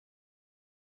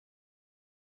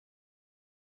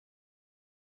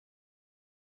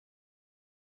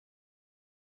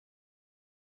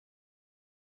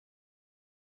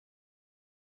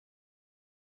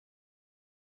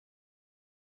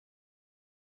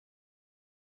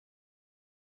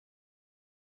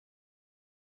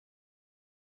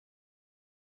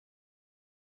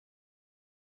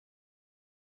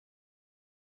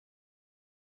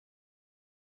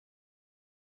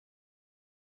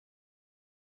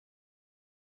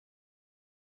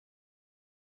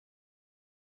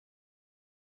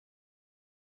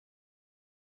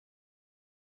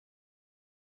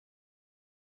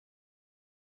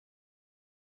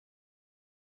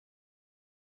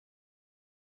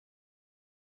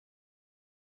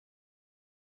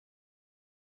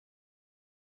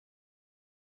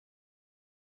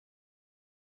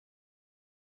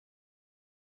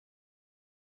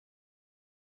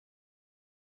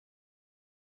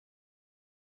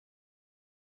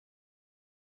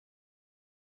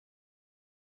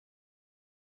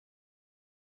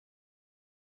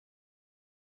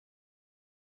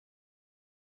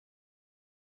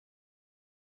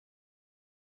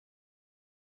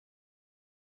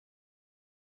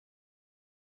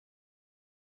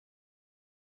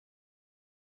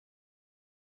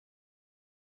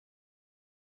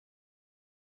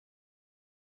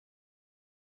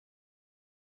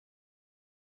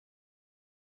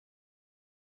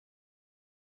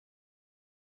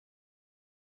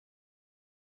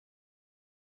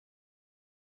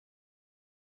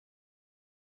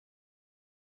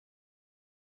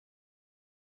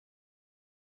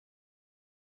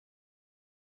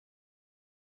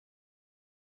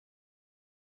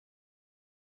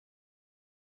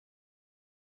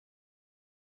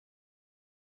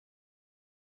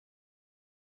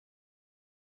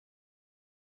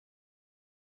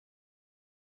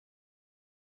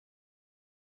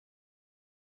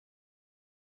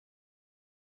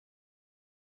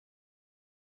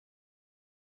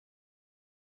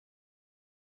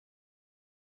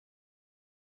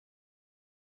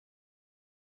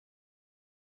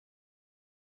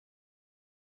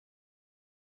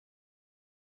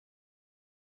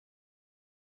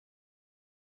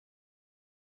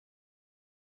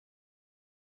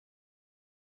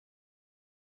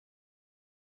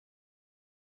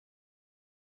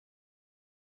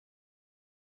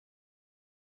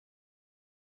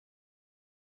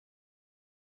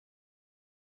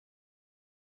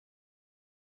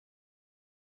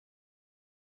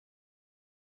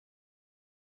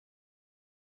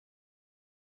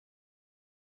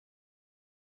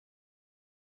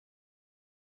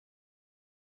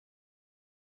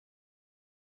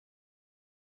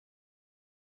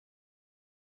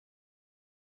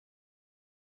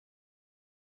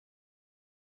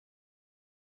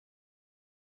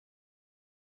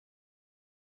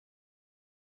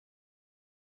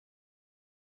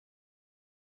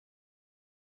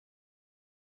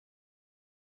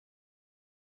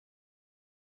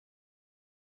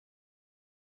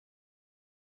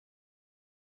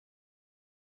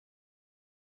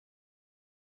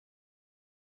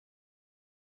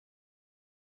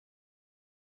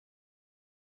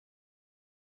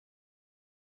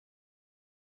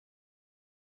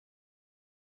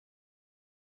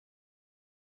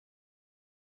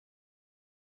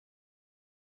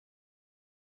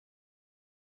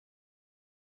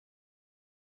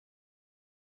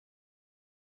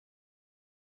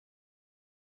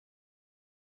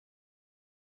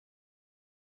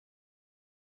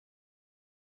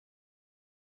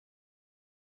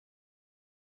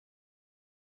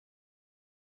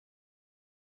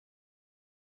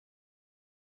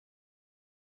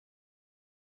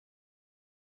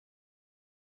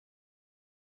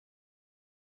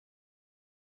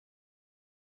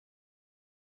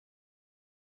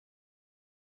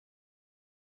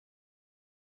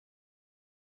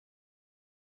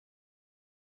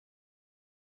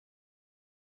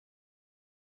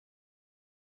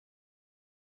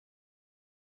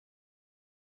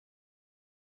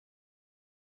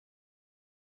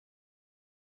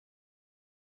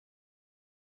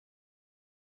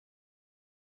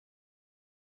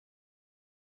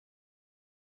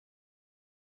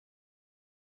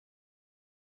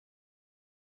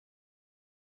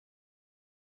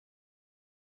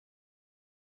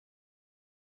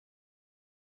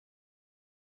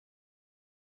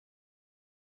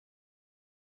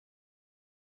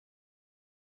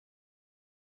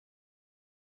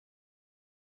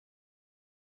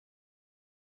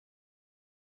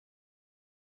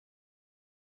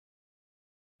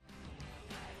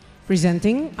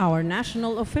Presenting our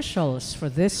national officials for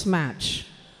this match.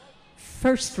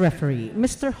 First referee,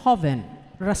 Mr. Joven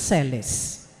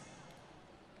Raceles.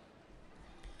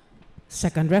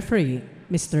 Second referee,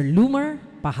 Mr. Lumer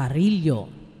Pajarillo.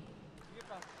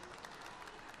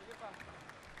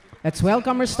 Let's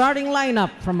welcome our starting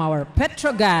lineup from our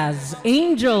Petro Gazz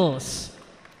Angels.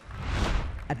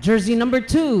 At jersey number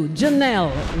 2,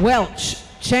 Janelle Welch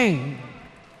Cheng.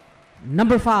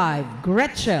 Number 5,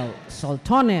 Gretchel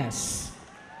Soltones.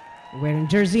 Wearing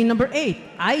jersey number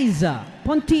 8, Aiza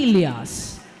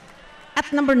Pontillas.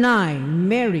 At number 9,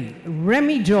 Mary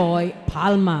Remy Joy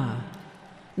Palma.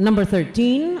 Number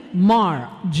 13, Mar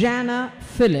Jana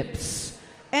Phillips.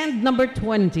 And number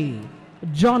 20,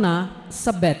 Jonah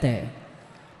Sabete.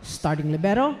 Starting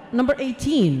libero, number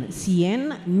 18,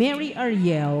 Cien Mary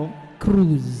Ariel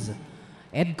Cruz.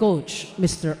 Head coach,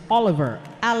 Mr. Oliver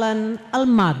Alan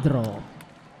Almadro.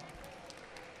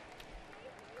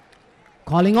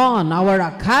 Calling on our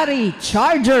Akari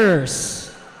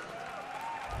Chargers.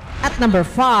 At number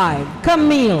 5,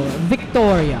 Camille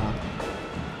Victoria.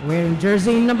 Wearing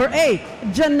jersey number 8,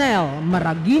 Janelle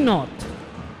Maraginot.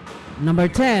 Number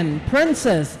 10,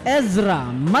 Princess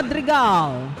Ezra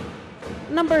Madrigal.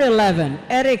 Number 11,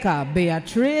 Erica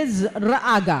Beatriz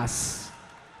Raagas.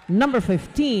 Number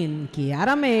 15,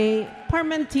 Kiara May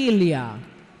Parmentilia.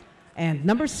 And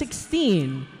number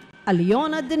 16,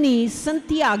 Aliona Denise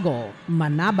Santiago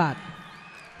Manabat.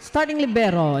 Starting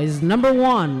libero is number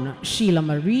 1, Sheila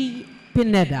Marie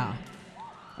Pineda.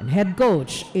 And head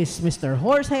coach is Mr.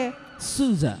 Jorge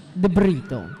Souza de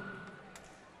Brito.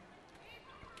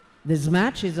 This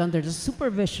match is under the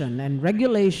supervision and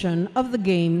regulation of the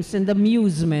Games and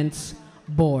Amusements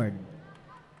Board.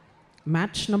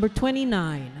 Match number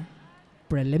 29,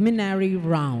 preliminary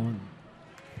round.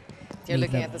 You're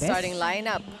looking at the starting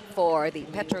lineup for the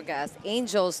Petro Gazz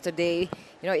Angels today.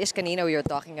 You know, Ish, kanina we were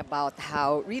talking about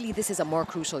how really this is a more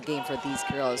crucial game for these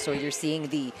girls. So you're seeing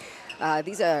these are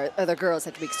the girls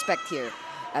that we expect here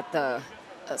at the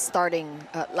starting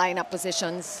lineup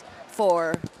positions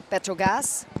for Petro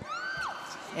Gazz.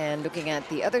 And looking at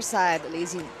the other side,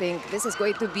 Lazy Pink, this is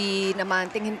going to be naman,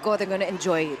 tingin ko they're going to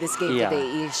enjoy this game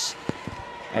today, Ish.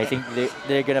 I think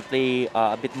they're going to play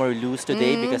a bit more loose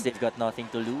today because they've got nothing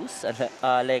to lose.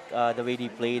 Like the way they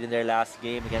played in their last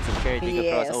game against the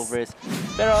Charity crossovers.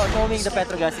 Pero knowing the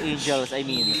Petro Gazz Angels, I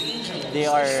mean, they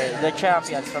are the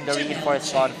champions from the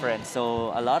reinforced conference.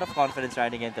 So a lot of confidence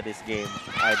running into this game,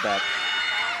 I bet.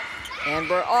 And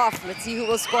we're off. Let's see who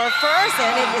will score first.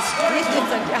 And it is Kristen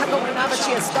Santiago Manabat.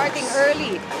 She is starting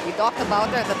early. We talked about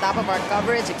her at the top of our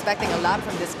coverage, expecting a lot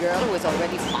from this girl who is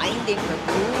already finding her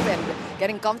groove and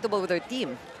getting comfortable with her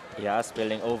team. Yeah,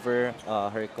 spilling over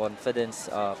her confidence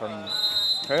from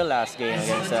her last game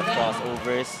against the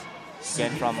crossovers.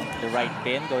 Again from the right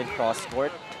pin, going cross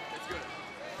court.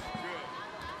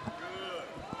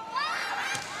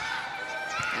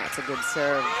 That's a good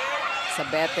serve.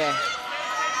 Sabete.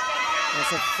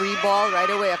 There's a free ball right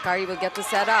away. Akari will get to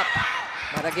set up.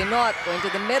 Maraginot going to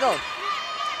the middle.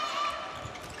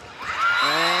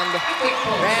 And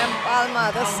Ram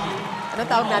Palma. Ano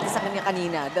tawag natin sa kanya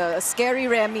kanina? The scary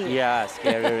Remy. Yeah,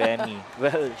 scary Remy.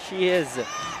 Well, she is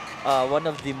one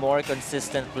of the more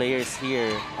consistent players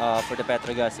here for the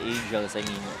Petro Gazz Angels. I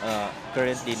mean,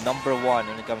 currently #1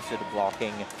 when it comes to the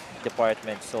blocking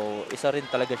department. So, isa rin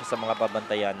talaga siya sa mga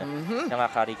babantayan ng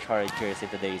Akari Chargers in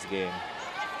today's game.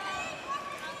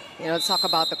 You know, let's talk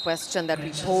about the question that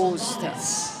we posed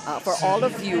for all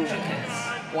of you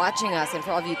watching us and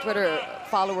for all of you Twitter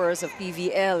followers of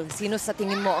PVL. Sino sa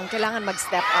tingin mo ang kailangan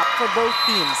mag-step up for both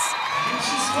teams?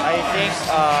 I think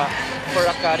for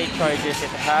Akari Chargers, it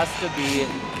has to be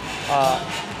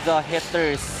the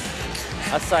hitters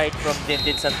aside from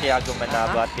Dindin Santiago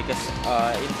Manabat because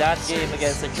in that game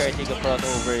against the Charity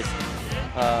crossovers,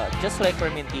 just like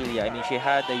Parmentilia, I mean, she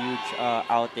had a huge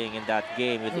outing in that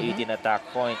game with 18 attack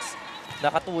points.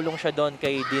 Nakatulong siya doon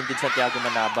kay Dindin Santiago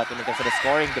Manabat when it comes to the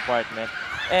scoring department.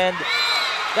 And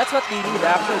that's what they need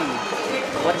actually.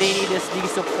 What they need is the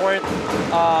support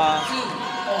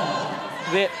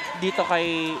dito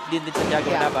kay Dindin Santiago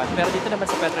Manabat. Pero dito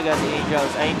naman sa Petro Gazz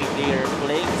Angels, I mean, they're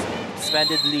playing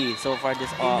splendidly so far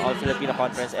this All-Filipino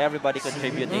Conference. Everybody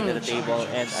contributing to the table.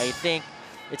 And I think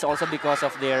it's also because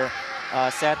of their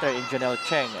center in Janelle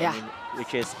Cheng, I mean,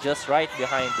 which is just right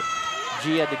behind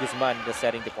Gia de Guzman, the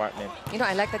setting department. You know,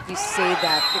 I like that you say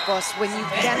that because when you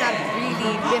cannot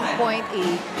really pinpoint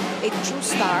a true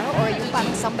star or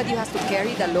somebody who has to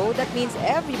carry the load, that means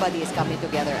everybody is coming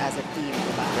together as a team.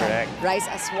 Diba? Correct. Rise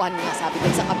as one nga, sabi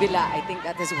dun sa kabila. I think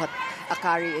that is what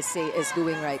Akari is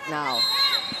doing right now.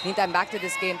 Meantime, back to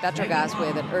this game, Petro Gazz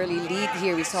with an early lead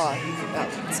here. We saw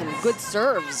some good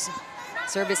serves.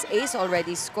 Service ace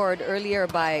already scored earlier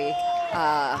by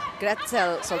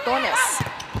Gretzel Soltones.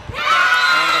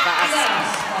 And the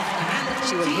Gazz,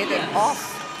 she will hit it off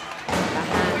the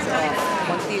hands of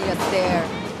Montillas there.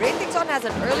 Ratings On has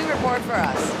an early report for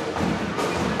us.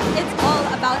 It's all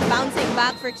about bouncing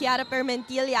back for Kiara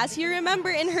Permentillas. You remember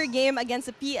in her game against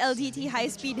the PLDT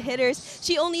high-speed hitters,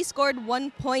 she only scored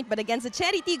 1 point, but against the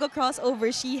Cherry Tigo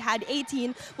crossover, she had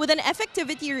 18 with an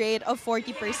effectivity rate of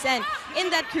 40%. In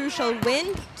that crucial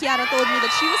win, Kiara told me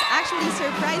that she was actually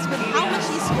surprised with how much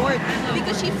she scored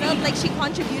because she felt like she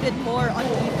contributed more on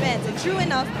defense. And true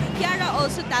enough, Kiara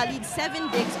also tallied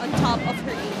 7 digs on top of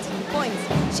her 18 points.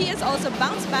 She has also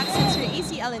bounced back since her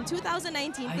ACL in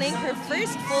 2019, playing her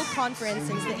first full conference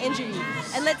since the injury.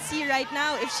 And let's see right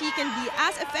now if she can be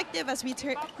as effective as we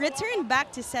return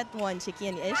back to set 1, Chiki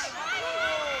and Ish.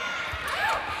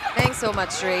 Thanks so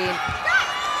much, Rain.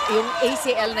 Yung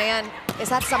ACL na yan, is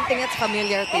that something that's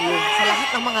familiar to you? Sa lahat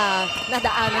ng mga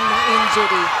nadaanan ng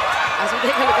injury. As we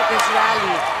take a look at this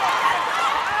rally.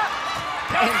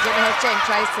 And Janelle Cheng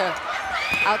tries to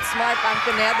outsmart Pang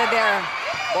Pineda there.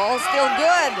 Ball still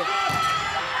good.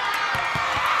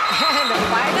 And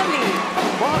finally,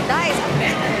 ball dies.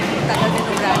 Tagal din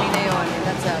ng rally na yun. And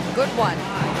that's a good one.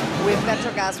 With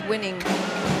Petro Gazz winning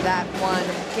that one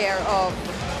care of,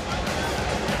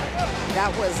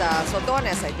 that was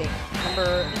Soltones, I think.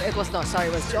 It was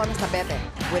Jonas Tabete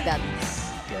with that.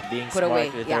 Yeah, being put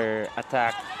smart away. with her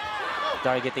attack,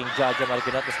 targeting Jaja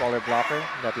Marginot, the smaller blocker,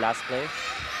 that last play.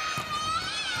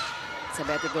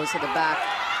 Tabete goes to the back.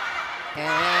 And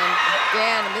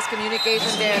again,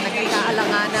 miscommunication there.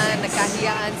 Nagkakaalanganan,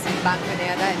 nagkahiyaan si Pang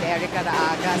Pineda and Erica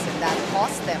Raagas, and that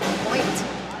cost them a point.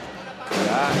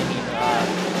 Yeah, I mean,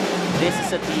 this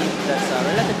is a team that's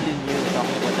relatively new,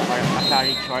 talking about the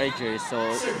Akari Chargers. So,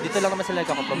 dito lang naman sila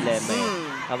nagkakaproblema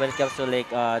when it comes to like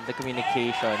the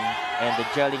communication and the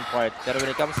gelling part. Pero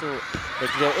when it comes to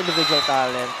like their individual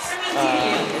talents,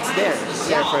 it's there. It's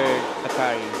there for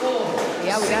Akari.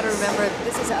 Yeah, we got to remember,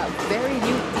 this is a very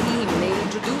new team. They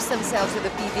introduced themselves to the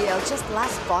PVL just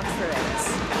last conference.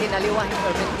 Kinaliwan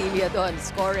Permentilla doon,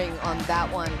 scoring on that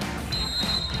one.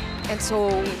 And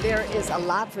so there is a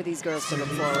lot for these girls to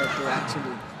look forward to,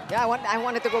 actually. Yeah, I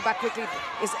wanted to go back quickly.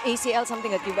 Is ACL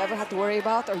something that you've ever had to worry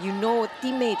about? Or you know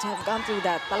teammates have gone through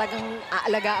that? Talagang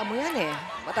aalagaan mo yan eh.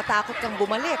 Matatakot kang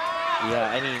bumalik. Yeah,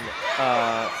 I mean,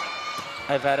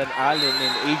 I've had an alum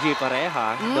in AJ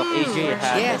Pareja. Doc AJ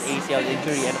had an ACL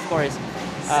injury. And of course,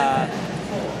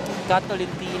 Kat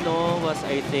Tolentino was,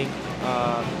 I think,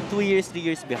 3 years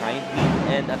behind me.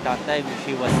 And at that time,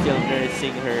 she was still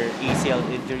nursing her ACL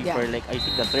injury for like, I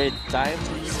think, the 3rd time.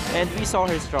 And we saw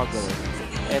her struggle.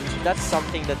 And that's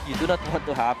something that you do not want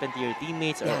to happen to your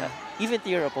teammates or even to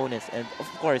your opponents and, of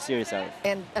course, yourself.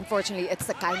 And unfortunately, it's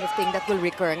the kind of thing that will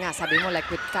recur nga. Sabi mo, like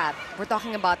with Kat, we're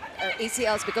talking about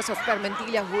ACLs because of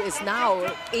Permentilla, who is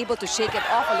now able to shake it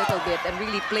off a little bit and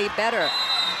really play better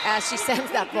as she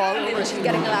sends that ball over. She's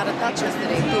getting a lot of touches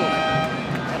today, too.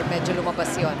 Pero medyo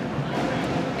lumabas yun.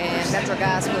 And Petro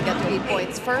Gazz will get to 8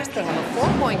 points first. They have a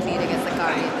 4-point lead against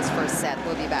Akari in this first set.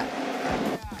 We'll be back.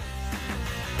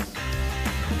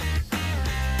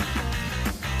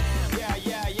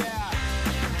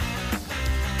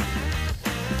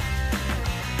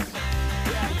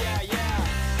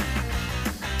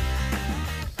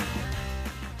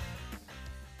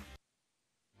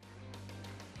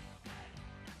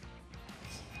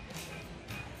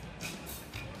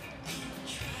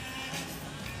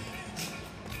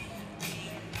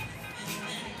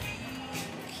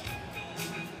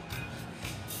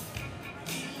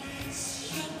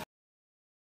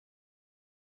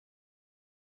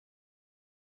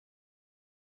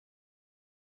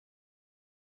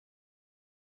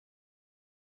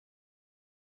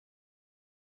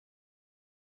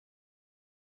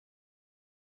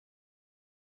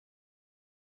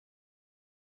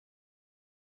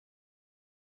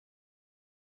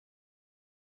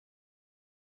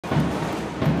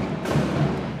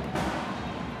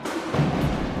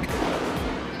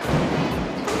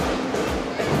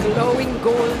 Glowing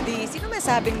Goldie. Sino may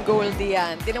sabing Goldie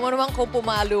yan? Tinan mo naman kung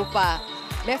pumalo pa.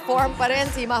 May form pa rin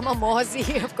si Mama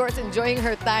Mozi. Of course, enjoying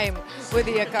her time with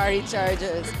the Akari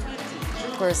Chargers.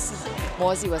 Of course,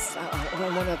 Mozi was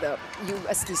one of the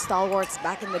UST stalwarts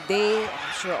back in the day.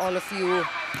 I'm sure all of you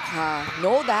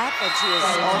know that. And she is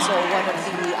also one of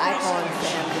the icons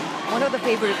and one of the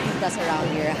favorite titas around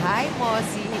here. Hi,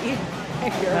 Mozi.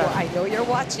 I know you're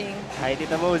watching. Hi,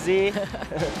 Tita Mozi.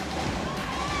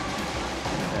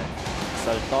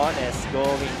 Saltones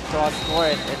going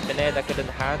cross-court, and Pineda couldn't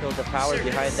handle the power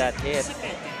behind that hit.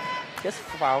 Just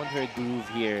found her groove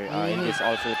here in this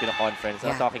All-Filipino conference.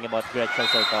 I'm talking about Gretchen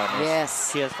Saltones.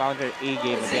 Yes. She has found her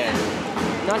A-game again.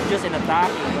 Not just in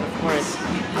attacking, but of course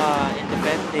in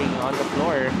defending on the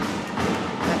floor.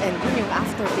 And yun yung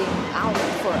after being out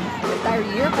for an entire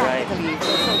year practically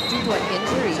due to an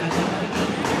injury.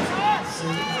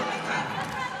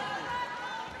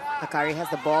 Akari has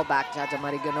the ball back. Jaja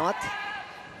Mariganot,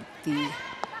 the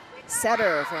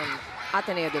setter from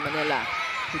Ateneo de Manila,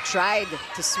 who tried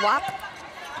to swap.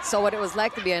 Saw what it was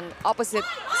like to be an opposite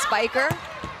spiker.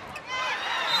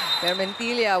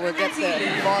 Permentilla will get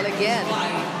the ball again.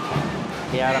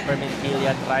 Kiara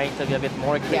Permentilla trying to be a bit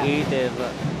more creative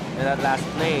in that last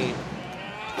play.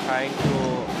 Trying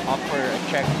to offer a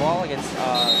check ball against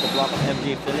the block of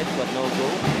MJ Phillips, but no go.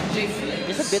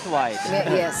 Just a bit wide.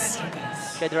 Yes.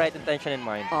 She had the right intention in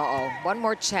mind. One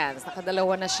more chance.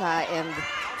 Nakadalawa na siya, and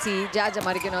si Jaja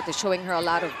Mariganot is showing her a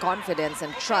lot of confidence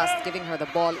and trust, giving her the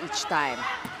ball each time.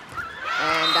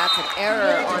 And that's an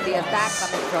error on the attack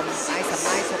coming from Isa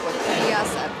Maiso Pontillas.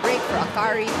 A break for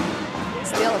Akari.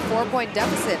 Still a 4-point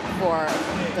deficit for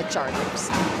the Chargers.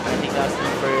 I think that's the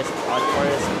first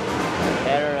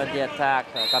error on the attack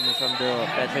coming from the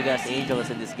Petro Gazz Angels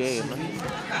in this game.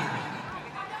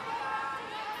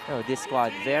 Oh, this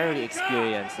squad very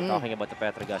experienced. Talking about the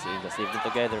Petro Gazz Angels, they've been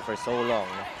together for so long.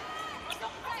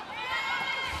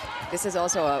 This is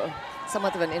also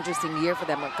somewhat of an interesting year for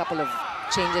them. A couple of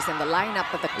changes in the lineup,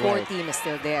 but the core team is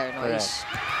still there. No?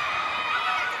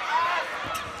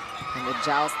 And the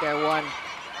joust there won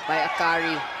by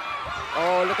Akari.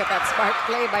 Oh, look at that smart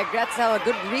play by Gretzel. A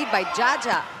good read by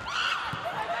Jaja.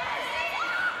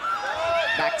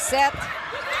 Back set.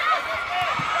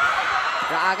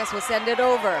 Raagas will send it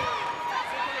over.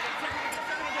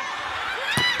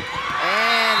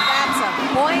 And that's a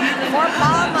point for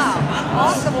Palma.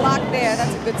 Off the block there.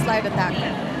 That's a good slide attack.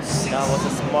 That was a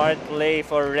smart play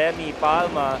for Remy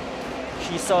Palma.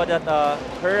 She saw that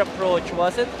her approach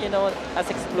wasn't, as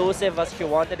explosive as she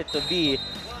wanted it to be.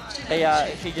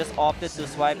 She just opted to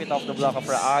swipe it off the block of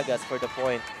Raagas for the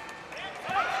point.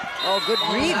 Oh, good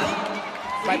read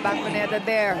by Pineda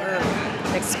there. Her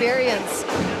experience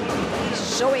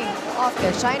showing off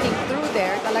there, shining through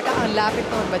there. Talaga ang lapit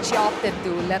nun, but she opted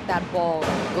to let that ball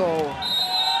go.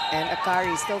 And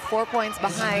Akari still 4 points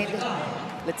behind.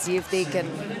 Let's see if they can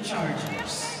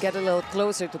get a little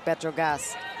closer to Petro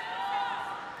Gazz.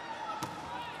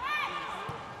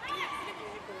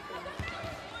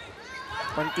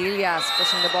 Pontillas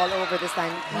pushing the ball over this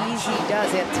time. Easy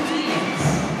does it.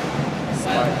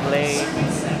 Smart play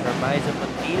from Isa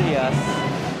Pontillas.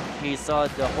 He saw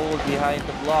the hole behind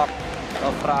the block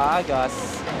of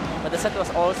Raagas. But the set was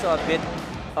also a bit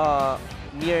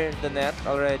near the net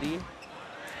already.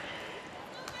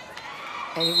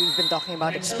 And we've been talking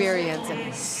about experience,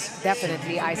 and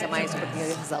definitely Isa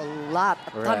Pontillas has a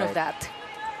ton of that.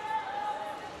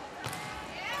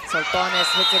 Saltones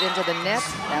hits it into the net.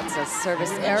 That's a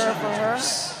service error for her,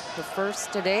 the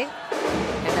first today.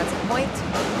 And that's a point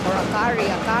for Akari.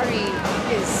 Akari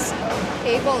is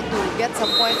able to get some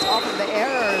points off of the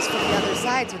errors from the other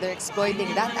side, so they're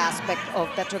exploiting that aspect of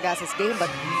Petro Gazz's game, but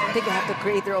I think they have to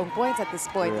create their own points at this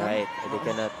point. Right, they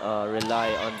cannot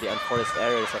rely on the unforced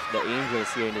errors of the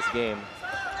Angels here in this game.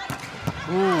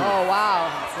 Oh, wow.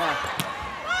 That's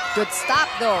a good stop,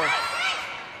 though.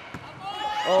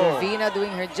 Gervina doing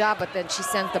her job, but then she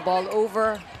sent the ball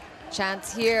over.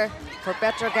 Chance here for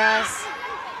Petro Gazz.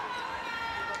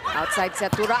 Outside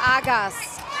set to Raagas.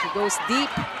 She goes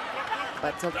deep,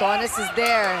 but Saltones is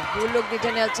there. Hulog ni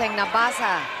Janelle Cheng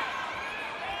nabasa.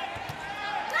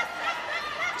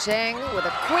 Cheng with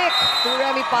a quick to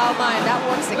Remy Palma, and that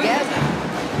works again.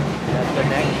 That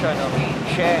connection of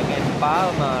Cheng and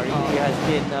Palma really has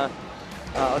been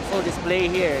on full display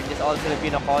here in this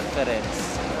All-Filipino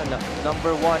conference.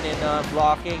 Number 1 in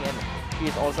blocking, and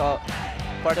she's also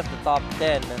part of the top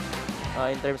 10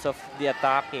 in terms of the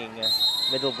attacking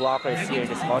middle blockers here in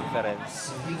this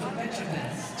conference.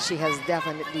 She has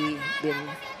definitely been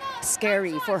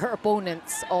scary for her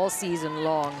opponents all season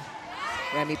long,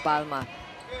 Remy Palma.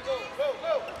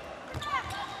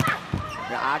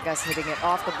 Raagas hitting it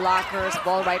off the blockers,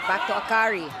 ball right back to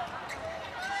Akari.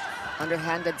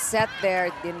 Underhanded set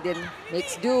there, Dindin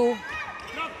makes do.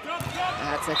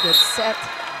 That's a good set.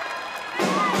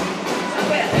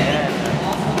 And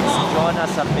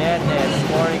Jonas Sabenes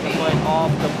scoring a point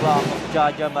off the block of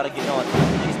Jaja Mariganot.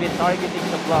 She's been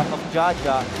targeting the block of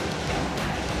Jaja,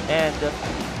 and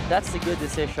that's a good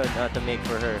decision to make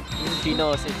for her. She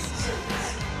knows it's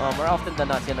more often than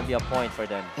not, it's gonna be a point for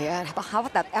them. Yeah, how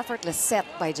about that effortless set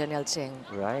by Janelle Cheng?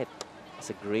 Right. It's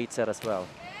a great set as well.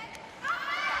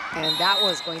 And that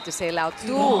was going to sail out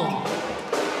too.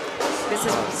 This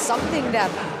is something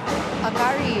that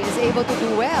Akari is able to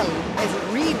do well, is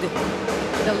read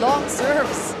the long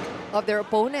serves of their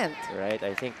opponent. Right,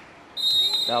 I think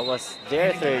that was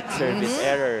their third service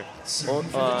error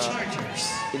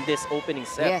in this opening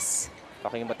set. Yes.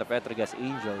 Talking about the Petro Gazz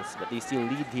Angels, but they still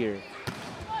lead here.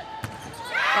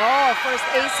 Oh, first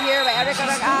ace here by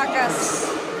Akari Chargers.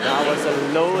 That was a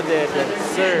loaded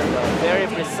serve, very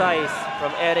precise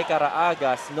from Akari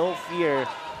Chargers. No fear.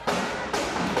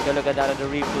 Take a look at that on the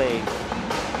replay.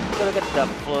 Take a look at the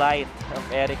flight of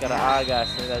Akari Chargers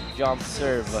and that jump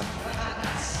serve.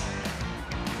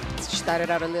 She started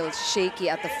out a little shaky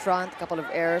at the front, a couple of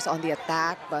errors on the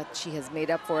attack, but she has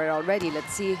made up for it already.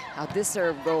 Let's see how this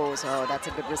serve goes. Oh, that's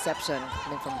a good reception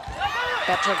coming from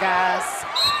Petro Gazz.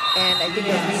 And I think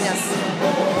Rena's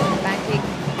pancake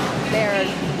there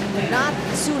not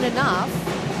soon enough.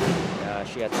 Yeah,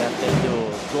 she attempted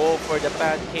to go for the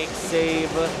pancake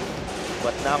save,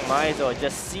 but now Maizo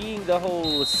just seeing the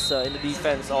holes in the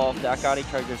defense of the Akari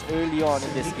Chargers early on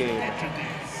in this game.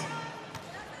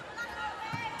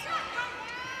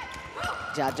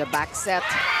 Jaja back set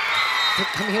to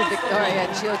Camille Victoria,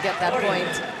 and she'll get that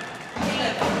point.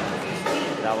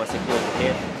 That was a good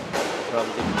hit from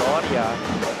Victoria.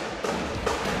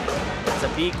 It's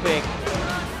a big quick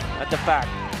at the back.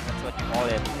 That's what you call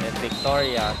it. And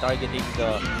Victoria targeting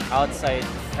the outside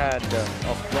hand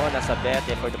of Jonah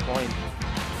Sabete for the point.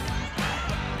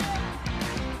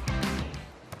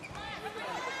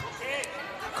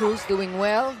 Cruz doing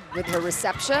well with her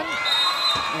reception.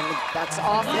 And that's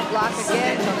off the block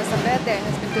again. Jonah Sabete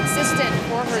has been consistent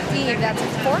for her team. That's a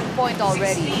 4th point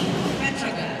already.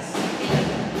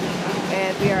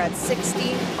 And we are at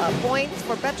 16 points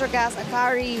for Petro Gazz.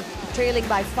 Akari trailing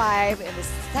by 5 in the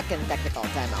 2nd technical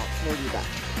timeout. We'll do that.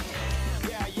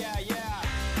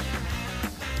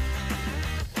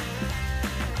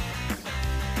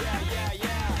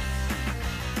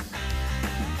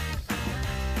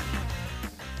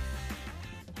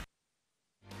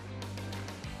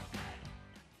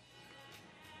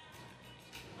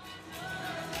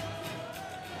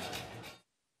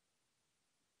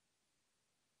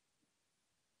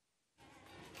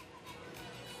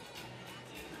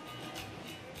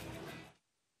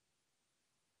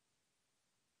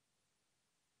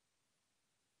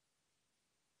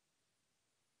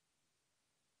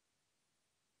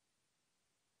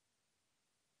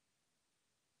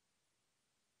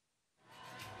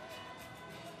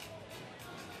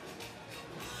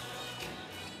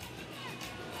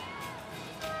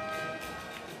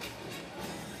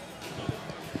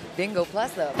 Bingo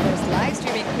Plus, the first live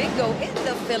streaming bingo in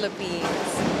the Philippines.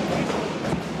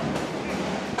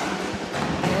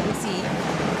 And we see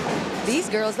these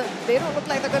girls, they don't look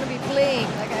like they're going to be playing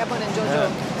like Ebon and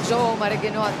Joe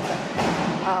Mariginot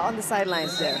on the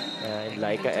sidelines there. And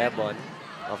Laika Ebon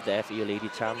of the FEU Lady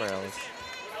Chamarals.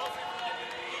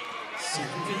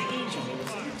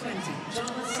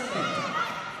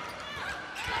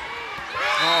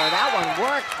 Oh, that one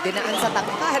worked. Dinaan sa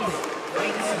takad.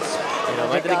 You know,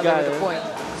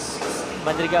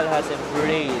 Madrigal has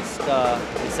embraced the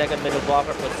second middle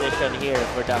blocker position here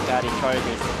for the Akari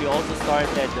Chargers. He also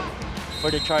started for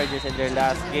the Chargers in their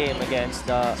last game against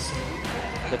the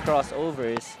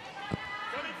crossovers.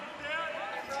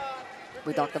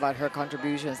 We talked about her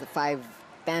contributions, the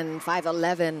 5'10",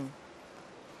 5'11"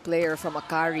 player from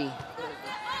Akari,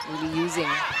 really using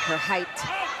her height.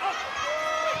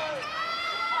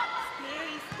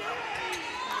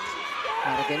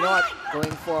 Mariginot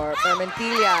going for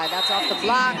Permentilla. That's off the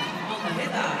block.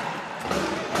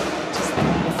 Just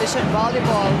efficient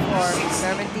volleyball for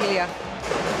Permentilla.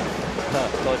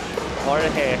 Coach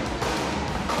Jorge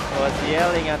was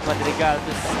yelling at Madrigal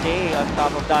to stay on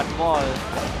top of that ball.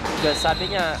 Because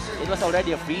sabi niya, it was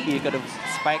already a freebie. You could have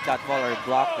spiked that ball or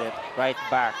blocked it right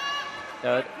back.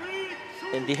 So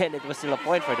in the end, it was still a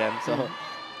point for them. So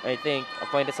I think a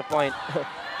point is a point.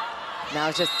 Now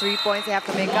it's just 3 points they have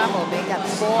to make up. We'll make that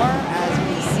 4 as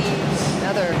we see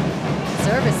another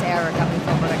service error coming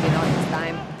from Mariginot this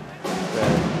time.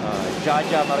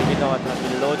 Jaja Mariginot has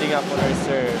been loading up on her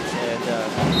serves and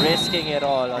risking it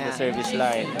all on the service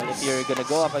line. And if you're going to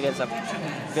go up against a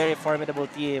very formidable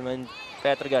team and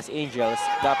Petro Gazz Angels,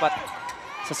 dapat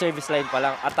sa service line pa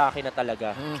lang, atake na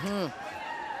talaga.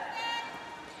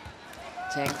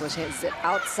 Cheng pushes it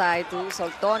outside to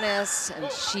Soltones, and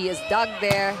she is dug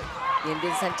there.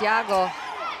 Yindin Santiago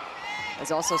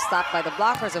is also stopped by the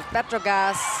blockers of Petro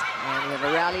Gazz. And we have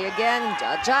a rally again.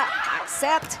 Jaja, back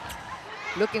set.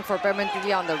 Looking for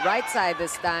Permentilla on the right side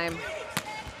this time.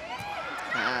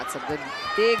 That's a good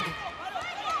dig.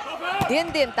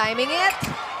 Dindin timing it.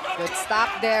 Good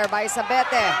stop there by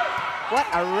Sabete. What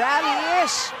a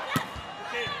rally-ish.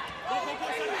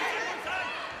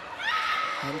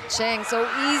 And Cheng, so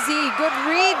easy. Good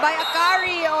read by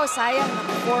Akari. Oh, sayang,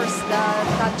 force the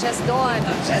touches doon.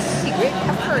 Great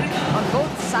effort on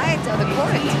both sides of the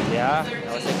court. Yeah,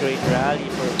 that was a great rally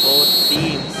for both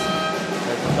teams.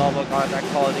 There's a double contact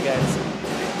called against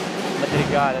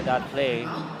Madrigal in that play.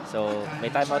 So, may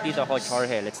timeout dito, Coach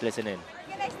Jorge. Let's listen in.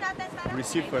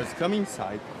 Receive first, come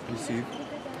inside, receive.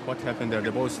 What happened there?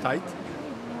 The ball's tight.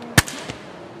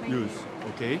 Use,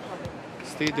 okay?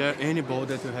 Stay there. Any ball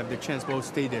that you have the chance ball,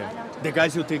 stay there. The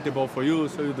guys will take the ball for you,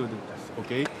 so you do this,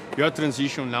 okay? Your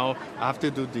transition now, after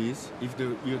do this, if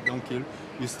you don't kill,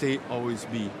 you stay always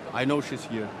B. I know she's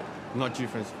here, not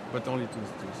difference, but only two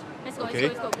this,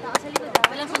 okay?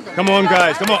 Come on,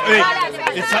 guys, come on. Hey,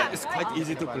 it's quite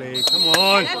easy to play. Come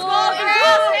on. Let's go,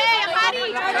 girls! Hey,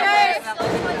 Akari Chargers!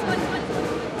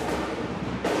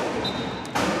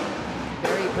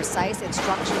 Very precise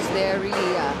instructions there,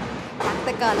 really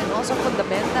tactical and also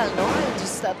fundamental, no?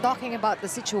 Just talking about the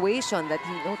situation that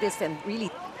he noticed, and really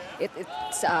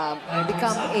it's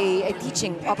become a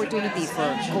teaching opportunity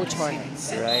for Coach Jorge.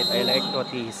 Right, I like what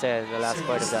he said the last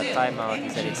part of that timeout. He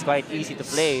said it's quite easy to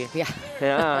play. Yeah.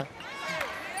 Yeah.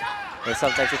 And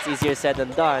sometimes it's easier said than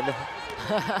done.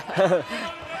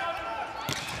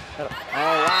 Oh,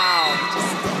 wow.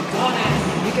 Just,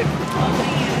 you could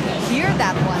hear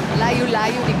that one.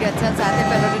 Layo-layo ni Gretchen sa atin,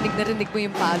 pero rinig na rinig mo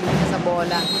yung palo niya sa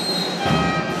bola.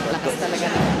 Lakas talaga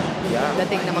na.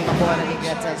 Dating na mga bola ni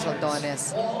Gretchen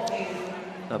Soltones.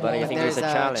 No, but I think there's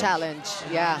a challenge.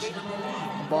 Yeah.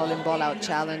 Ball in, ball out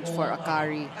challenge for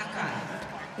Akari.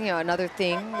 You know, another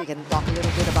thing, we can talk a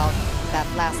little bit about that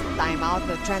last timeout,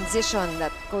 the transition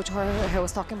that Coach Jorge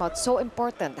was talking about, so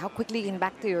important. How quickly you can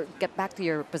get back to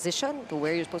your position, to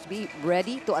where you're supposed to be,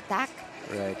 ready to attack.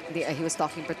 Right. He was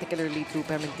talking particularly to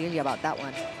Permentilla about that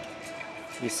one.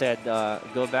 He said,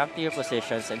 go back to your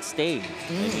positions and stay.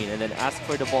 I mean, and then ask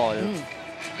for the ball, and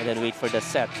then wait for the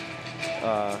set.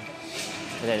 And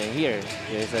then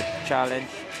here's a challenge,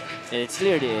 and it's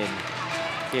clearly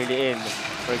in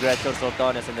for Gretchen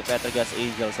Soltones and the Petro Gazz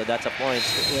Angels. So that's a point.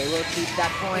 They will keep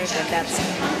that point, and that's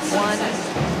one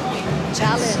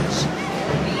challenge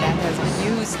that has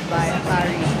been used by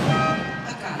Akari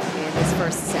in this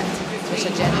first set. Trisha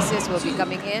Genesis will be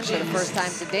coming in for the first time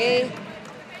today.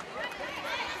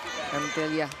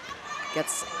 Permentilla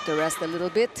gets to rest a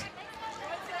little bit.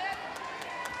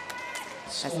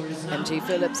 As MJ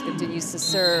Phillips continues to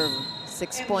serve.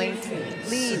 6-point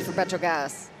lead for Petro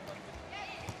Gazz.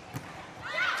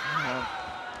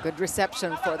 Good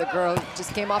reception for the girl who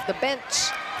just came off the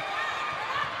bench.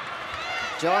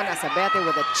 Joanna Sabete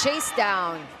with a chase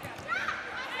down.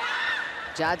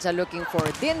 Jaja looking for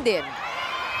Dindin.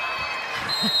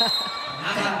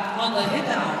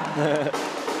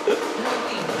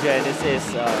 Genesis,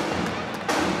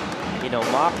 you know,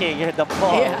 mocking the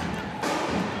ball. Yeah.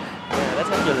 Yeah, that's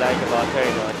what you like about her,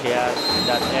 you know. She has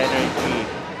that energy.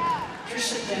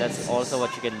 That's also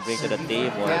what you can bring to the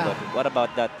table. Yeah. But what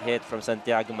about that hit from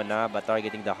Santiago Manaba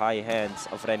targeting the high hands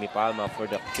of Remy Palma for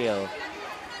the kill?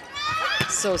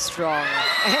 So strong.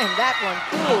 And that one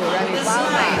too, Remy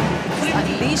Palma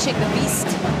unleashing the beast.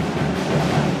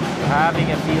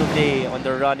 Having a field day on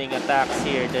the running attacks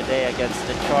here today against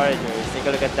the Chargers. Take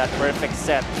a look at that perfect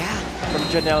set from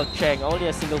Janelle Cheng. Only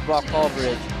a single block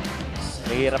coverage.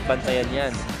 Mahirap bantayan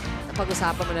yan.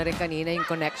 Napag-usapan mo na rin kanina yung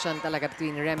connection talaga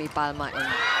between Remy Palma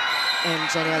and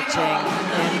Janelle Cheng.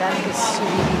 And that is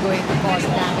really going to cause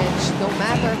damage no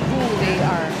matter who they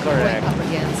are going up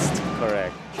against.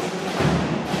 Correct.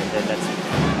 And then that's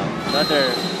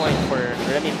another point for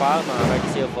Remy Palma,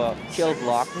 courtesy of a kill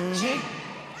block.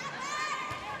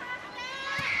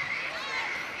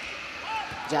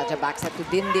 Jaja backs up to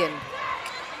Dindin.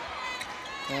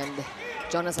 And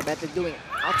Jonas Sabete doing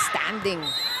outstanding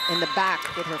in the back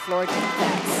with her floor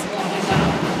defense.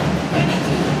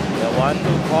 The 1-2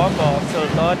 combo of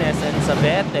Soltones and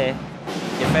Sabete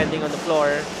defending on the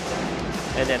floor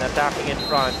and then attacking in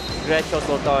front. Gretchen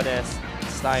Soltones.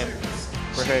 It's time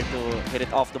for her to hit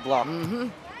it off the block.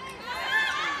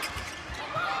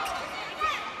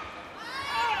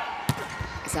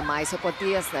 Samay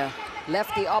Sopotias, the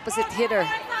lefty opposite hitter.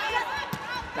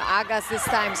 The Agas this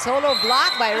time, solo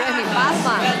block by Remy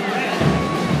Palma.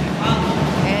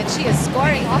 And she is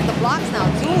scoring off the blocks now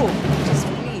too. Just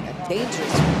really a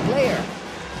dangerous player.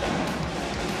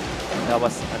 That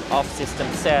was an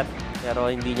off-system set, pero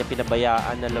hindi niya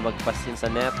pinabayaan na lumagpas yun sa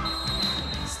net.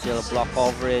 Still block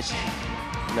coverage.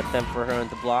 An attempt for her on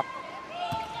the block.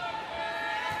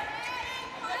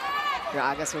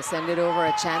 Ragas will send it over.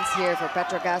 A chance here for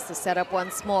Petro Gazz to set up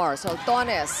once more.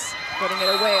 Soltones putting it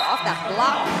away off that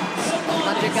block.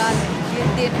 Madrigal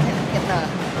and Dindin can get the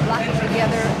blocking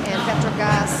together, and Petro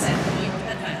Gazz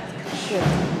with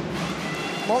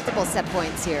multiple set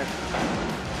points here.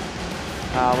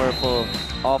 Powerful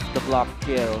off-the-block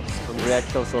kill from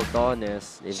Rachel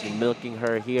Soltones. They've been milking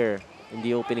her here in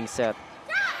the opening set.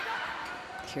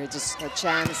 Here just a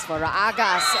chance for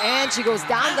Ragas, and she goes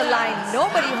down the line.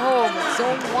 Nobody home,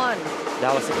 zone 1.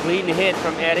 That was a clean hit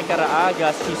from Erica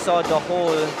Raagas. She saw the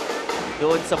hole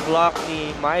doon sa block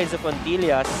ni Maiza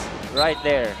Contillas right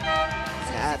there.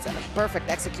 That's a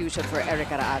perfect execution for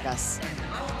Erica Raagas.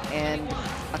 And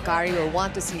Akari will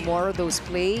want to see more of those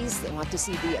plays. They want to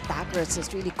see the attackers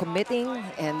just really committing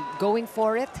and going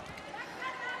for it.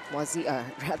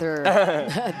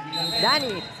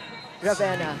 Danny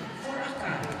Ravenna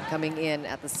coming in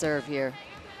at the serve here.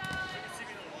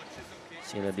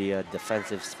 She's gonna be a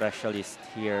defensive specialist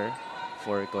here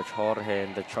for Coach Jorge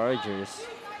and the Chargers.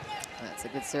 That's a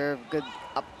good serve, good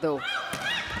up though.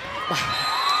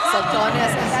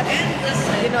 Soltones,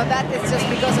 that is just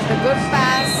because of the good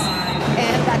pass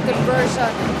and that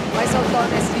conversion by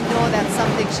Soltones. You know that's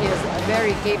something she is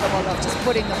very capable of, just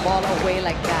putting the ball away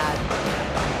like that.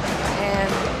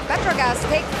 And Petro Gazz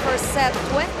take the first set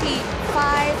 25-15.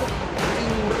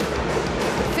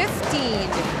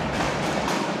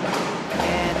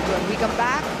 And when we come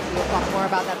back, we'll talk more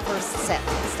about that first set.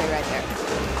 Stay right there.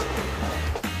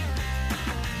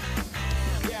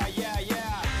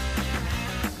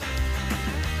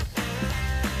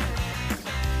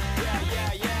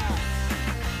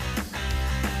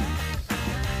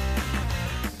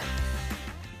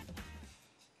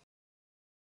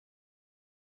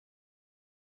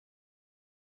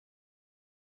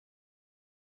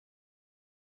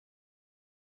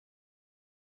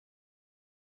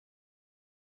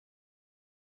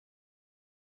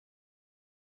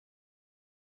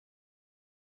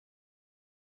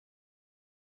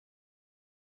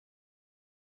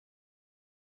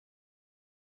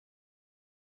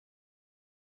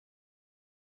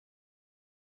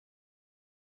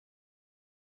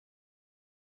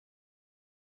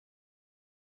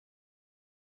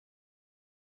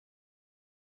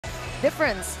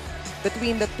 Difference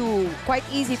between the two. Quite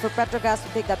easy for Petro Gazz to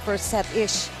take that first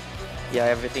set-ish. Yeah,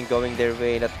 everything going their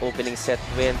way in that opening set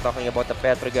win. Talking about the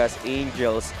Petro Gazz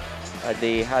Angels,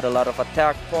 they had a lot of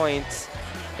attack points,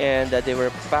 and they were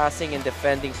passing and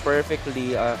defending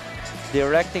perfectly,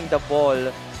 directing the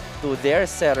ball to their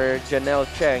setter, Janelle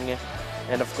Cheng.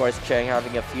 And of course, Cheng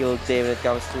having a field day when it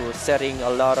comes to setting a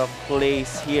lot of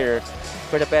plays here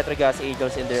for the Petro Gazz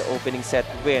Angels in their opening set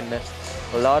win.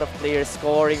 A lot of players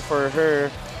scoring for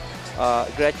her.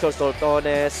 Gretchen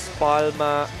Soltones,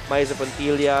 Palma, Maiza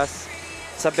Pontillas,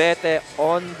 Sabete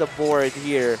on the board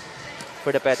here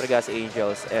for the Petro Gazz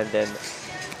Angels. And then,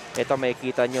 ito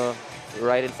makikita nyo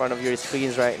right in front of your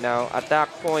screens right now. Attack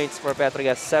points for Petro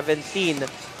Gazz, 17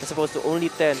 as opposed to only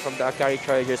 10 from the Akari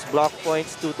Chargers. Block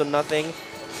points, 2-0.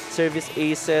 Service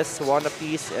aces, 1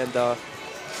 apiece. And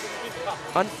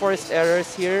unforced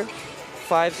errors here,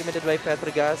 5 committed by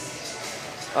Petro Gazz.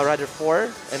 Rather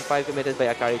 4 and 5 committed by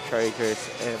Akari Chargers.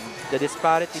 And the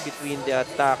disparity between the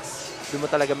attacks, doon mo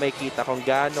talaga makikita kung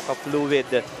gaano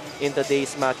ka-fluid in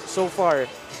today's match. So far,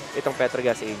 itong Petro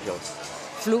Gazz Angels.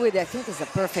 Fluid, I think, is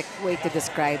the perfect way to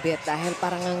describe it. Dahil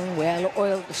parang ang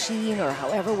well-oiled machine, or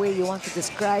however way you want to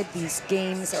describe these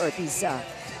games or these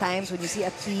times when you see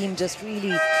a team just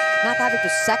really not having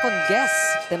to second-guess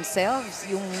themselves.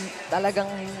 Yung talagang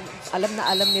alam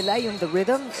na alam nila, yung the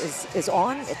rhythm is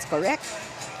on, it's correct.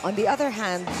 On the other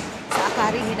hand, sa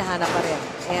Akari, hinahanap pa rin.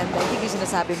 And I think yung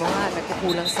sinasabi mo nga,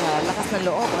 nagkukulang sa lakas ng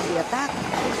loob on the attack.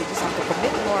 They just have to commit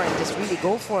more and just really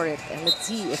go for it. And let's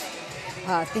see if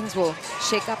things will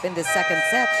shake up in this second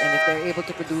set, and if they're able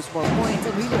to produce more points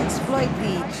and really exploit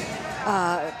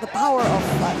the power of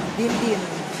Dindin,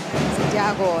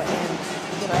 Santiago, and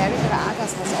Erica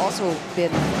Raagas has also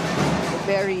been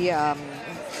very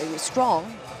strong,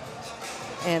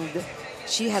 and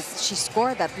she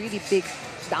scored that really big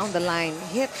down the line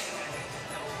hit.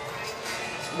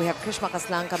 We have Krishma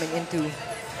Kaslang coming into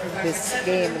this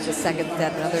game in the second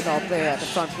set, another tall player at the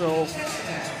front row.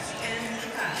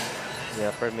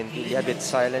 Yeah, Permentilla a bit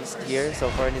silenced here so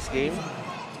far in this game.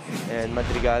 And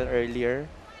Madrigal earlier.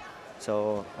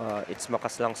 So it's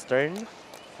Makaslang's turn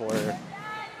for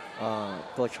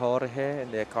Coach Jorge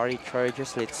and the Akari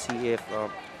Chargers. Let's see if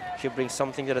she brings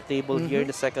something to the table here in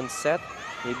the second set.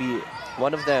 Maybe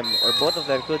one of them or both of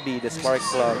them could be the spark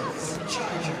plugs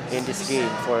in this game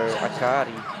for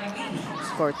Akari.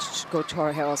 Coach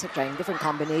Jorge also trying different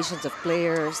combinations of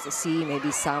players to see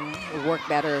maybe some will work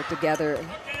better together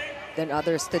than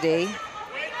others today.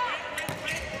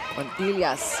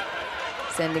 Pontillas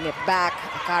sending it back.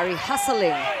 Akari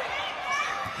hustling.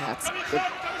 That's good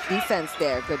defense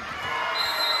there. Good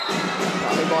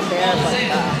volleyball there.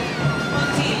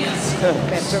 But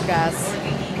Petro Gazz.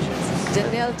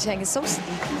 Janelle Cheng is so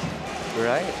sneaky.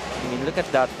 Right. I mean, look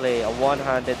at that play. A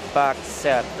one-handed back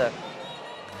set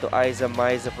to Aiza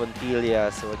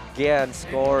Pontillas. So again,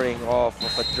 scoring off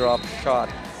of a drop shot.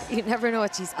 You never know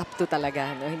what she's up to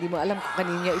talaga. No? Hindi mo alam kung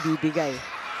kanino niya ibibigay.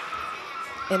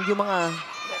 And yung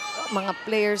mga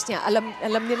players niya, alam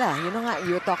nila. You know nga,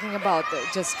 you're talking about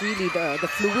just really the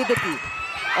fluidity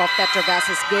of Petro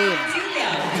Gazz's game.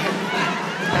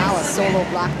 Now a solo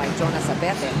block by Jonas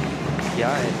Abete.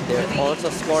 Yeah, and they're also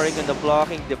scoring in the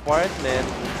blocking department,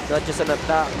 not just an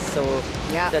attack. So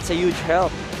yeah, that's a huge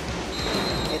help.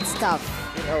 It's tough.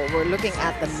 You know, we're looking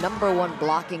at the #1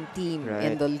 blocking team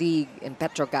in the league in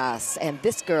Petro Gazz, and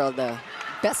this girl, the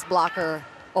best blocker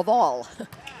of all.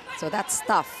 So that's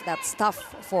tough. That's tough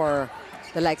for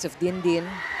the likes of Dindin,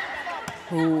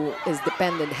 who is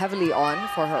dependent heavily on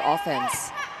for her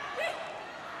offense.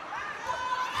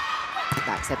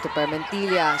 Back set to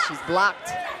Permentilla. She's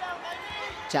blocked.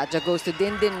 Jaja goes to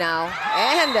Dindin now,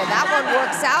 and that one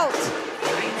works out.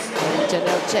 And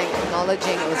Janelle Cheng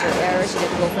acknowledging it was her error. She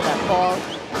didn't go for that ball.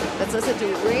 Let's listen to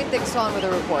Rain Dixon with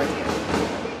a report here.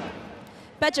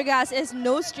 Petro Gazz is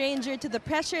no stranger to the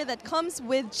pressure that comes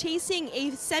with chasing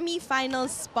a semi-final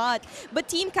spot.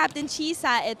 But team captain Chi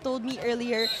Sae told me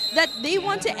earlier that they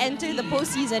want to enter the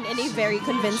postseason in a very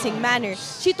convincing manner.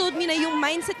 She told me na yung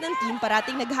mindset ng team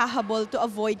parating naghahabol to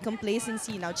avoid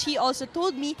complacency. Now, Chi also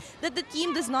told me that the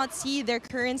team does not see their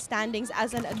current standings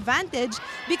as an advantage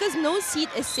because no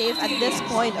seat is safe at this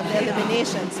point of the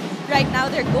eliminations. Right now,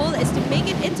 their goal is to make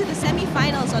it into the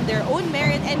semi-finals on their own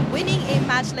merit, and winning a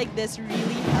match like this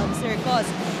really helps their cause.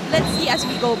 Let's see as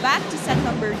we go back to set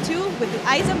number 2 with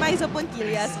Aiza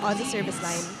Pontillas on the service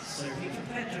line.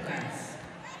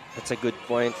 That's a good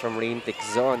point from Rain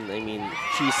Dixon. I mean,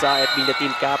 she saw it being the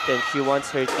team captain. She wants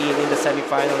her team in the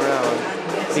semi-final round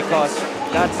because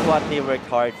that's what they worked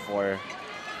hard for.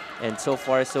 And so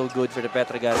far, so good for the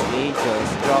Petro Gazz Angels,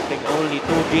 dropping only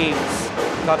 2 games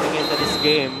coming into this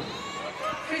game.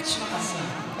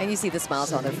 And you see the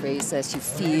smiles on their faces. You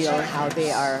feel how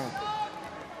they are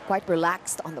quite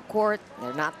relaxed on the court.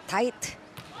 They're not tight.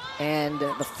 And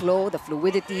the flow, the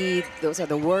fluidity, those are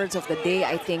the words of the day,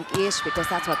 I think, Ish, because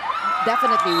that's what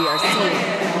definitely we are seeing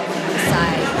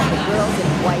inside the girls in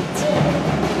white.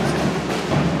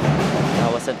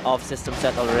 That was an off-system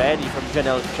set already from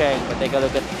Janelle Cheng, but take a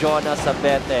look at Jonna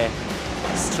Sabete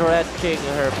stretching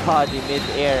her body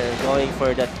mid-air, going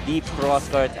for that deep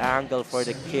cross-court angle for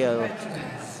the kill.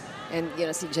 And you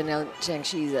know, see Janelle Cheng,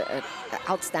 she's an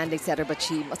outstanding setter, but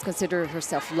she must consider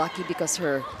herself lucky because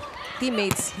her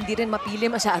teammates hindi rin mapili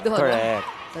masyado. Correct. No?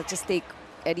 Let's just take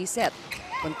Eddie's set.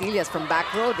 Pontillas from back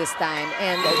row this time,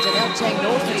 and Janelle Cheng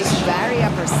knows to just vary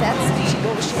up her sets. She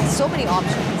has so many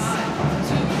options.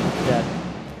 That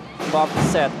bump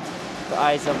set to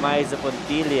Aiza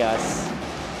Pontillas.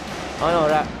 Oh no,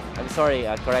 I'm sorry,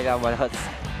 correct that one.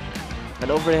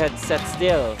 An overhead set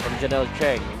still from Janelle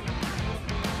Cheng.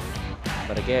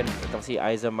 But again, itong si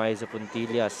Aiza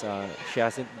Pontillas, she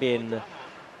hasn't been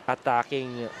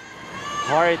attacking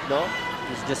hard, no?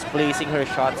 She's just placing her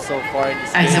shots so far in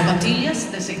this Aiza game.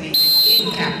 Pontillas designated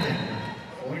team captain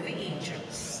for the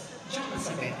Angels. Jonna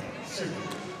Sabete, serving.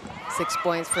 6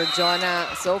 points for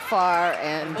Jonna so far,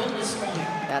 and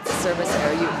that's a service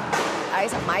error.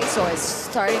 Aiza Maiso is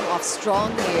starting off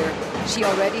strong here. She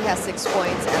already has 6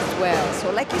 points as well.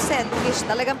 So like you said, Kish,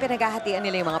 talagang pinaghahatian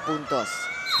nila yung mga puntos.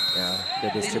 Yeah, the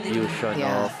distribution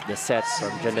of the sets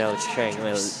from Janelle Cheng.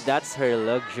 Well, that's her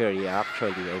luxury,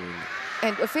 actually. I mean,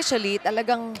 and officially,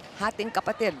 talagang hating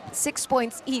kapatid. 6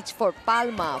 points each for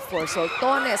Palma, for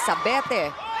Soltones,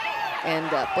 Sabete,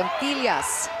 and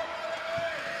Pontillas.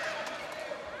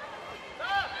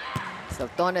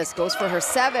 Soltones goes for her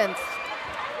 7th.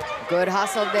 Good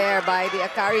hustle there by the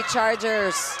Akari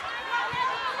Chargers.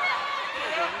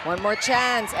 One more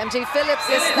chance. MJ Phillips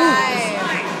this time.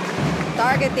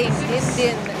 Targeting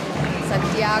Dindin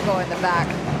Santiago in the back.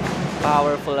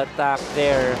 powerful attack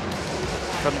there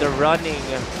from the running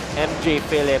MJ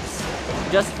Phillips.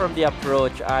 Just from the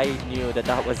approach, I knew that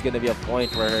that was going to be a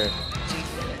point for her.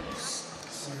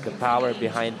 The power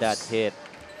behind that hit.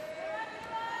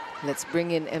 Let's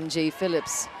bring in MJ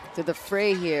Phillips to the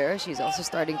fray here. She's also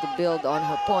starting to build on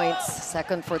her points.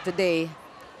 Second for today.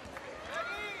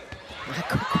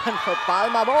 Quick one for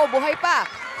Palma. Oh, buhay pa!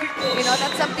 You know,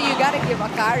 that's something you gotta give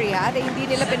Akari, ha? Hindi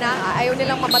nila ayaw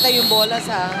nilang mamatay yung bola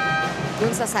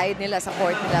dun sa side nila, sa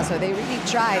court nila. So they really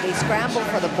try. They scramble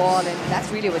for the ball, and that's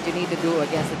really what you need to do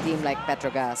against a team like Petro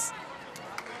Gazz.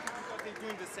 They're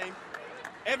doing the same.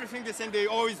 Everything the same they're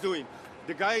always doing.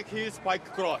 The guy here spike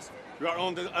cross. You are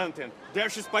on the anthem. There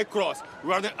she spike cross.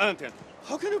 You are the anthem.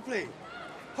 How can you play?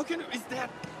 How can you, is that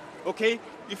okay?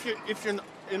 If you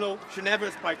know, she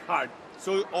never spike hard.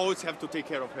 So you always have to take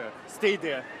care of her. Stay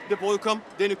there. The ball come,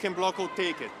 then you can block or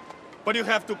take it. But you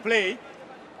have to play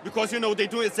because you know they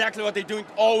do exactly what they're doing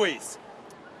always.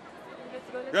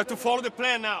 You have to follow the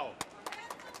plan now.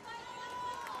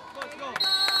 Let's go.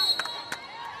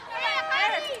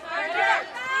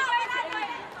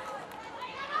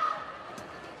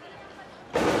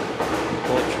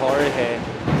 Coach Jorge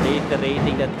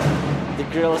reiterating that the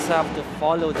girls have to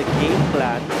follow the game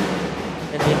plan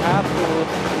and they have to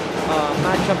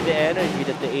match up the energy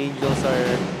that the Angels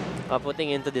are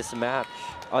putting into this match.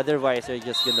 Otherwise, they're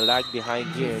just going to lag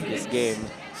behind here in this game.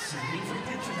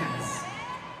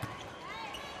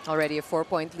 Already a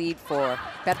 4-point lead for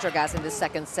Petro Gazz in the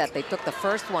second set. They took the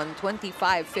first one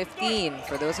 25-15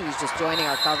 for those who's just joining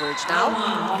our coverage now.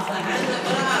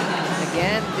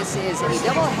 Again, this is a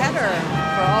double-header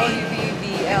for all you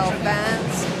PVL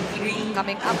fans.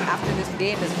 Coming up after this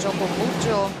game is Choco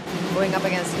Mucho going up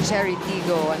against Cherry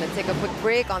Tigo. And let's take a quick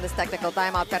break on this technical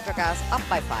timeout. Petro Gazz up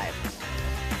by 5.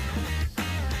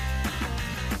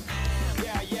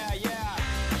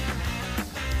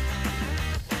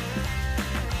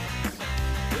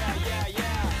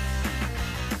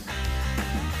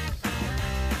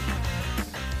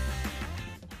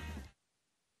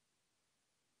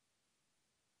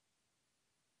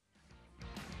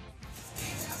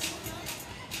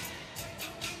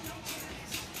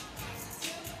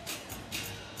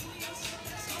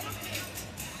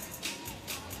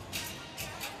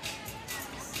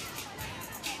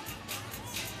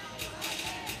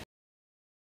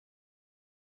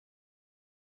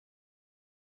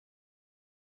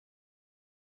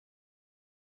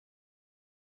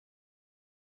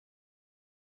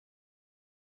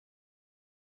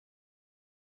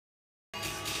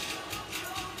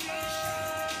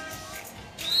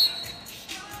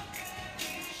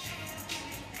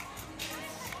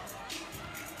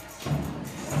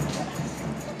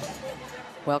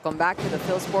 Welcome back to the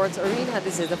Phil Sports Arena.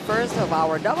 This is the first of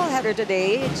our doubleheader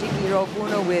today. Chikiro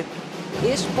Puno with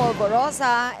Ish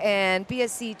Polvorosa and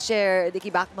PSC Chair Dicky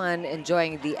Bachman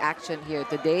enjoying the action here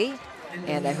today.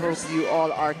 And I hope you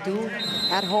all are too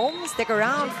at home. Stick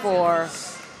around for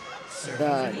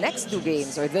the next two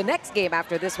games, or the next game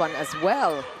after this one as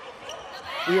well.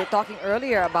 We were talking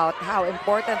earlier about how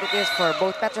important it is for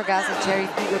both Petro Gazz and Cherry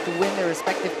Tigo to win their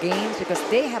respective games because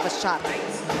they have a shot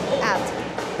at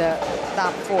the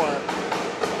top 4.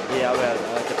 Yeah, well,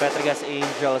 the Petro Gazz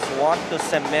Angels want to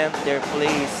cement their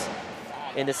place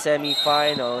in the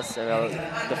semi-finals. Well,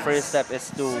 the first step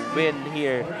is to win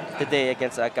here today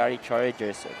against Akari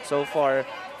Chargers. So far,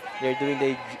 they're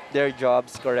doing their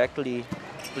jobs correctly,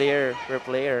 player per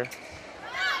player.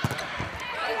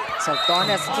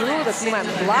 Soltones through the two-man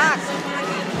block.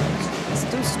 It's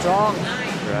too strong.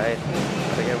 Right.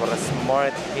 But again, what a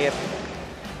smart hit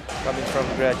coming from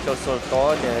Gretchen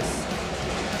Soltones.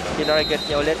 Tinarget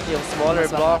niya ulit yung smaller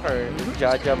blocker,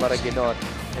 Jaja Maraginot.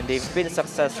 And they've been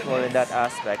successful in that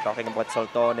aspect, talking about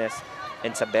Soltones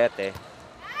and Sabete.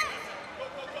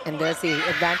 And there's the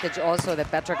advantage also that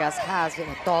Petro Gazz has in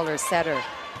a taller setter.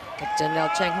 Like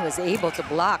Janelle Cheng, who is able to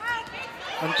block.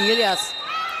 Montillas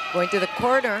going to the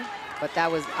corner, but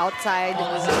that was outside,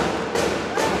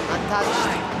 untouched.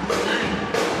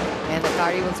 And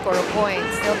Akari will score a point,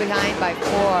 still behind by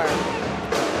 4.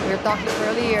 We were talking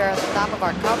earlier at the top of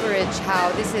our coverage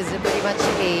how this is pretty much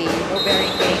a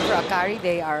no-bearing game for Akari.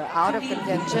 They are out of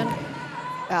contention.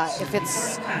 If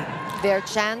it's their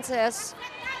chances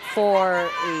for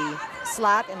a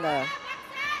slot in the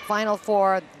Final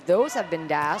Four, those have been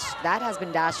dashed. That has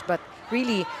been dashed, but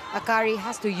really, Akari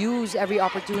has to use every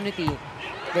opportunity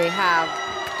they have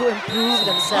to improve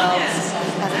themselves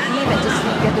as a team and just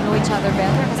get to know each other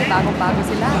better kasi bagong-bago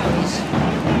sila.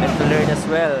 And to learn as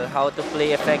well how to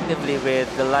play effectively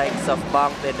with the likes of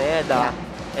Bang Pineda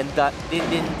and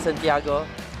din Santiago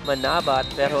Manabat.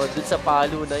 Pero dun sa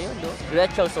palo na yun, no?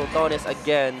 Gretchen Soltones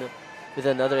again with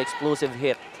another explosive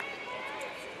hit.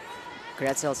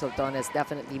 Gretchen Soltones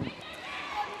definitely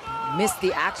missed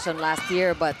the action last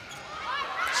year, but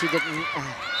she didn't,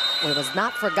 well, it was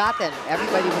not forgotten.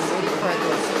 Everybody was waiting for her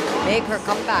to make her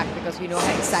comeback because we know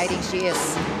how exciting she is.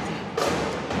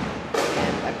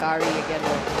 And Akari again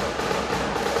will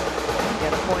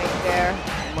get a point there.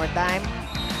 One more time.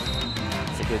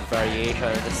 It's a good variation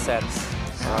of the sets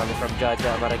from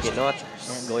Jaja Maraguinot.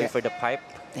 Going for the pipe.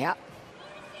 Yeah.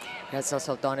 Retzel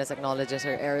Soltones acknowledges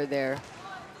her error there.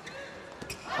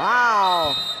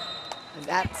 Wow.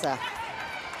 That's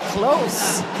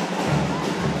close.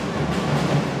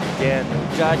 Again,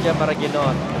 Jaja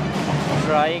Maraguinot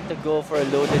trying to go for a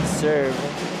loaded serve.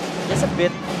 Just a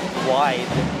bit wide.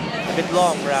 A bit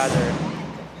long, rather.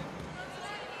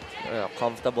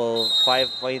 Comfortable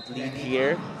 5-point lead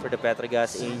here for the Petro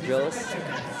Gazz Angels.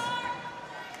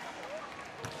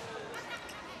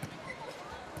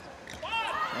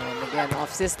 And again,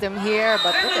 off system here,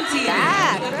 but look at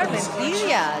that. Preliminaries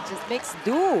just makes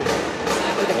do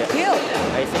with a kill.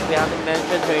 I think we haven't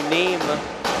mentioned her name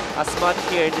as much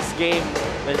here in this game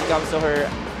when it comes to her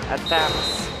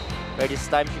attacks. Where this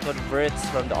time she converts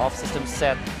from the off-system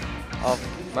set of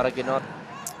Maraguinot.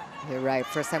 You're right.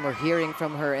 First time we're hearing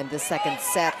from her in this second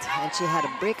set. And she had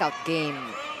a breakout game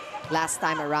last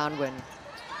time around when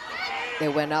they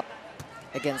went up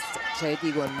against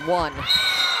Chayatigo and won.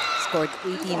 Scored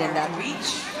 18 in that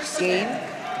game.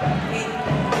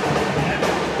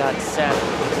 That set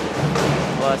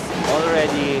was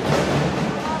already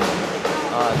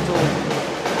too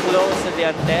close to the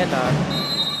antenna.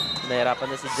 Nahirapan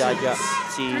na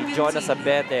si Jonas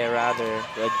Abete rather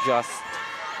to adjust.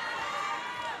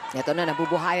 Ito na,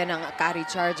 nabubuhayan ng Akari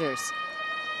Chargers.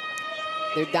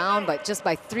 They're down just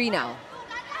by 3 now.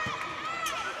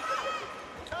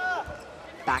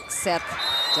 Back set.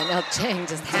 Janelle Cheng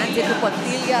just hands it to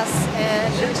Pontillas,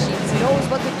 and she knows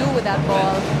what to do with that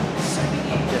ball.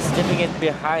 Just slipping it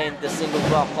behind the single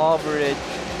block coverage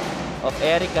of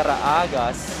Erica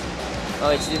Raagas.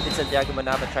 Oh, it's Lindy Santiago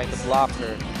Manama trying to block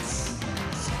her.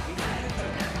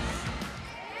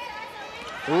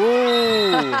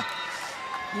 Ooh!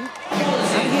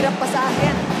 Ang hirap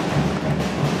pasahin.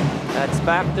 That's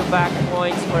back-to-back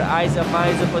points for Aiza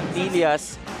Maiza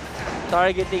Pontillas.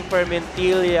 Targeting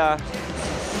Permentilia,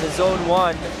 the zone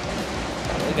 1.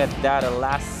 Look at that, a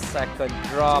last second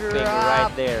dropping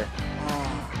right there. Oh,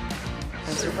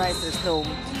 I'm surprised there's no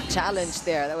challenge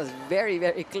there. That was very,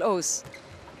 very close.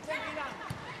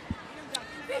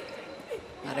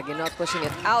 Maraguinot pushing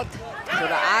it out to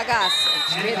Raagas, and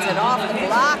she hits it off the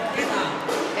block.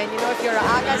 And you know, if you're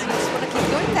Raagas, you just want to keep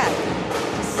doing that.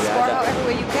 Just score however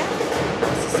way you can.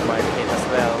 That's a smart hit as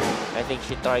well. I think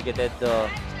she targeted the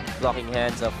blocking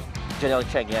hands of Janelle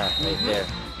Cheng, yeah, right there.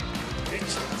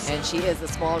 And she is the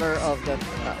smaller of the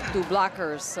 2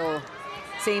 blockers, so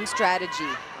same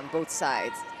strategy on both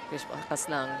sides. Krish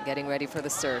Paslang getting ready for the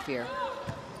serve here.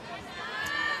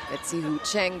 Let's see who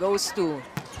Cheng goes to.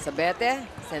 Sabete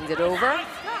sends it over.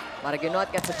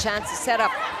 Maraguinot gets a chance to set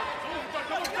up.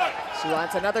 She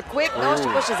wants another quick. No, she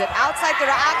pushes it outside to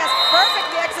Raagas.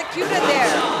 Perfectly executed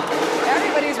there.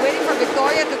 Everybody's waiting for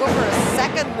Victoria to go for a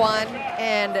second one.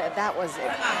 And that was a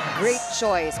great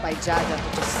choice by Jaja to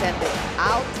just send it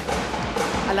out.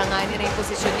 Alanganin na yung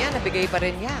posisyon niya. Nabigay pa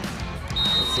rin niya.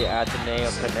 It's the Ateneo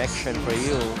connection for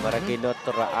you. Maraguinot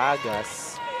to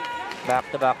Raagas.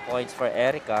 Back-to-back points for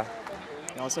Erica.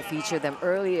 We also featured them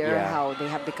earlier, how they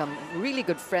have become really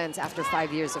good friends after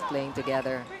 5 years of playing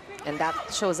together. And that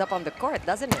shows up on the court,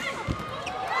 doesn't it?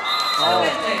 Oh.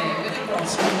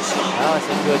 That was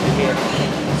a good hit.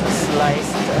 A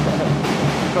sliced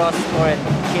cross-court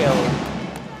kill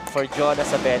for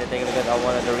Jonas Abete. Take a look at that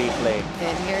one on the replay.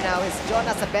 And here now is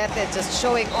Jonas Abete just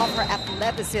showing off her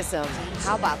athleticism.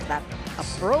 How about that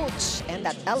approach and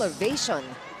that elevation?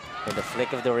 And the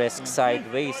flick of the wrist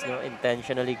sideways, no?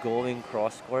 Intentionally going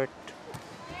cross-court.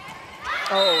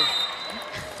 Oh.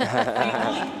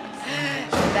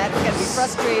 That can be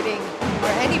frustrating for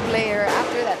any player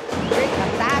after that great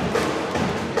attack.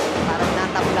 Parang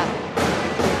natabla.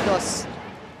 Dos.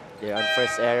 The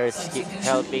unforced errors keep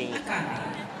helping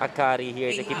Akari here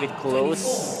to keep it close.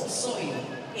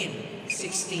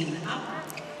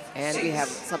 And we have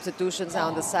substitutions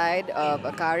on the side of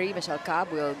Akari. Michelle Cobb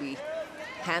will be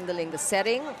handling the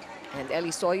setting. And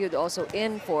Ellie Soyud also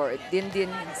in for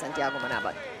Dindin Santiago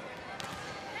Manabat.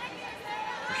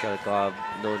 Michelle Cobb,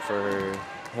 known for her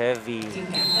heavy,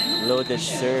 loaded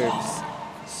serves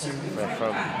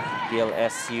from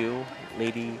PLSU,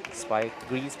 Lady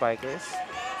Green Spikers.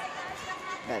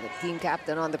 Got the team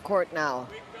captain on the court now.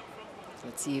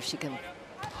 Let's see if she can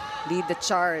lead the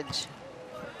charge.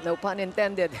 No pun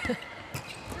intended.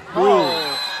 Oh.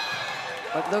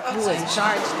 But look who is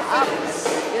charged up.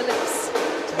 Phillips.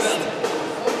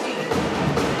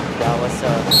 That was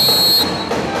a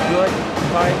good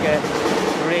target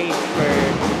range for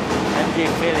MJ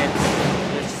Phillips.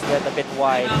 Just went a bit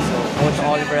wide. So Coach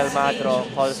Oliver Almagro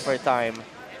calls for time.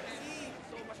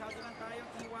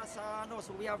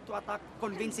 we have to attack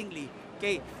convincingly.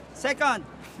 Okay. Second,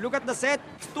 look at the set.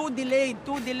 It's too delayed.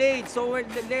 So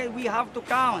we have to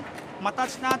count.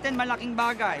 Matouch natin, malaking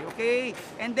bagay. Okay.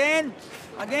 And then,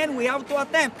 again, we have to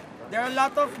attempt. There are a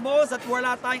lot of balls that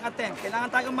wala tayong attempt. Kailangan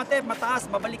tayong attempt, mataas,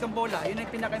 mabalik ang bola. Yun ang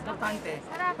pinaka-importante.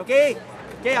 Okay?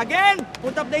 Okay, again,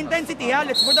 put up the intensity, ha?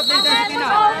 Let's put up the intensity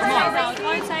now.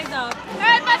 One side out.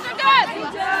 Good, Master, good!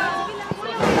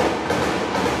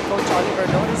 Coach Oliver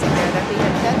noticing there that the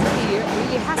intensity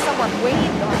really has somewhat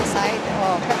waned on the side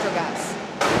of Petro Gazz.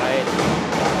 Right.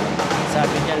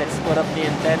 Sabi niya, let's put up the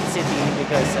intensity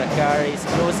because Akari is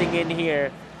closing in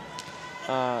here.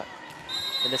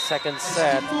 In the second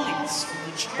set,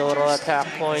 total attack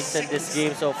points in this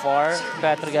game so far.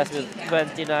 Petro Gazz with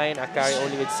 29, Akari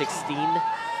only with 16.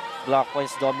 Block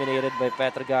points dominated by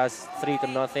Petro Gazz,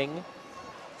 3-0.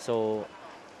 So,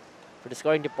 for the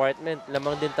scoring department,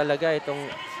 lamang din talaga itong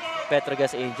Petro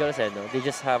Gazz Angels. No? They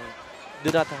just do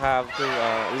not have to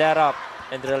let up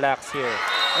and relax here.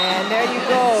 And there you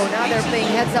go. Now they're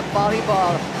playing heads-up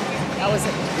volleyball. That was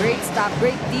a great stop,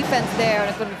 great defense there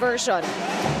on a conversion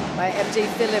by MJ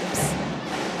Phillips.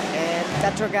 And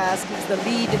Petro Gazz keeps the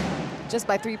lead just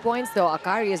by 3 points, though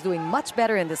Akari is doing much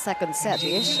better in the second set,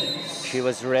 Ish. She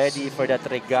was ready for that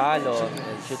regalo,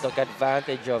 and she took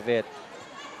advantage of it.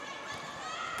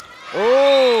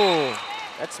 Oh!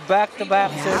 That's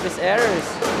back-to-back service errors.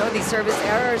 You know, these service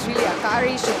errors, really,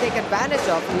 Akari should take advantage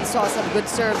of. We saw some good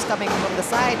serves coming from the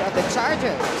side of the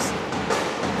Chargers.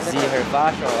 See her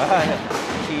basho.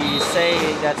 She's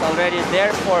saying that's already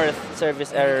their 4th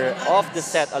service error of the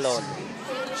set alone.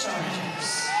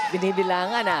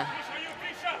 Binibilangan na.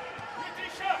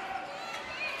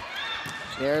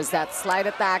 There's that slide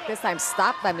attack, this time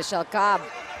stopped by Michelle Cobb.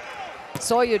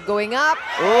 Soyud going up,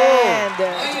 and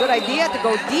it's a good idea to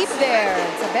go deep there.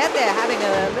 Sabete having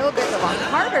a little bit of a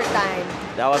harder time.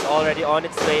 That was already on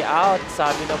its way out,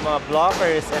 sabi ng mga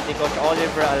blockers and the Coach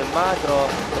Oliver Almagro.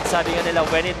 Sabi nga nila,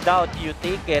 when in doubt, you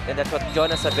take it, and that's what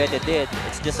Jonah Sabete did.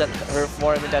 It's just that her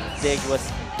form in that dig was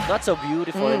not so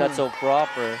beautiful and not so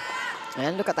proper.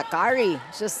 And look at Akari,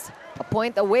 just a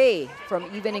point away from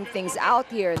evening things out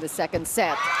here in the second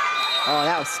set. Oh,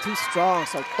 that was too strong.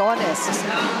 Soltones just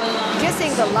kissing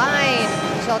the line.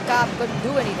 Michelle Cobb couldn't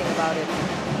do anything about it.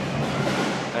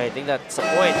 I think that's a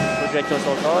point for Rachel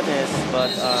Soltones,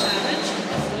 but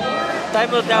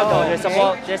time will tell though.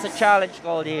 There's a challenge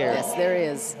called here. Yes, there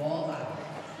is.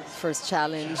 First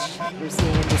challenge we're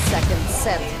seeing in the second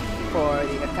set for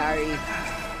the Akari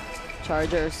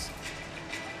Chargers.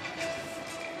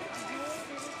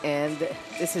 And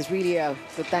this is really a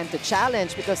good time to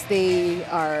challenge because they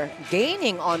are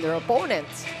gaining on their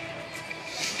opponents.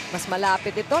 Mas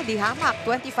malapit ito, di hamak.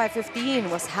 25-15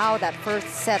 was how that first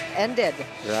set ended.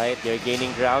 Right, they're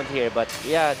gaining ground here, but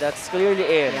yeah, that's clearly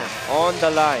in on the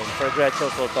line for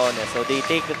Gretchen Soltones. So they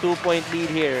take the 2-point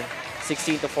lead here,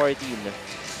 16-14.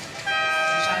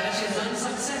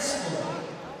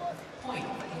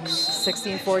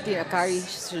 16-14, Akari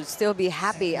should still be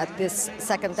happy at this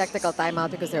second technical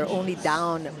timeout because they're only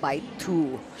down by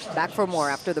 2. Back for more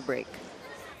after the break.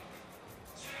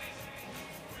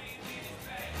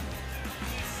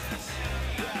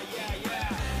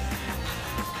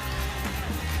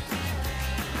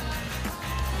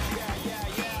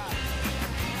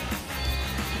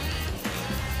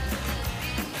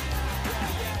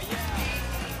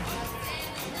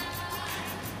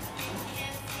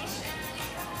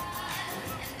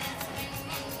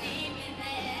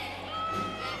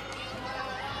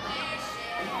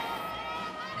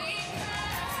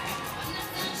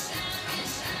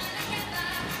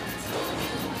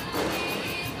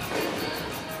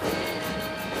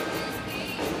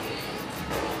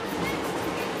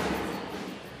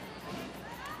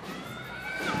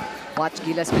 Watch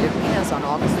Gilas Pilipinas on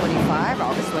August 25,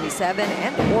 August 27,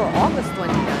 or August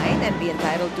 29, and be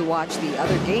entitled to watch the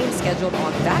other games scheduled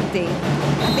on that day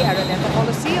at the Araneta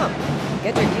Coliseum.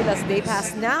 Get your Gilas Day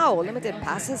Pass now. Limited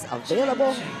passes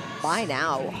available by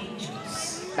now.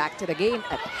 Back to the game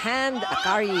at hand.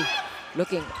 Akari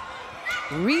looking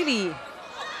really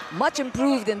much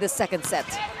improved in the second set.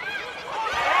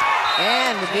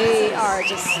 And they are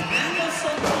just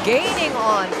gaining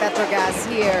on Petro Gazz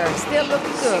here. Still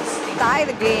looking to tie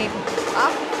the game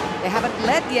up. They haven't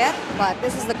led yet, but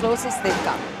this is the closest they've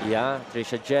come. Yeah,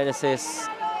 Trisha Genesis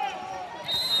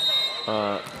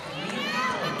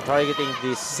targeting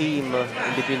the seam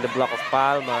in between the block of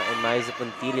Palma and Maiza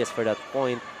Puntillas for that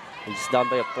point. He's down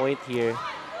by a point here.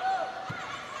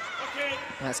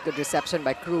 That's good reception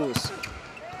by Cruz.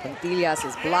 Puntillas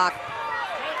is blocked.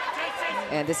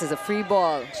 And this is a free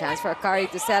ball. Chance for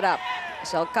Akari to set up.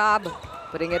 Michelle Cobb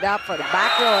Putting it up for the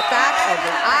back row attack of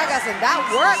the Agas, and that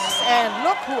works. And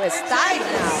look who is tied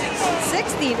now.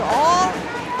 16 all.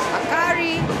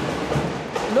 Akari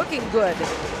looking good.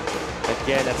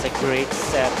 Again, that's a great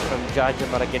set from Jaja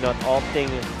Maraguinot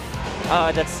opting.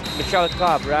 That's Michelle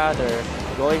Cobb, rather,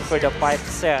 going for the pipe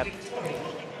set.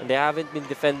 And they haven't been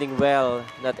defending well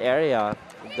in that area,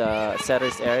 the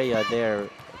setters area there,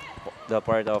 the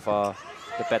part of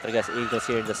the Petro Gazz Angels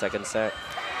here in the second set.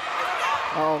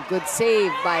 Oh, good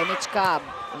save by Mitch Cobb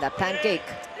on that pancake.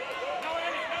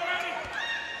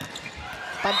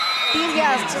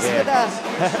 Pantillas, just with a,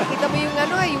 kita mo yung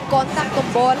ano, yung contact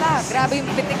ng bola. Grabe yung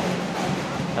pitik.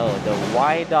 Oh, the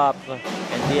wide up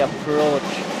and the approach.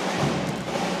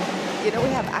 You know,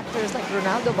 we have actors like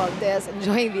Ronaldo Valdez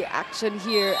enjoying the action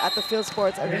here at the Phil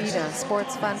Sports Arena.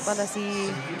 Sports fan pala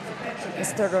si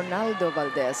Mr. Ronaldo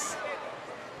Valdez.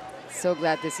 So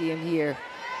glad to see him here.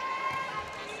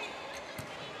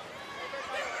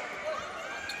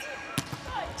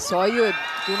 Soyud,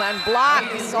 two-man block,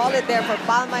 solid there for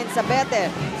Palma and Sabete.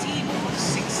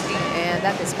 And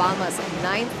that is Palma's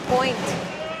 9th point.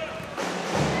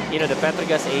 You know, the Petro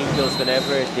Gazz Angels,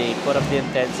 whenever they put up the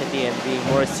intensity and being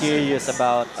more serious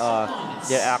about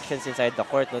their actions inside the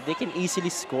court, no, they can easily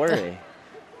score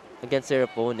against their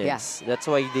opponents. Yeah. That's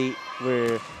why they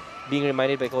were being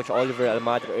reminded by Coach Oliver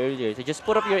Almada earlier to just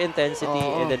put up your intensity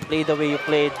and then play the way you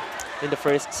played in the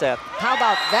first set. How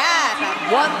about that?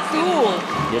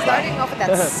 1-2. Starting off with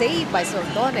that save by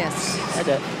Sortones. And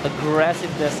the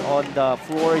aggressiveness on the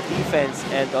floor defense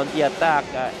and on the attack.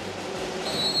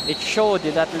 It showed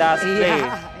in that last play.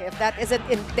 If that isn't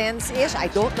intense-ish, I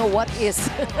don't know what is.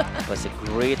 It was a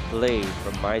great play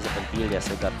from Marisa Pantillas,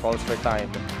 so that calls for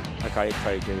time. Akari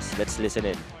Chargers. Let's listen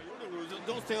in.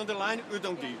 Don't stay on the line, you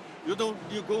don't give.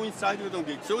 You go inside, you don't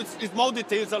give. So it's small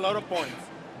details, a lot of points.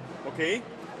 Okay?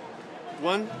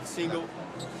 One single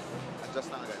just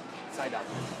not good. Side up.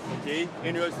 Okay?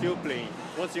 And you're still playing.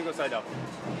 One single side up.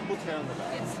 Put hand on the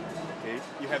back. Okay?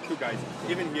 You have two guys.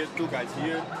 Even here, two guys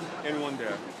here and one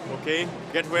there. Okay?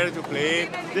 Get ready to play.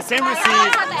 The same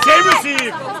receive. Same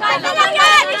receive!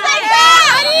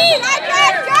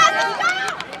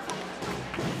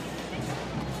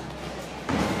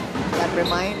 That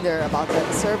reminder about the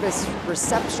service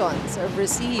reception, serve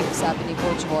receive, sabi ni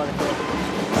Coach Jorge.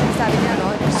 Sabi niya,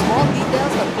 no, small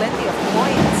details but plenty of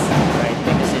points. Right,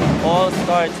 because it all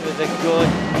starts with a good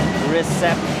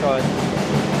reception.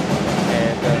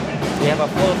 And we have a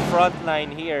full front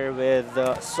line here with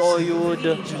Soyud,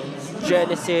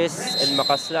 Genesis, and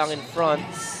Makaslang in front.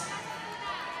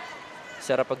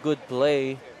 Set up a good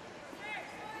play.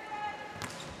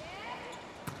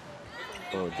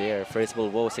 Oh, there, first ball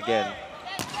woes again.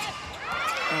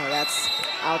 Oh, that's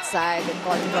outside and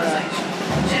calling for a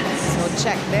no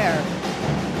check there.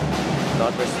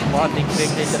 Not responding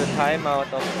quickly to the timeout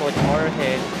of Coach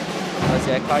Jorge as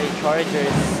the Akari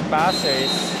Chargers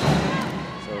passers.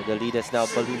 So the lead has now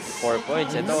ballooned to 4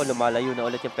 points. Ito, lumalayo na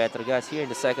ulit yung Petro Gazz here in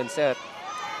the second set.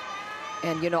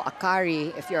 And you know,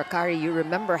 Akari, if you're Akari, you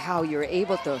remember how you're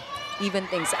able to even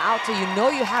things out. So you know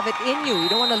you have it in you. You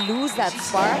don't want to lose that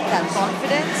spark, that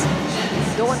confidence.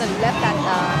 You don't want to let that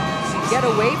get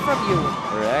away from you.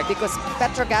 Correct. Because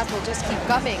Petro Gazz will just keep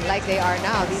coming like they are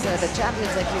now. These are the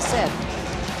champions, like you said.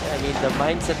 I mean, the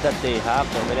mindset that they have,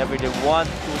 whenever they want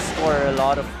to score a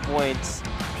lot of points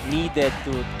needed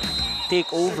to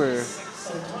take over.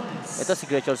 Ito si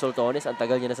Gretchen Soltones, ang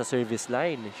tagal niya na sa service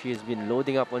line. She has been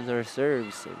loading up on her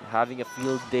serves and having a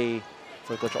field day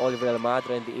for Coach Oliver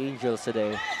Almadra and the Angels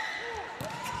today.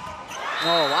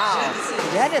 Oh, wow.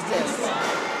 Genesis.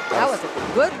 That was a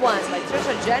good one by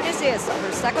Trisha Genesis on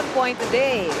her second point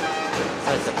today.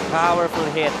 So it's a powerful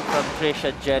hit from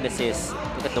Trisha Genesis.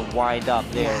 Look at the wind up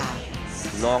there.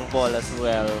 Long ball as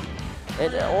well.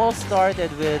 It all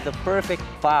started with the perfect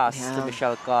pass to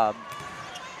Michelle Cobb.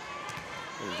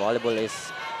 And volleyball is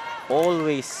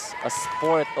always a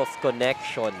sport of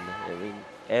connection. I mean,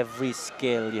 every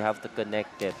skill, you have to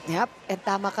connect it. Yep, and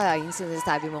tama ka, yung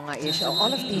sinasabi mo nga, Ish.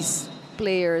 All of these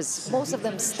players, most of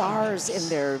them stars in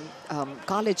their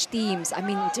college teams. I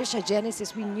mean, Trisha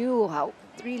Genesis, we knew how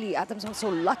really Adams was so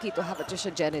lucky to have a Trisha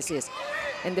Genesis.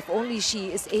 And if only she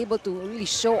is able to really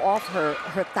show off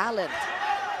her talent.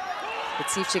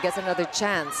 Let's see if she gets another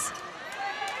chance.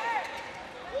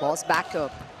 Ball's back to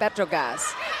Petro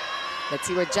Gazz. Let's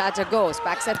see where Jaja goes.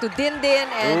 Back set to Dindin,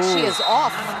 and she is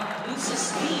off.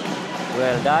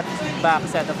 Well, that back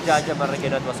set of Jaja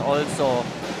Maraguinot was also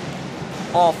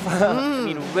off. I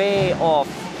mean, way off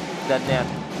the net.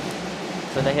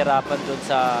 So, nahirapan dun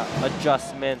sa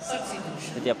adjustment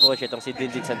to the approach itong si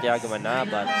Dindin Santiago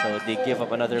Manabat. So, they give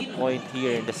up another point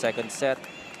here in the second set.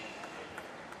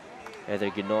 Heather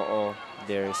Ginoo,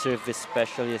 their service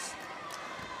specialist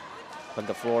on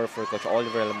the floor for Coach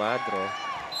Oliver Almadro.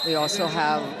 We also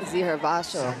have Zihar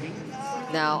Basho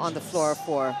now on the floor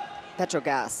for Petro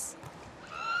Gazz.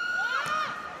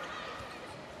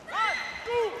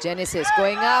 Genesis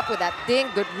going up with that ding.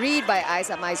 Good read by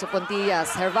Aiza Maiso Pontillas.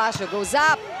 Hervasio goes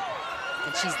up.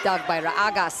 And she's dug by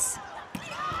Raagas.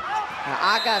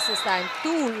 Raagas this time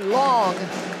too long.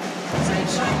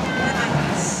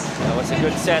 That was a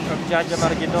good set from Jaja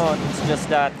Marginon. It's just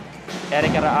that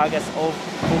Erica Raagas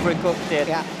overcooked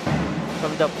it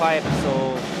from the pipe.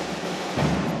 So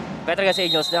Petro Gazz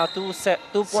Angels now 2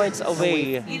 points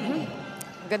away.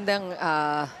 Gandang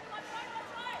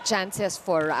chances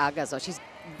for Raagas. So she's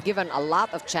given a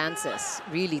lot of chances,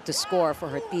 really, to score for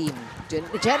her team.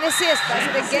 Genesis does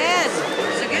it again.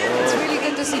 It's really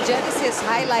good to see Genesis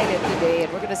highlighted today,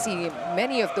 and we're going to see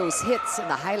many of those hits in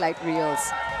the highlight reels.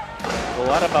 Well,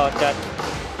 what about that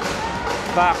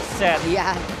back set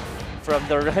Yeah, from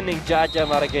the running Jaja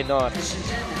Marginon?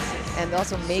 and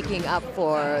also making up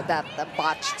for that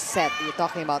botched set we were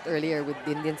talking about earlier with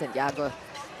Dindin Santiago.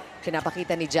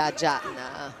 Pinapakita ni Jaja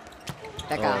na,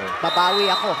 teka, babawi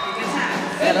ako.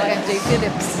 Pero MJ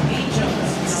Phillips,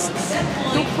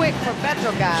 too quick for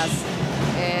Petro Gazz.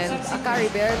 And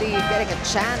Akari barely getting a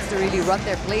chance to really run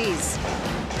their plays.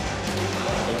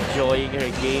 Enjoying her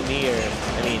game here.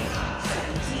 I mean,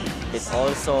 it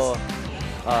also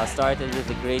started with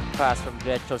a great pass from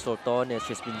Gretchen Sortones.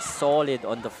 She's been solid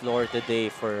on the floor today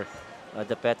for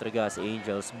the Petro Gazz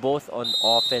Angels, both on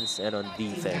offense and on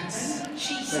defense.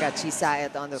 We got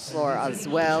Chisayat on the floor as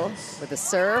well with the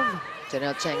serve.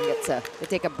 Janelle Cheng gets to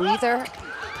take a breather,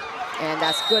 and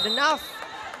that's good enough.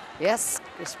 Yes,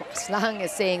 Chris Slang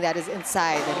is saying that is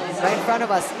inside, and right in front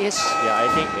of us, Ish. Yeah, I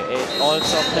think it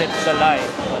also flips the line,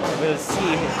 but we'll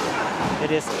see.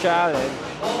 It is challenge.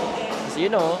 So, you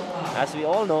know, as we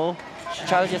all know,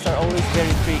 challenges are always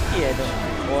very tricky. And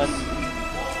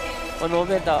one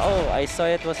moment, oh, I saw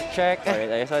it was a check, or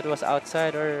I saw it was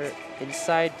outside or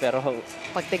inside, pero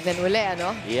Pagtignan uli,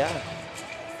 ano? yeah.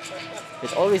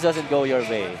 It always doesn't go your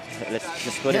way. Let's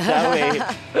just put it that way.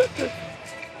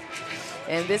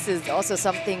 And this is also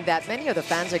something that many of the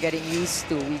fans are getting used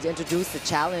to. We introduced the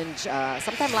challenge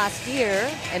sometime last year,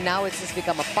 and now it's just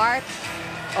become a part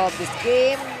of this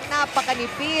game.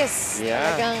 Napakanipis.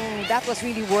 Yeah. Talagang that was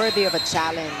really worthy of a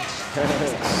challenge.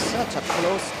 Such a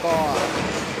close score.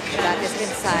 That is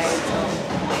inside.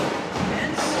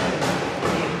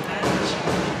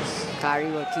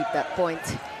 Akari will keep that point,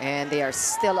 and they are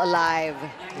still alive.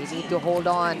 They need to hold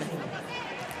on.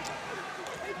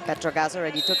 Petro Gazz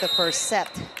already took the first set.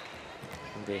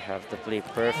 They have to play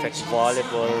perfect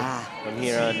volleyball from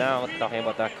here on out. Talking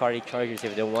about the Akari Chargers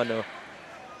if they want to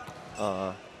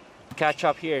catch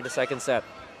up here in the second set.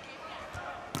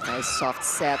 Nice soft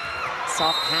set.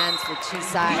 Soft hands for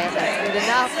Chisayat. That's good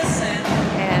enough.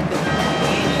 And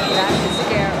that is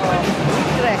care of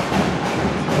Utrecht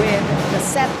with the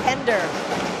set ender.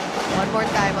 One more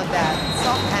time on that.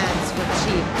 Soft hands for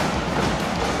Chi.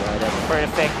 The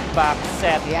perfect back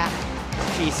set. Yeah.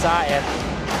 Chisayat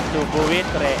to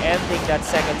Buitre, ending that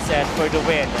second set for the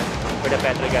win for the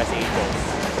Petro Gazz Angels.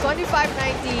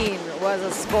 25-19 was a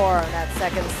score on that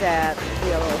second set.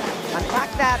 We'll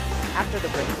unpack that after the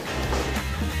break.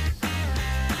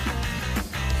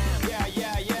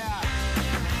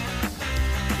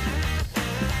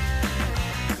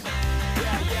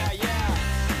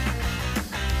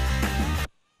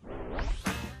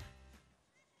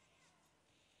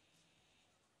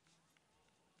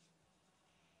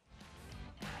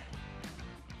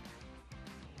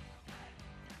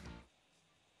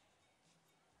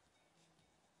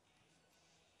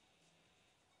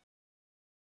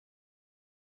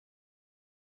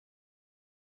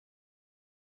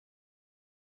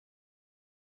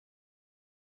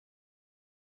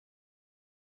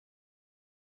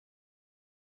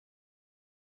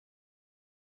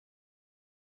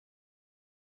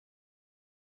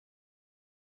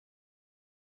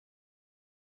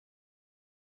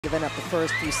 Given up the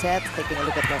first few sets, taking a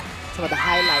look at some of the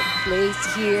highlight plays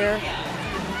here.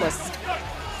 Of course,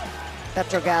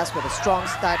 Petro Gazz with a strong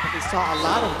start, but we saw a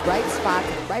lot of bright spots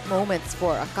and bright moments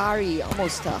for Akari,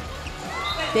 almost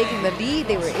taking the lead.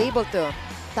 They were able to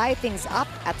tie things up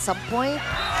at some point,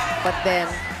 but then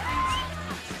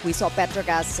we saw Petro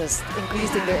Gazz just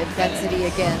increasing their intensity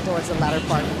again towards the latter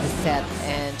part of the set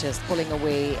and just pulling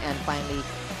away and finally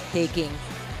taking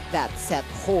that set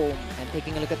home. And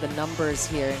taking a look at the numbers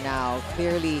here now,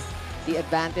 clearly the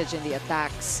advantage in the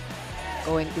attacks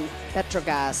going to Petro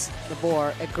Gazz, the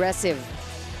more aggressive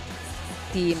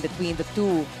team between the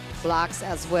two blocks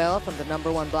as well from the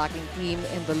 #1 blocking team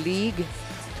in the league.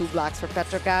 2 blocks for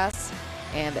Petro Gazz.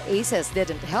 And the aces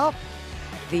didn't help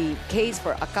the case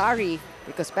for Akari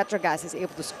because Petro Gazz is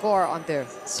able to score on their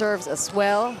serves as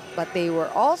well. But they were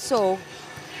also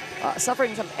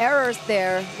suffering some errors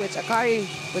there, which Akari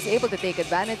was able to take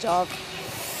advantage of.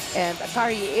 And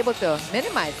Akari able to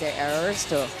minimize their errors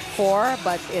to 4,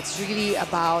 but it's really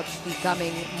about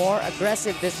becoming more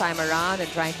aggressive this time around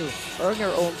and trying to earn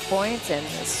your own points and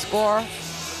score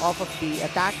off of the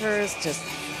attackers. Just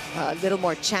a little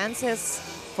more chances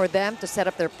for them to set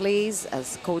up their plays,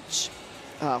 as Coach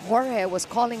Jorge was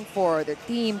calling for the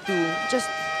team to just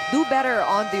do better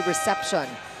on the reception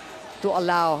to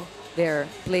allow their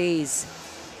plays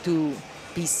to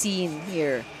be seen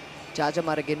here. Jaja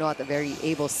Maraginot, a very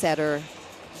able setter,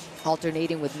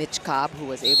 alternating with Mitch Cobb, who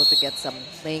was able to get some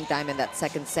playing time in that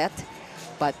second set.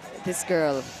 But this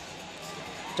girl,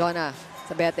 Jonna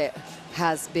Sabete,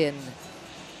 has been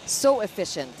so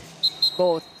efficient,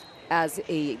 both as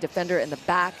a defender in the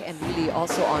back and really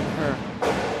also on her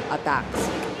attacks.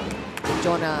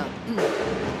 Jonna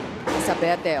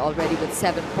Sabete already with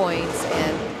 7 points,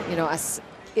 and you know, as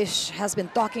Ish has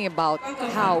been talking about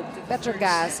how Petro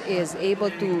Gazz is able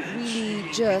to really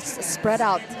just spread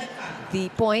out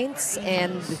the points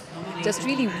and just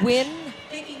really win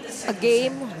a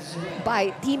game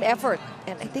by team effort.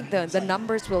 And I think the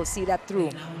numbers will see that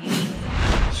through.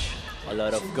 A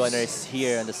lot of gunners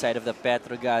here on the side of the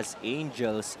Petro Gazz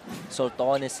Angels.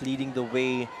 Sultan is leading the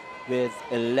way with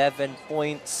 11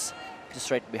 points.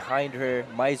 Just right behind her,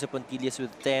 Maizo Pontillas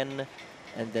with 10.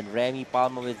 And then Remy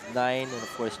Palma with 9, and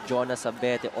of course Jonna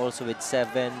Sabete also with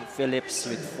 7, Phillips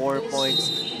with 4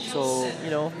 points. So, you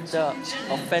know, the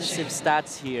offensive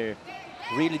stats here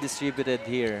really distributed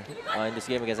here in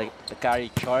this game against the Akari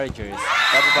Chargers.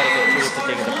 Everybody contributed to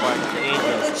taking the part of the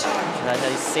Angels. And as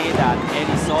I say that,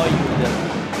 Ellie saw you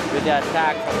with the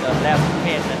attack from the left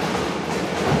pin.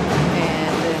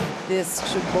 And this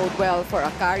should bode well for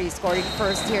Akari, scoring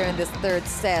first here in this third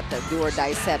set, a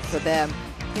do-or-die set for them.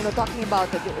 You know, talking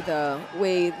about the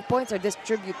way the points are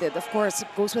distributed, of course, it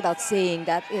goes without saying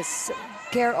that is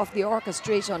care of the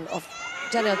orchestration of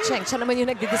Janelle Cheng. Siya naman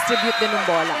yung nagdi-distribute din ng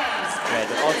bola. Right,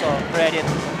 and also credit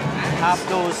half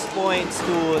those points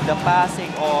to the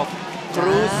passing of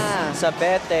Cruz,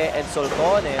 Sabete, and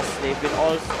Soltones.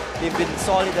 They've been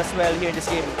solid as well here in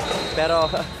this game. Pero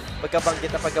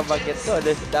pagkabanggit ko,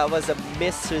 that was a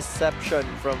misreception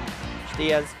from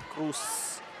Stian Cruz.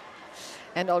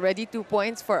 And already 2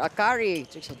 points for Akari.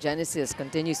 Genesis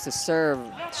continues to serve.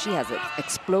 She has an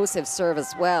explosive serve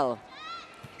as well.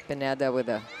 Pineda with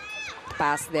a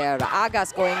pass there.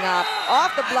 Agas going up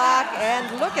off the block, and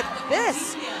look at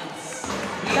this.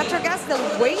 Petro Gazz still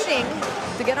waiting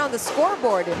to get on the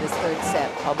scoreboard in this third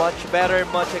set. A much better,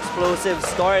 much explosive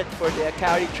start for the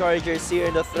Akari Chargers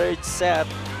here in the third set.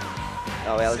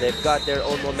 Oh, well, they've got their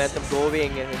own momentum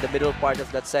going in the middle part of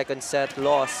that second set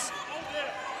loss.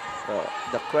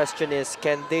 The question is,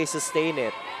 can they sustain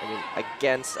it? I mean,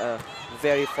 against a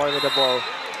very formidable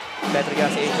Petro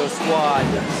Gazz Angels squad.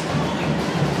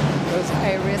 Those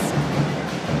high risk,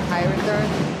 high return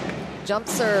jump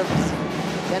serves.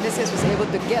 Genesis was able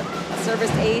to get a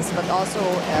service ace, but also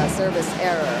a service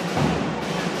error.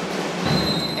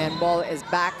 And ball is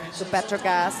back to Petro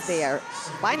Gazz. They are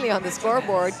finally on the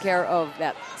scoreboard, care of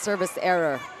that service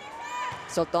error.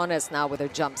 Sultanes now with her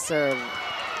jump serve.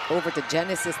 Over to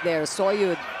Genesis there.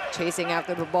 Soyud chasing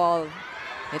after the ball.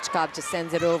 Mitch Cobb just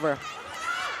sends it over.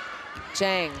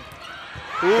 Cheng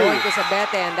going to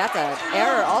Sabete, and that's an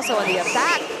error also on the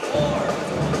attack.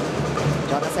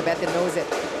 Jonna Sabete knows it.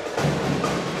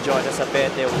 Jonna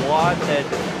Sabete wanted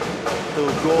to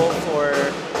go for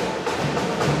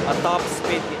a top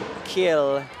spin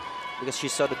kill because she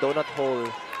saw the donut hole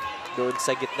doon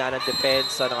sa gitna ng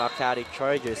depensa ng Akari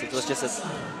Chargers. It was just that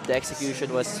the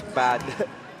execution was bad.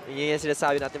 Yun yung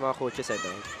sinasabi natin mga coaches,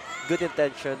 ano? Good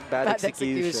intention, bad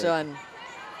execution.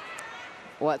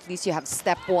 Well, at least you have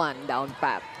step 1 down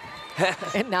pat.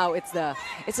 And now it's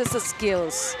just the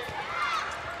skills.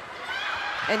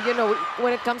 And you know,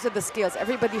 when it comes to the skills,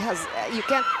 everybody has, you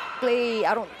can't play,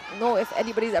 I don't know if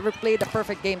anybody's ever played a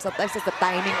perfect game. Sometimes it's the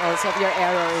timing also of your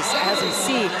errors, as we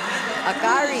see.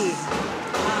 Akari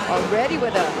already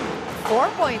with a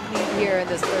 4-point lead here in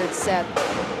this third set.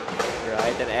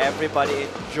 Right, and everybody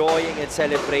enjoying and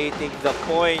celebrating the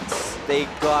points they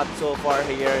got so far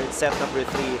here in set number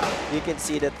 3. You can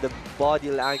see that the body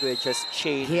language has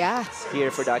changed here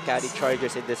for the Akari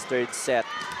Chargers in this third set.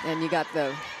 And you got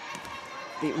the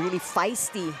really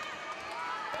feisty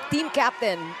team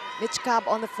captain, Mitch Cobb,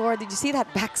 on the floor. Did you see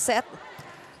that back set?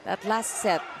 That last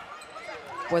set.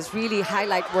 was really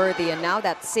highlight-worthy. And now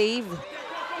that save,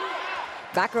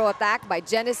 back row attack by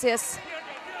Genesis,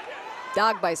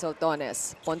 dug by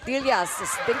Soltones. Pontillas is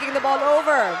thinking the ball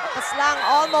over. Paslang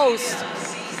almost.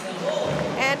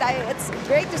 And it's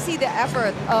great to see the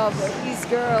effort of these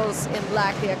girls in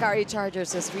black. The Akari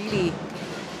Chargers is really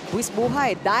buwis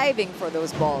buhay, diving for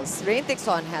those balls. Rain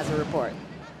Tixon has a report.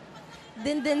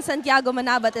 Dindin Santiago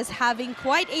Manabat is having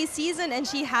quite a season, and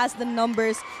she has the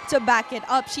numbers to back it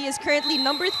up. She is currently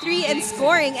number 3 in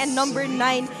scoring and number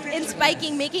 9 in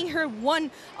spiking, making her one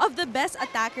of the best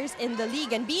attackers in the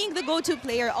league. And being the go-to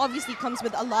player obviously comes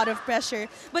with a lot of pressure.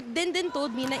 But Dindin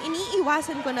told me na iniiwan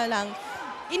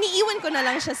ko na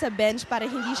lang siya sa bench para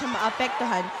hindi siya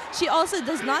maapektuhan. She also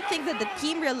does not think that the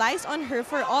team relies on her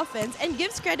for offense and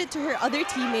gives credit to her other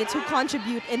teammates who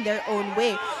contribute in their own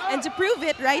way. And to prove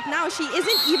it, right now, she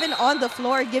isn't even on the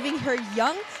floor, giving her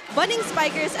young, budding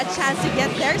spikers a chance to get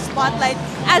their spotlight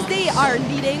as they are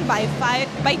leading by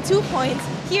 2 points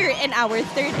here in our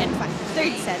third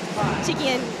set.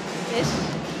 Chiki and Ish.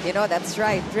 You know, that's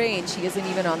right, Rain. She isn't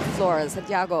even on the floor.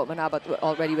 Santiago Manabat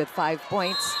already with 5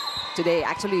 points. Today,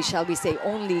 actually, shall we say,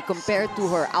 only compared to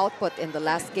her output in the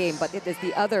last game, but it is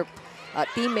the other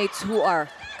teammates who are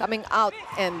coming out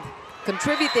and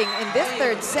contributing in this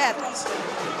third set,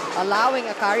 allowing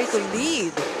Akari to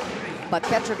lead. But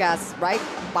Petro Gazz right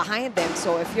behind them.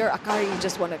 So if you're Akari, you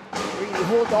just want to really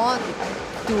hold on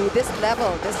to this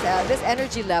level, this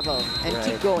energy level, and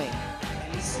keep going.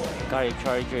 Akari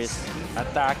Chargers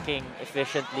attacking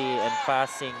efficiently and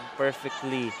passing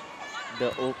perfectly the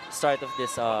start of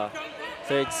this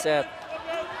third set.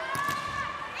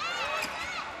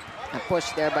 A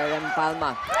push there by Rem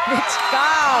Palma. It's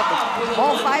Gab!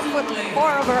 All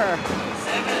 5'4" of her.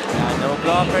 No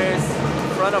blockers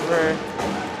in front of her.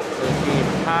 So she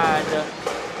had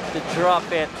to drop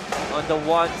it on the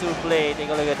 1-2 play. Take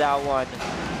a look at that one.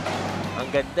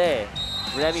 Ang ganda eh.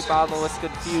 Remy Palma was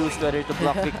confused whether to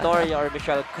block Victoria or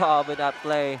Michelle Cobb in that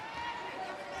play.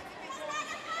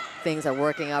 Things are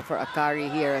working out for Akari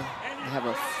here. They have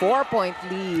a 4-point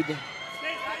lead.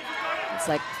 It's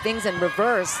like things in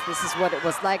reverse. This is what it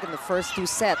was like in the first 2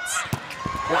 sets.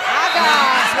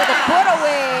 Agas with a put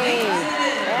away.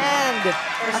 And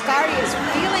Akari is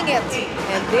feeling it.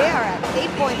 And they are at 8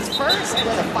 points first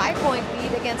with a 5-point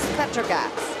lead against Petro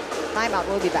Gazz. Timeout,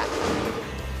 we'll be back.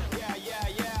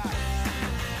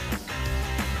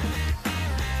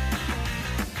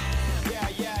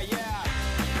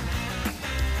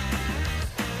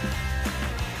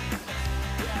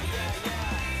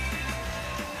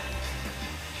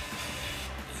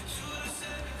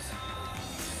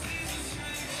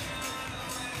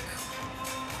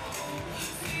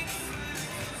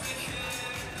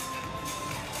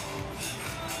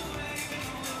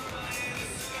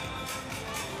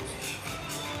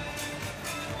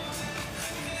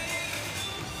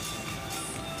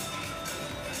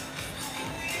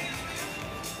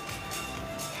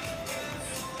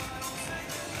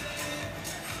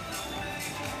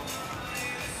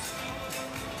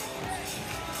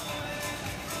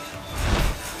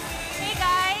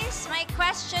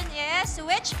 Question is,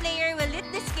 which player will lead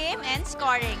this game and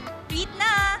scoring? Read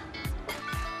na!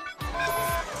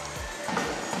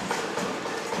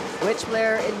 Which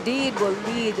player indeed will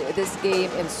lead this game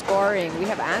in scoring? We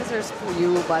have answers for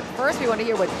you, but first we want to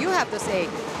hear what you have to say.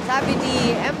 Sabi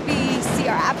ni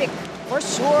MBCR Apic, for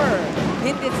sure,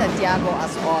 Dindin Santiago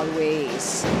as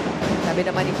always. Sabi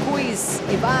naman ni Quiz,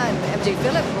 Ivan, MJ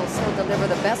Phillips will still deliver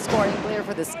the best scoring player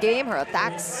for this game. Her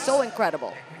attack's so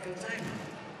incredible.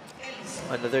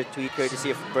 Another tweet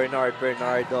courtesy of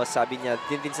Bernardo. Sabi niya,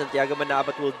 Dindin Santiago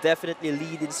Manabat will definitely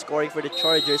lead in scoring for the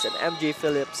Chargers and MJ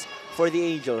Phillips for the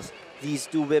Angels. These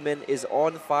 2 women is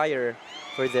on fire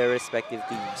for their respective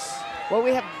teams. Well,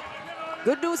 we have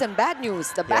good news and bad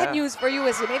news. The bad news for you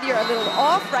is maybe you're a little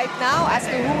off right now as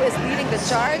to who is leading the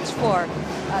charge for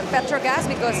Petro Gazz,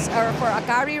 or for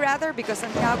Akari rather, because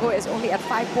Santiago is only at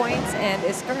 5 points and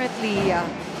is currently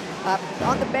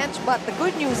on the bench. But the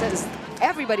good news is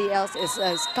everybody else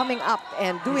is coming up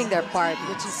and doing their part,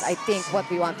 which is, I think, what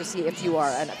we want to see if you are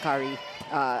an Akari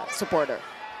supporter.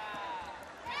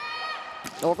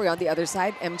 Over on the other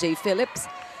side, MJ Phillips,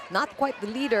 not quite the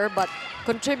leader, but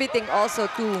contributing also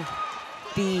to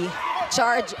the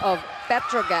charge of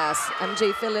Petro Gazz.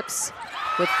 MJ Phillips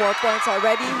with 4 points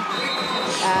already.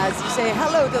 As you say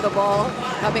hello to the ball,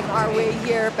 coming our way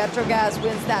here, Petro Gazz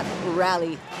wins that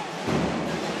rally.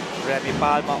 Remy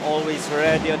Palma always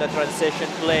ready on the transition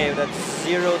play. That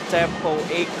 0 tempo,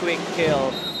 a quick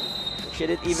kill. She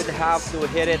didn't even have to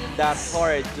hit it that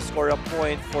hard to score a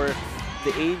point for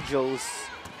the Angels.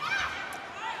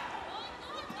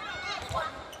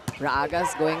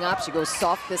 Raagas going up. She goes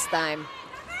soft this time.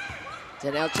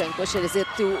 Janelle Cheng pushes it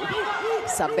to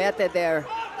Sabete there.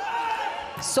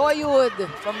 Soyud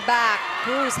from back.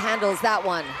 Cruz handles that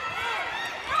one.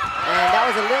 And that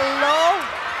was a little low.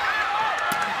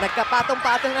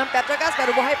 Nagkapatong-patong ng Petro Gazz, pero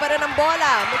buhay pa rin ang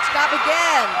bola. Mitch Cobb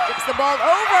again. Kicks the ball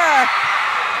over.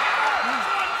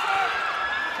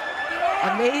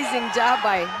 Amazing job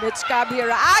by Mitch Cobb here.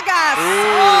 Raagas!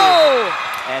 Oh!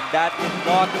 And that did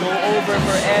not go over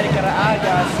for Erica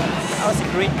Raagas. That was a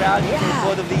great rally for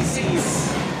both of these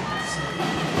teams.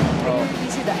 You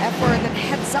see the effort and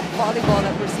heads-up volleyball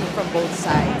that we're seeing from both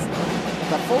sides.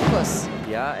 The focus.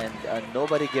 Yeah, and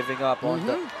nobody giving up on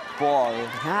the ball.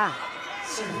 Yeah.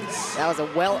 That was a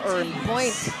well-earned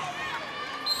point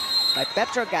by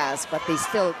Petro Gazz, but they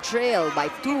still trail by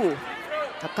 2.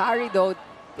 Akari, though,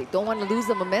 they don't want to lose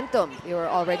the momentum. They were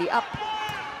already up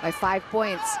by 5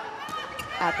 points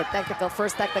at the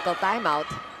first technical timeout.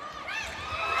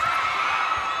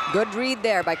 Good read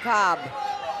there by Cobb.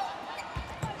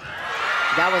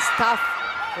 That was tough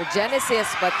for Genesis,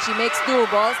 but she makes do.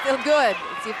 Ball still good.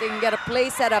 Let's see if they can get a play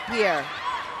set up here.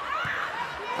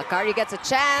 Akari gets a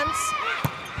chance.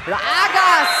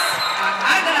 Raagas!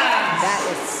 That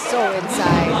is so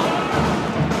inside.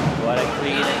 What a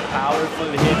clean and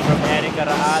powerful hit from Erica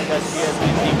Raagas. She has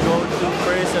been the go-to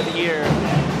person here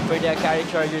for the Akari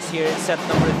Chargers here in set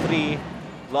number 3.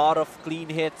 Lot of clean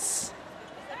hits.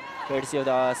 Courtesy of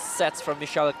the sets from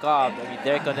Michelle Cobb. I mean,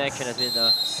 their connection has been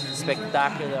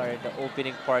spectacular in the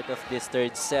opening part of this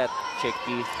third set,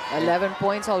 Chicky. 11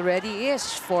 points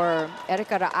already-ish for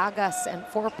Erica Raagas and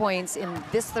 4 points in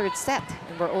this third set.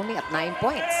 And we're only at 9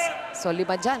 points. So 5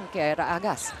 dyan kay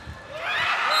Raagas.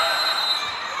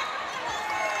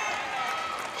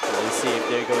 We'll see if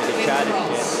they're going to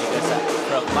challenge it, because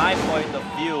from my point of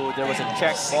view, there was a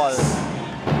check ball.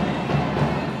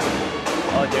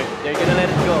 Oh, they're gonna let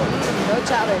it go. No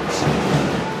challenge.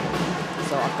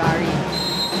 So Akari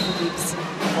keeps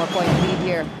 4-point lead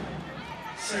here.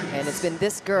 And it's been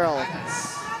this girl,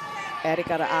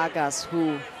 Erica Raagas,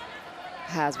 who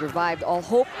has revived all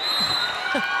hope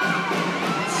for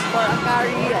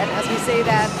Akari. And as we say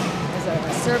that, as a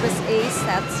service ace,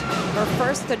 that's her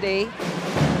first today.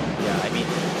 Yeah, I mean,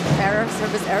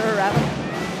 Service error rather.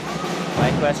 My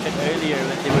question earlier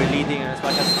when they were leading as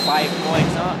much as 5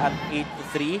 points at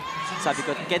 8-3, sabi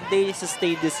ko, can they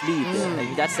sustain this lead? I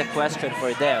mean, that's the question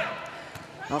for them.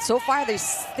 Well, so far they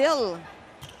still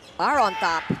are on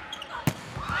top.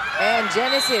 And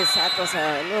Genesis, that was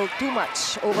a little too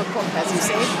much overcooked, as you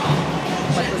say.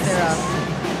 But was there a,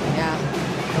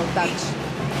 no touch.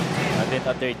 A bit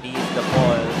underneath the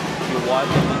ball. You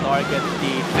wanted to target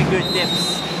the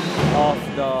fingertips of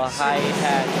the high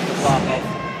hand at the block of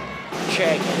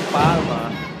Cheng and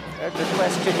Palma. The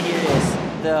question here is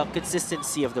the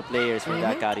consistency of the players for the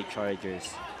Akari Chargers.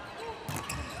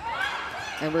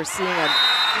 And we're seeing a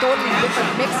totally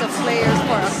different mix of players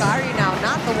for Akari now.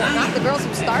 Not the girls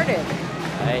who started.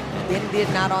 Right.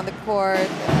 Dindin not on the court.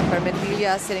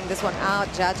 Permentilla sitting this one out.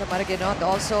 Jaja Maraginot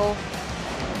also.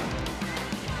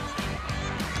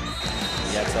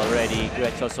 That's already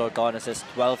Gretchen Sortones'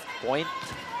 12th point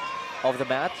of the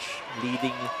match,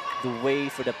 leading the way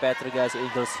for the Petro Gazz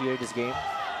Angels here this game.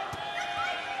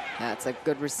 That's a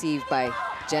good receive by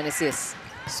Genesis.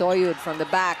 Soyud from the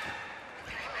back.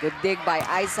 Good dig by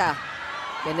Isa.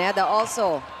 Pineda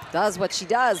also does what she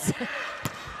does.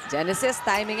 Genesis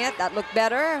timing it. That looked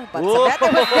better, but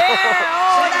Sabete was there.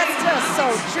 Oh, that's just so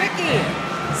tricky.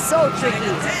 So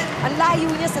tricky. Ang layo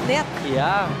niya sa net.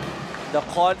 Yeah, the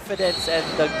confidence and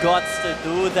the guts to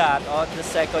do that on the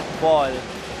second ball.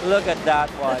 Look at that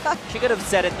one. She could have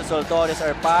set it to Soltones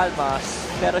or Palma,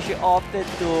 pero she opted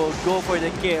to go for the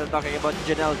kill, talking about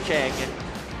Janelle Cheng.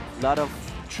 A lot of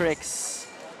tricks.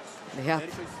 Yeah,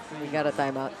 we got a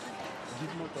timeout.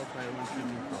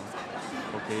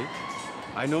 Okay,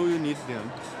 I know you need them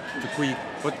to quick,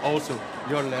 but also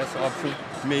your last option,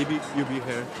 maybe you be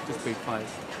here to spike 5.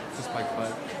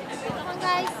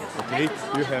 Okay,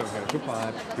 you have her to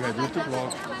 5, you have you to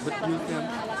block, but use them.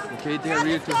 Okay, they are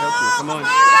ready to help you. Come on.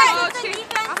 Okay.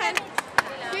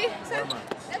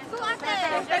 Let's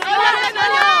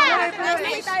go,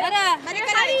 ate.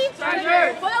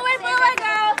 Pull away,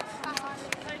 girl.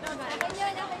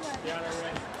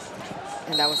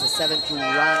 And that was a 7-2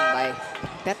 run by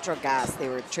Petro Gazz. They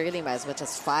were trailing by as much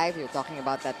as 5. You're talking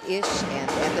about that ish. And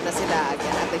eto na sila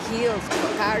again at the heels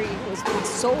of Akari, who was doing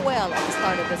so well at the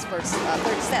start of this third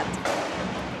set.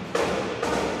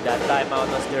 That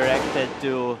timeout was directed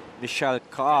to Michelle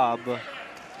Cobb.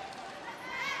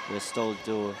 She was told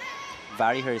to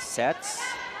vary her sets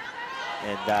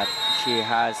and that she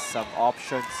has some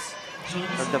options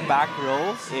from the back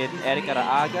row in Erika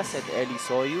Raagas and Ellie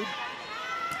Soyud.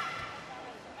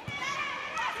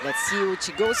 Let's see who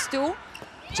she goes to.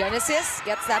 Genesis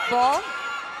gets that ball.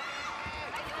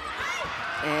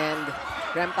 And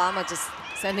Rem Palma just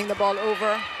sending the ball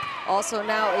over. Also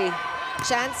now a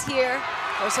chance here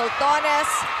for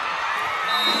Soltones.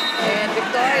 And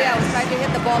Victoria was trying to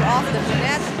hit the ball off the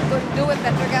net. Couldn't do it.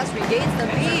 Petro Gazz regains the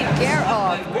lead. Care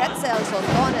of Gretzel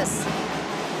Soltones.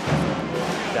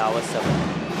 That was a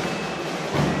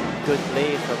good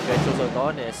play from Gretzel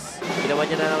Soltones. Ginawa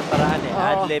niya na ng paraan eh.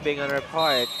 Ad-libbing on her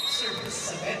part.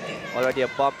 Already a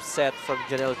bump set from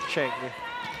Janelle Cheng.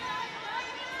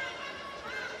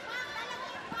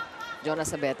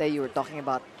 Jonas Abete, you were talking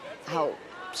about how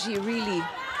she really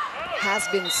has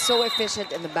been so efficient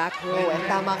in the back row. And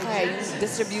tama ka, yung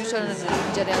distribution ng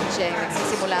Janelle Cheng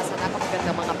nagsisimula sa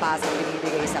napakagandang mga pass ang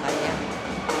binibigay sa kanya.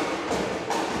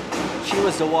 She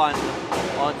was the one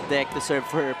on deck to serve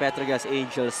for Petro Gazz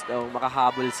Angels nung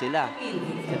makahabol sila.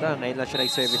 Ito, ngayon lang siya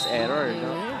nag-service error.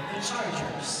 No?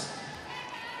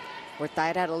 We're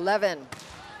tied at 11.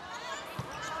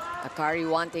 Akari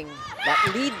wanting that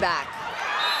lead back.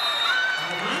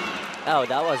 Oh,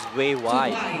 that was way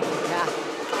wide. Yeah.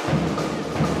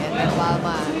 And then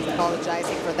Palma is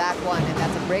apologizing for that one, and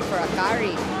that's a break for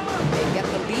Akari. They get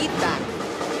the lead back.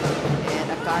 And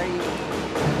Akari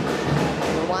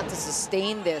will want to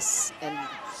sustain this and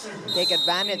take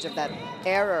advantage of that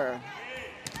error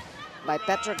by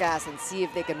Petro Gazz and see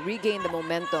if they can regain the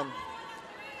momentum.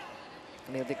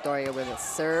 Camille Victoria with a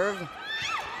serve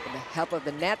with the help of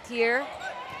the net here.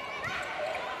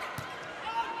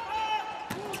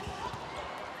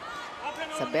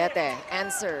 Sabete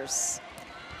answers.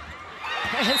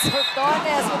 And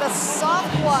Soltones with a soft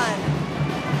one.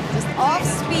 Just off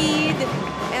speed.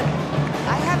 And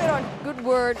I have it on good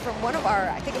word from one of our,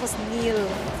 I think it was Neil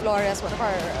Flores, one of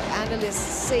our analysts,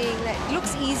 saying that it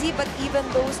looks easy, but even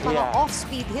those mga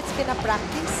off-speed hits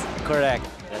pina-practice. Correct.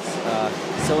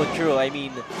 That's so true. I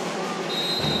mean,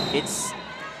 it's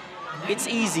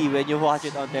easy when you watch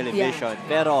it on television.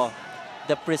 Pero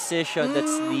the precision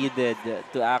that's needed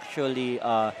to actually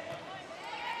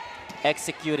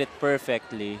execute it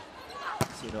perfectly,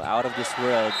 it's, you know, out of this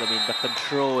world. I mean, the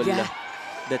control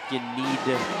that you need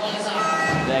to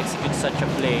execute such a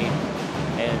play.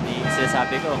 And yung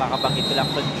sinasabi ko, kakabanggit ko lang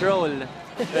control.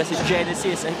 Pero si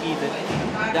Genesis, I mean,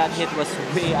 that hit was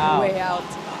way out. Way out.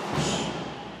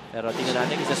 Pero tingnan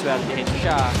natin, isaswertihin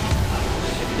siya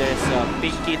if there's a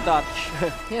pinky touch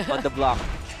on the block.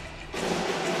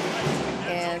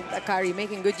 And Akari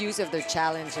making good use of their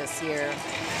challenges here.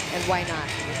 And why not,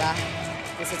 diba?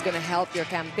 This is going to help your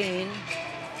campaign.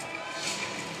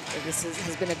 This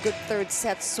has been a good third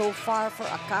set so far for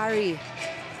Akari.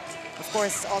 Of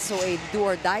course, also a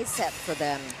do-or-die set for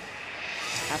them.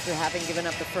 After having given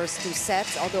up the first two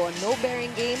sets, although a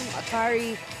no-bearing game,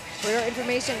 Akari, for your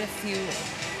information, if you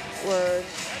were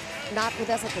not with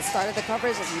us at the start of the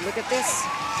coverage, as you look at this,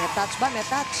 may touch ba? May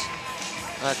touch.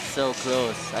 That's so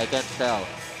close. I can't tell.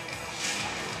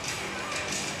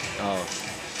 Oh.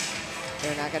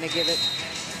 They're not going to give it.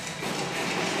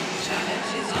 And,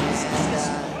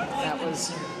 that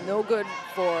was no good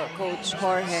for Coach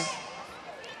Jorge.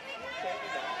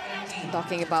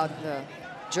 Talking about the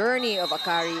journey of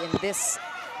Akari in this,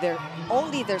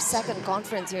 only their second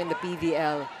conference here in the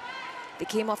PVL. They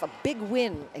came off a big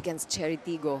win against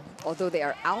Cheritigo, although they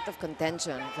are out of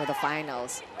contention for the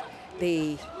finals.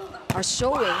 They are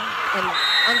showing and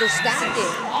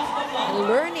understanding and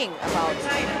learning about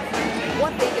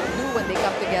what they can do when they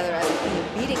come together as a team,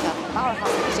 beating a powerhouse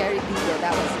like Cheritigo.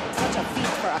 That was such a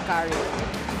feat for Akari.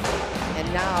 And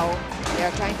now they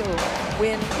are trying to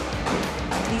win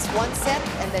at least one set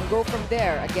and then go from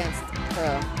there against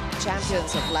the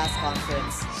champions of last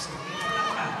conference.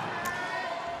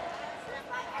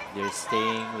 They're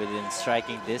staying within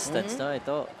striking distance. No?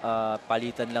 Ito,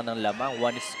 palitan lang ng lamang.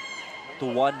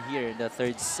 1-1 here in the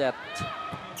third set.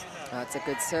 That's a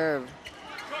good serve.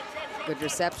 Good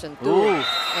reception too. Ooh.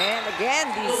 And again,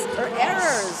 these are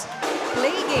errors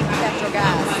plaguing Petro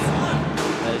Gazz.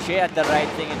 Well, she had the right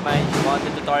thing in mind. She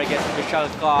wanted to target Michelle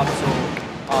Cobb, so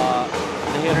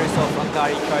the hitters of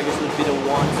Akari Chargers will be the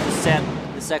ones to set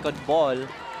the second ball.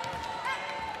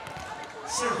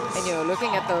 And you know,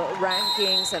 looking at the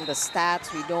rankings and the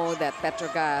stats, we know that Petro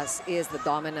Gazz is the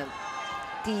dominant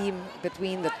team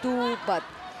between the two. But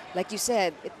like you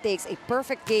said, it takes a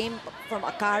perfect game from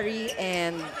Akari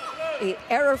and an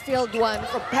error-filled one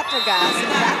from Petro Gazz. And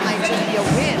that might just be a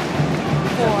win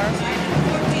for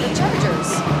the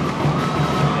Chargers.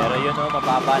 Pero yun, no,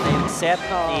 mababa na yung set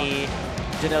ni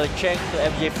Janelle Cheng to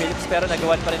MJ Phillips, pero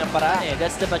nagawan pa rin ang paraan eh.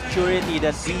 That's the maturity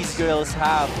that these girls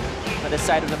have on the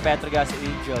side of the Petro Gazz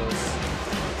Angels.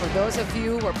 For those of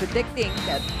you who are predicting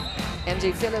that MJ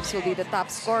Phillips will be the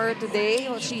top scorer today,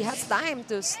 well, she has time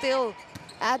to still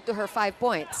add to her 5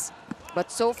 points. But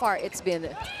so far, it's been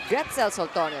Gretzel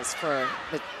Soltones for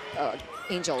the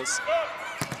Angels.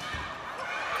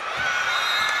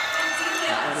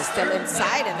 That one is still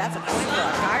inside, and that's a point for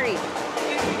Akari.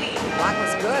 Block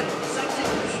was good.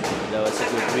 That was a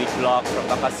good read block from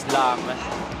Bakaslang.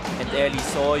 And Ellie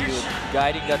Soyu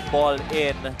guiding that ball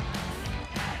in.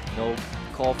 No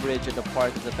coverage on the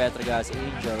part of the Petro Gazz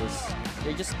Angels.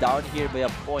 They're just down here by a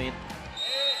point.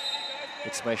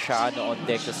 It's Marciano on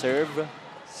deck to serve.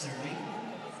 Serving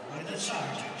by the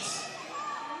Chargers.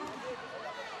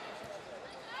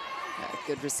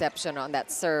 Good reception on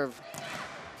that serve.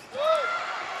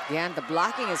 Again, the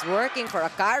blocking is working for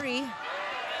Akari.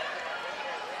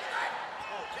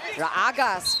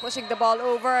 Raagas pushing the ball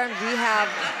over, and we have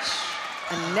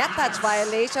a net touch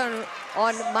violation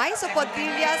on Maiso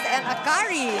Pontillas, and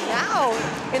Akari now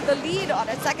in the lead on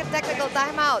a second technical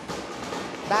timeout.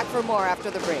 Back for more after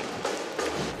the break.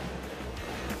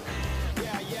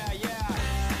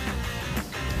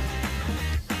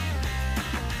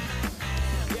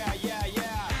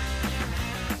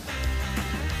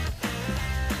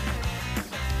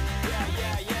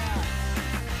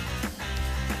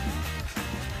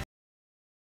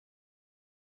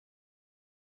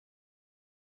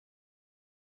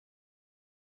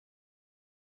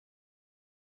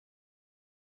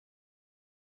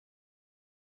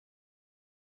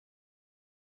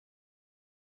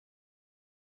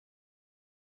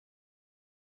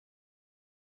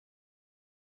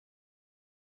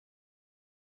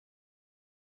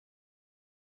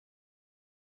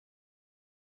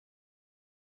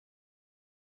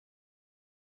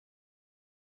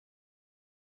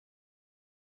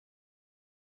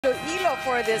 Ilo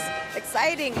for this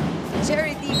exciting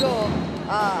Cherry Tigo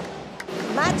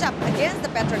matchup against the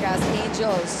Petro Gazz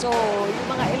Angels. So, yung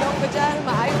mga Ilonggo dyan,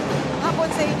 maayong hapon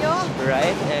sa inyo.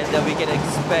 Right, and we can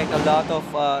expect a lot of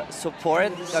support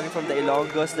coming from the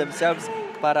Ilonggos themselves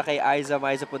para kay Aiza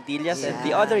Maiza Pontillas. And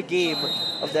the other game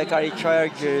of the Akari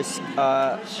Chargers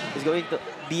is going to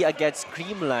be against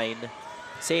Creamline.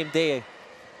 Same day.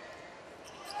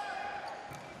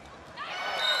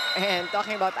 And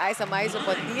talking about Aiza Maizo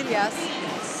Pontillas,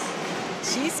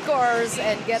 she scores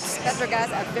and gets Petro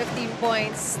Gazz at 15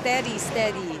 points. Steady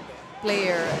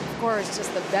player. Of course,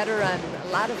 just a veteran. A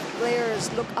lot of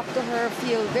players look up to her,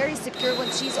 feel very secure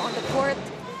when she's on the court.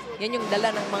 Yan yung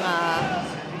dala ng mga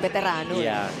veterano.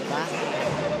 Yeah. Diba?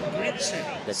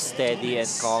 The steady and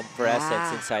calm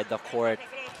presence inside the court.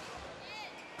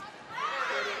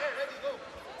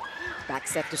 Back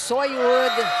set to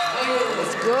Soyud.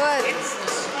 It's good.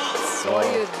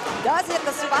 Soyud does hit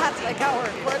the spot like our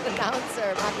court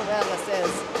announcer, Macuela,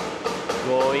 says.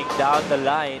 Going down the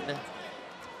line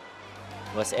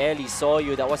was Ellie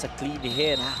Soyu. That was a clean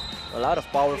hit. A lot of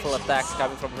powerful attacks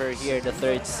coming from her here in the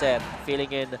third set.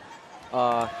 Filling in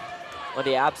on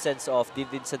the absence of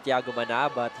Dindin Santiago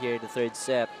Manabat here in the third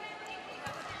set.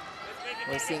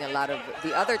 We're seeing a lot of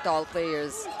the other tall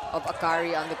players of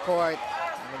Akari on the court.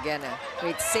 And again, a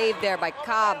great save there by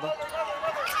Cobb.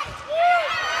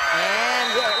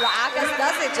 And Raagas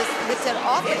does it, just hits it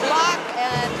off the block.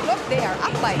 And look, they are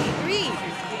up by 3.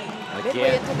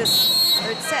 Midway into this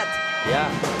third set. Yeah,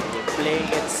 they're playing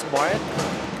it smart.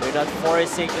 They're not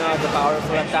forcing the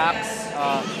powerful attacks.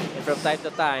 And from time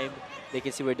to time, they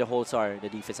can see where the holes are in the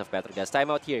defense of Petro Gazz.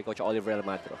 Time out here, Coach Oliver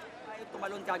Almantro.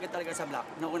 Tumalon kagad talaga sa block.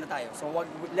 Nauna tayo. So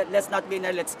let's not be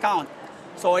na, let's count.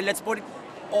 So let's put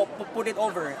it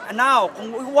over. And now,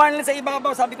 kung iwan lang sa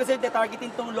ibabaw, sabi ko sa'yo,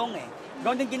 targeting tong long eh.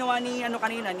 Gawin din ginawa ni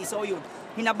kanina, ni Soyud.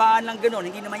 Hinabaan lang ganon,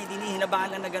 hindi naman hinabaan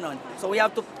lang na ganon. So we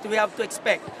have to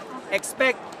expect.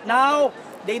 Expect now.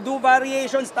 They do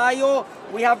variations tayo.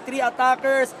 We have 3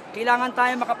 attackers. Kailangan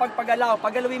tayo makapagpagalaw.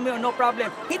 Pagalawin mo yun, no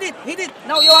problem. Hit it.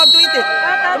 Now you have to hit it.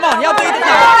 Come on, you have to hit it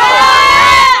now.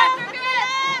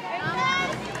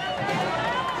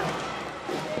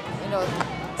 You know,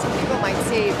 some people might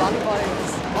say volleyball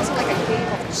is also like a game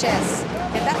of chess.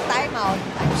 And that timeout,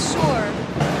 I'm sure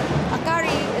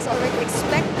Akari is already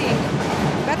expecting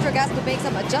Petro Gazz to make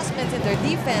some adjustments in their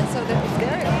defense so that if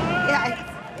they're,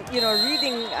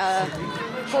 reading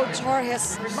Coach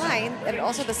Jorge's mind and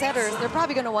also the setters, they're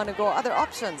probably going to want to go other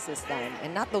options this time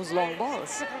and not those long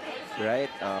balls. Right,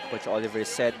 Coach Oliver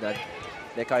said that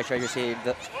the Akari Chargers in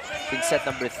set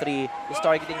number 3 is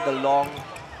targeting the long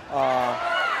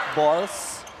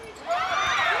balls.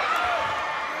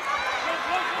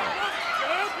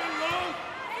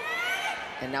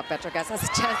 And And now Petro Gazz has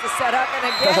a chance to set up, and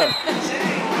again.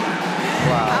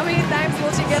 Wow. How many times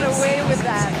will she get away with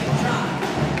that?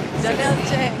 Janelle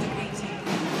Cheng.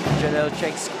 Janelle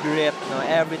Cheng's grip,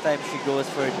 every time she goes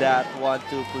for that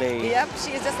 1-2 play. Yep,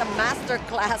 she is just a master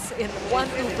class in 1-2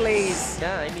 plays.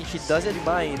 Yeah, I mean, she doesn't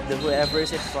mind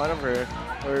whoever's in front of her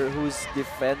or who's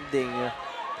defending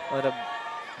on the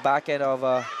back end of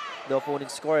the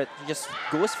opponent's court. She just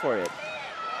goes for it.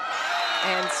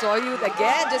 And Soyud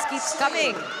again just keeps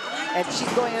coming. And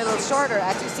she's going a little shorter.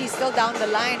 As you see, still down the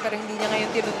line, pero hindi niya ngayon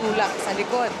tinutulak sa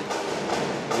likod.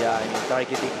 Yeah, I mean,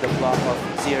 targeting the block of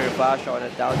Zir Basho on a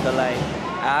down the line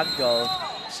angle.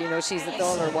 She knows she's the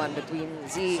taller one between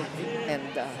Z and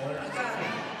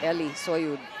Ellie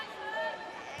Soyud.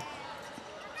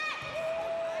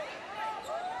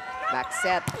 Back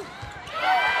set.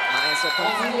 So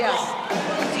Contillas,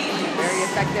 very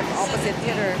effective opposite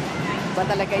hitter. Ba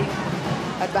talaga yung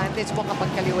advantage mo kapag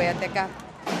kaliwete ka?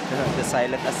 The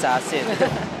silent assassin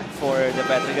for the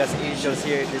Petro Gazz Angels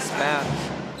here in this match.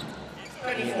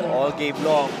 All game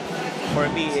long, for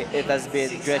me, it has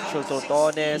been Gretchen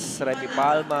Totones, Remy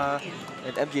Palma,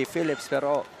 and MJ Phillips.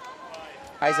 Pero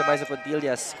Aiza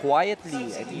Contillas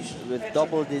quietly, I mean, with a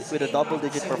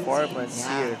double-digit performance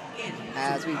here.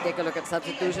 As we take a look at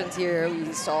substitutions here,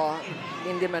 we saw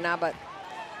Lindy Manabat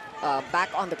back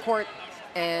on the court,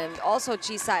 and also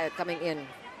Chisay coming in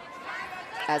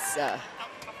as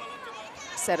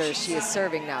setter. She is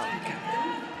serving now.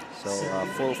 So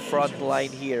full front line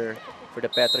here for the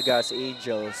Petro Gazz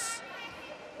Angels.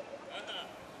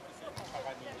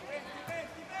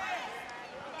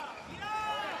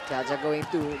 Jaja going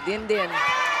to Dindin.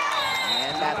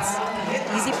 And that's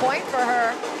easy point for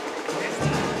her.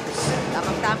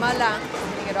 Tamang-tama lang.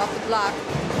 Putting it off the block.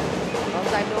 Long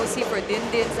time no see for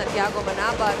Dindin Santiago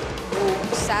Manabat,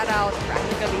 who sat out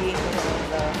practically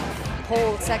the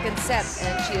whole second set.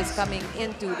 And she is coming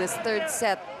into this third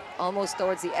set almost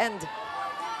towards the end.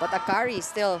 But Akari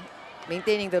still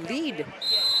maintaining the lead.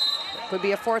 Could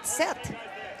be a fourth set.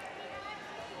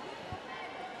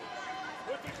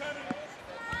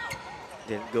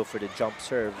 Didn't go for the jump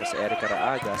serve was Erica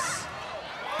Raagas.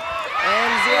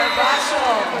 And Zir Basho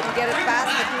couldn't get it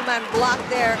past the two-man block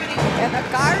there. And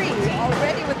Akari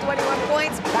already with 21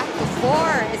 points, back to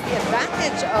 4 is the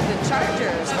advantage of the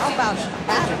Chargers. How about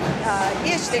that?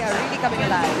 Ish, they are really coming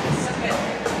alive.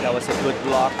 That was a good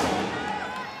block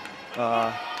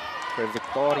for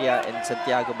Victoria and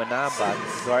Santiago Manabat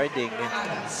guarding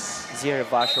Zir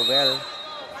Basho well.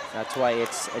 That's why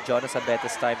it's Jonas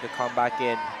Abete's time to come back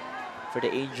in for the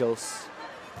Angels.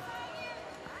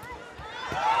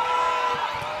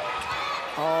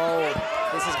 Oh,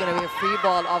 this is going to be a free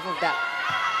ball off of that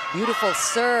beautiful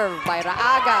serve by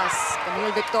Raagas.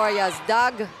 Camille Victoria's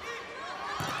dug.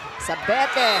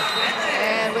 Sabete.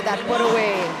 And with that put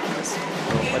away.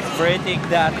 Converting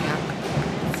that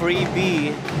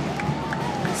freebie.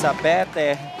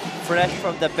 Sabete, fresh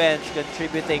from the bench,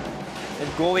 contributing and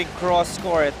going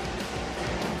cross-court.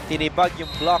 Tinibag yung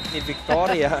block ni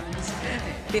Victoria.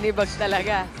 Tinibag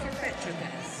talaga.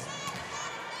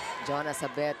 Jonas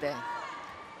Sabete.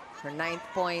 Her 9th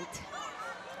point.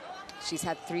 She's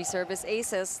had 3 service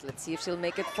aces. Let's see if she'll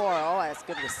make it 4. Oh, that's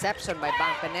good reception by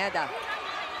Bang Pineda.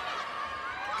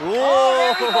 Oh,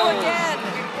 there we go again.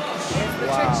 It's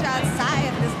Patricia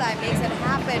Sayat this time. Makes it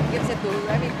happen. Gives it to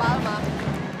Remy Palma.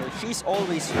 She's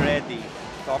always ready.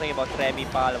 Talking about Remy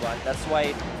Palma. That's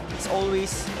why it's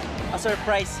always a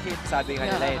surprise hit, sabi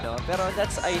nga nila, no? Pero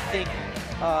that's, I think,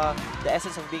 the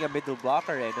essence of being a middle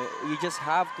blocker. You just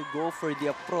have to go for the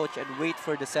approach and wait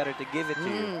for the setter to give it to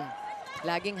you.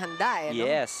 Laging handa, no?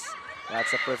 Yes,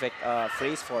 that's a perfect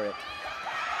phrase for it.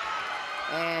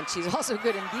 And she's also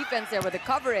good in defense there with the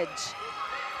coverage.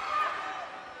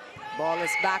 Ball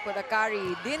is back with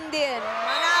Akari. Dindin,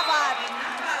 Manabat,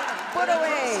 put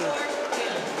away.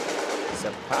 It's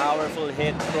a powerful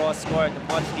hit, cross-court, a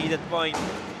much-needed point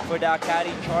for the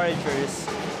Akari Chargers.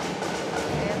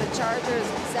 And the Chargers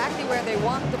exactly where they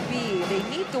want to be. They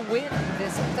need to win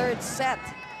this third set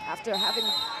after having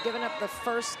given up the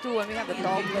first 2. And we have the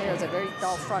tall players, a very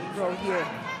tall front row here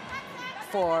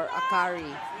for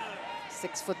Akari.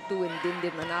 6'2" in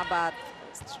Dindin Manabat.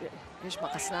 Rish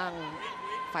Makasnang,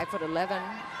 5'11",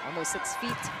 almost 6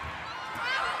 feet.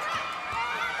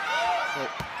 So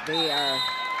they are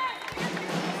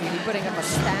really putting up a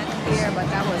stand here, but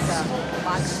that was a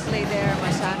botched play there.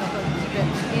 Marciano couldn't keep it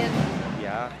in.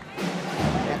 Yeah.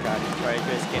 The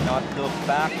Chargers cannot look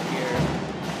back here.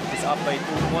 It's up by 2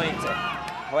 points.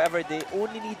 However, they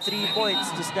only need 3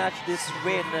 points to snatch this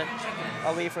win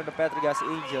away from the Petro Gazz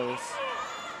Angels.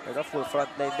 Pero full front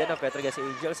line din ng Petro Gazz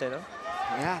Angels, no?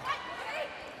 Yeah.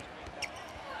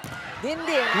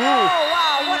 Dindin. Oh,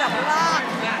 wow, what a block.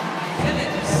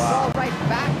 Ball right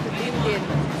back to Dindin.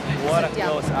 What a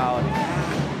Santiago. close out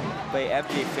by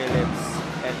MJ Phillips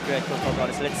and Greco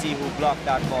Torres. Let's see who blocked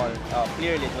that ball.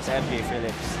 Clearly it was MJ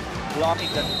Phillips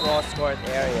blocking the cross-court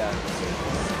area.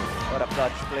 What a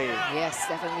clutch play. Yes,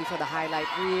 definitely for the highlight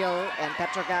reel. And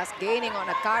Petro Gazz gaining on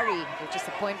Akari, which is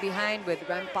a point behind with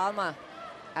Ren Palma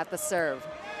at the serve.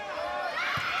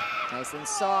 Nice and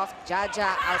soft.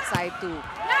 Jaja outside to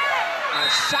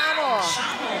Marciano.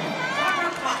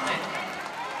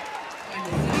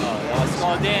 Oh, that was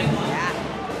called in. Yeah.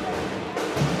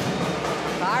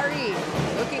 Akari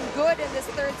looking good in this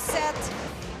third set.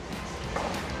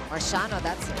 Marciano,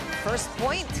 that's her first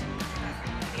point.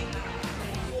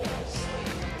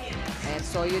 And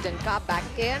Soyud and Cobb back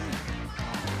in.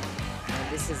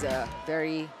 And this is a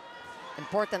very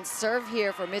important serve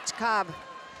here for Mitch Cobb.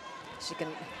 She can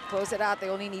close it out. They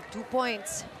only need 2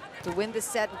 points to win this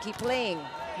set and keep playing.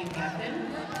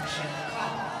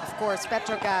 Of course,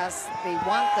 Petro Gazz, they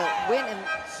want to win in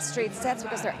straight sets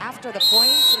because they're after the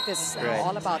points. It is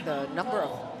all about the number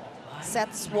of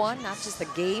sets won, not just the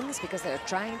games, because they're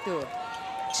trying to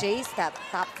chase that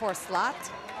top 4 slot.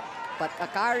 But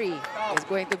Akari is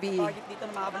going to be the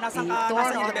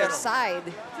thorn on their side.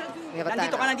 We have a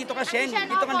Nandito ka, Shen.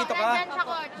 Dito ka.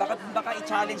 Baka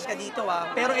i-challenge ka dito, ah.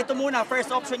 Pero ito muna,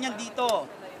 first option yan dito.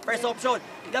 First option.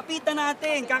 Lapitan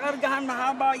natin. Kakargahan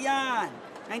mahaba yan.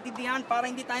 Naintindihan para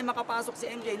hindi tayo makapasok si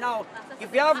MJ. Now,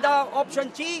 if you have the option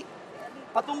Chi,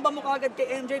 patumba mo kagad kay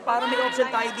MJ para may option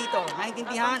tayo dito.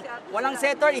 Naintindihan? Walang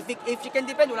setter. If she can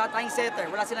defend, wala tayong setter.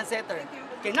 Wala silang setter.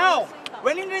 Okay, now,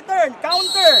 when in return,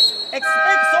 counter.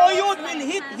 Expect Soyud will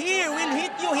hit here, will hit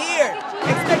you here.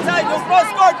 Expect side, yung cross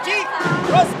court, Chi.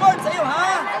 Cross court sa'yo,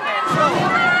 ha? So,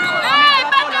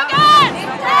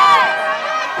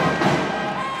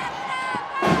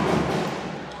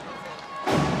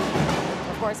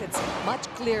 of course, it's much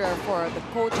clearer for the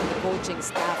coach and the coaching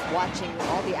staff watching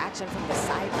all the action from the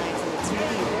sidelines. And it's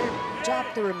really their job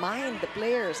to remind the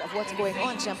players of what's going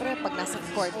on. Siyempre, pag nasa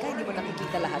court ka, hindi mo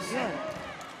nakikita lahat yun.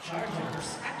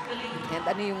 And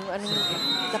anong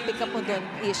na-pick up mo doon,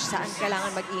 Ish, saan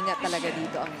kailangan mag-ingat talaga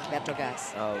dito ang Petro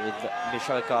Gazz? With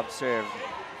Michelle Cobb serve,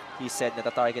 he said na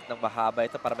target ng mahaba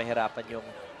ito para mahirapan yung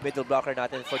middle blocker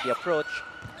natin for the approach.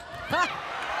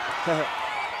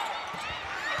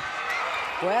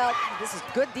 Well, this is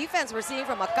good defense we're seeing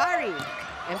from Akari.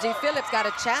 MJ Phillips got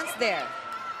a chance there.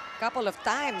 Couple of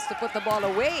times to put the ball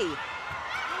away.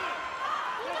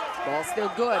 Ball still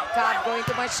good. Cobb going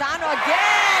to Marciano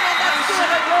again, and that's 2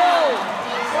 in a row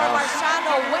for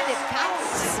Marciano when it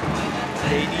counts.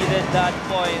 They needed that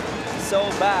point so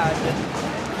bad,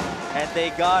 and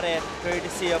they got it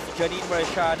courtesy of Janine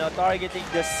Marciano targeting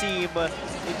the seam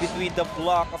in between the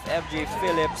block of MJ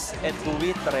Phillips and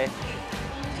Buitre.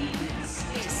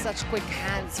 Just such quick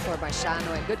hands for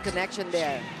Marciano and good connection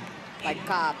there by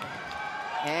Cobb.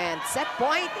 And set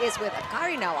point is with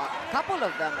Akari now. A couple of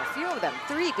them, a few of them,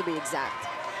 3 to be exact.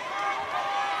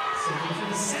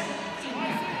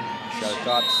 Michelle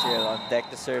Cobb still on deck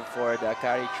to serve for the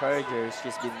Akari Chargers.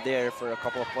 She's been there for a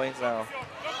couple of points now.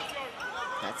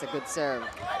 That's a good serve.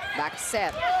 Back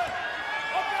set.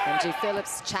 MJ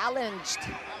Phillips challenged.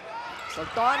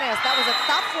 Soltones, that was a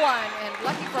tough one. And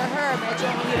lucky for her, medyo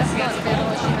mahirap yun,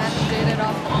 pero she managed to get it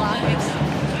off the block.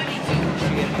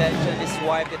 She intentionally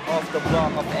swiped it off the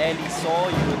block of Ellie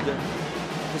Soyud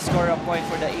to score a point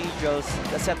for the Angels.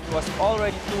 The set was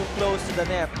already too close to the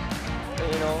net.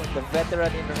 You know, the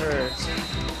veteran in her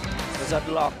was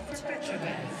unlocked.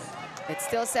 It's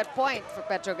still set point for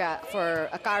for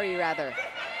Akari rather.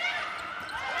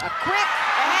 A quick,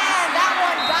 and that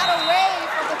one got away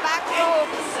from the back row.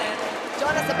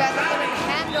 Jonas Abeta couldn't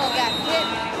handle that hit.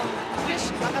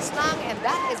 Makaslang, and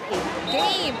that is a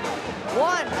game.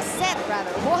 A set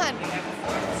rather, won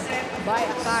by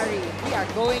Akari. We are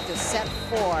going to set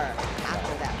 4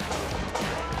 after that.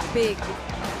 Big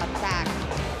attack,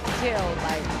 kill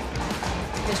by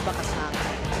Fish Makaslang.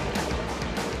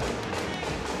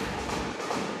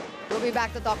 We'll be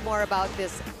back to talk more about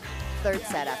this third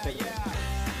set after this.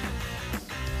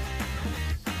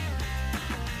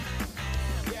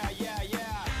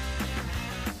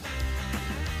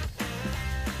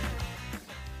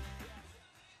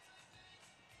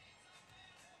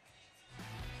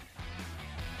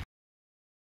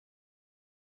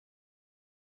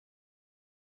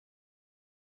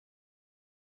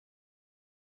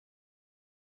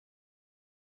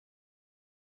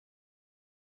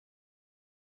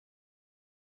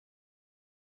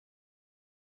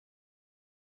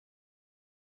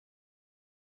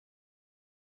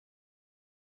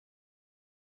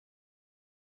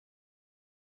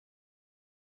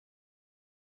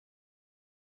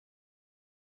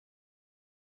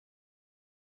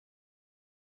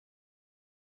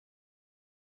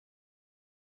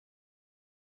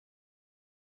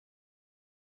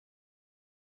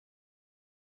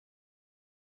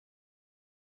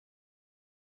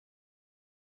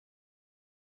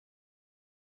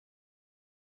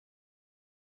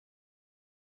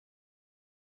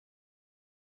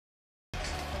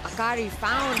 Akari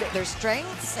found their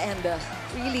strengths and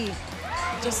really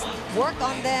just worked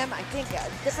on them. I think a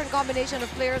different combination of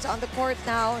players on the court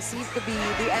now seems to be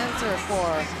the answer for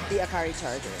the Akari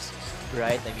Chargers.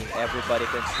 Right, I mean, everybody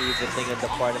contributing on the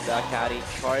part of the Akari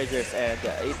Chargers, and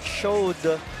it showed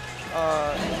in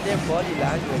their body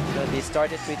language. You know, they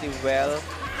started pretty well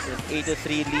with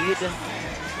 8-3 lead in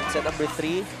set number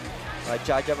 3.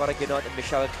 Jaja Maragunon and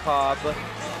Michelle Cobb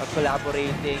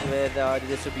collaborating with the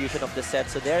distribution of the set.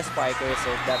 So they're spikers,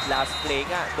 and that last play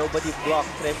nga, nobody blocked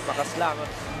Trish Makaslang.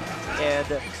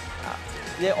 And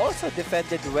they also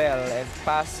defended well and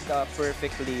passed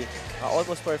perfectly,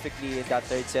 almost perfectly in that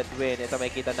third set win. Ito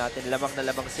makikita natin, lamang na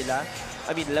lamang sila.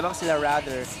 I mean, lamang sila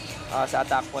rather sa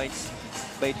attack points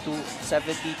by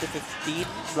 70-15.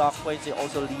 Block points, they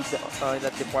also lead in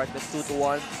that department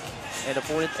 2-1. And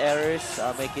opponent errors,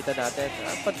 makikita natin,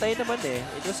 pantay naman eh.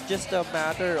 It was just a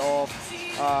matter of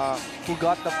who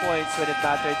got the points when it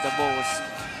mattered the most.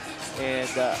 And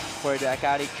for the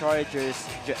Akari Chargers,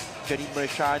 Janine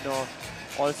Marciano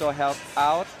also helped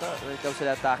out when it comes to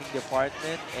the attacking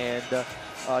department, and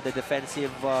the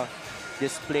defensive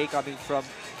display coming from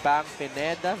Pang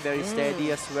Pineda, very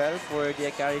steady as well for the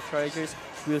Akari Chargers.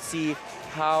 We'll see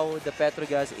how the Petro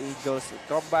Gazz Angels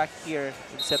come back here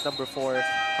in set number 4,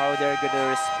 how they're going to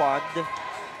respond.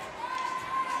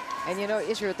 And you know,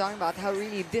 Ish, you're talking about how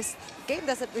really this game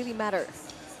doesn't really matter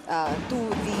to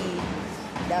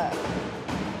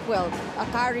well,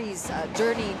 Akari's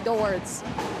journey towards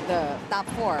the top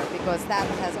 4, because that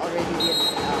has already been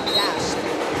dashed,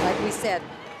 like we said.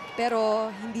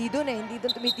 Pero hindi dun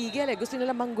tumitigil eh. Gusto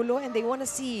nila manggulo, and they want to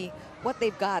see what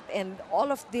they've got. And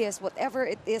all of this, whatever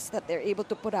it is that they're able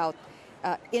to put out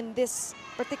in this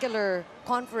particular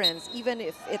conference, even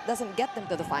if it doesn't get them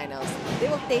to the finals, they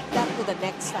will take that to the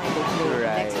next time they play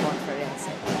the next conference.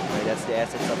 Right, that's the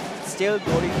essence of still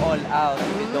going all out.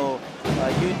 Even though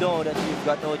you know that you've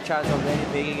got no chance of already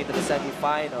making it to the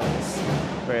semifinals.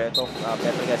 For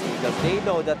Petro Gazz Angels, they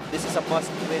know that this is a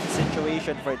must-win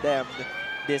situation for them.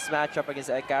 This matchup against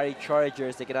the Akari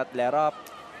Chargers, they cannot let up.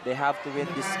 They have to win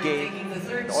this game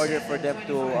in order for them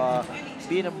to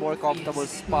be in a more comfortable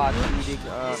spot, leading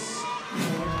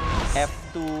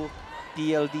F2,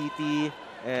 PLDT,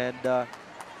 and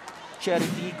Cherry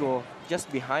Tigo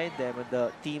just behind them in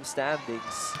the team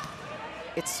standings.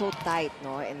 It's so tight,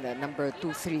 no, in the number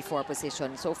 2, 3, 4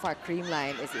 position. So far,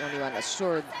 Creamline is the only one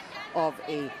assured of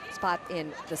a spot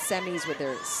in the semis with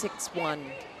their 6-1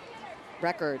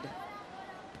 record.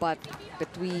 But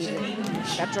between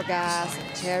Petro Gazz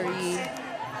and Cherry,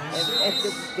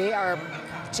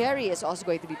 Cherry is also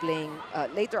going to be playing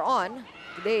later on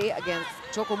today against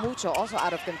Chocomucho, also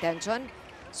out of contention.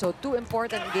 So 2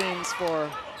 important games for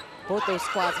both those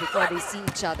squads before they see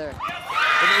each other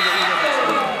in Iloilo next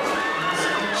week.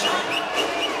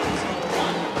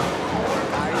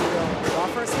 Akari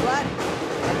offers blood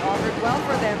and offered well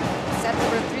for them. Set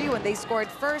number 3, when they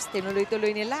scored first,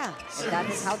 tinuloy-tuloy nila. And that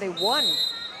is how they won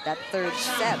that third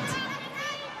set.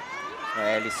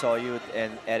 Eli Soyut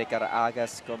and Erica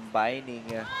Raagas combining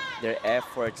their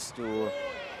efforts to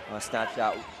snatch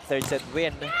that third set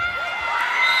win. Oh,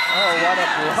 what a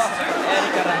block from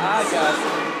Erica Raagas.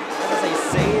 As I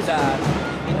say that,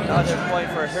 another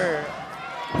point for her.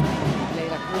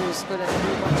 Leila Cruz couldn't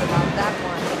do much about that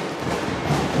one.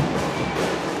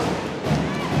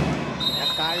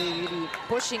 Akari really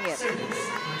pushing it.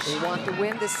 They want to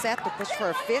win this set to push for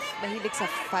a 5th. Mahilig sa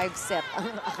 5-set ang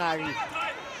Akari.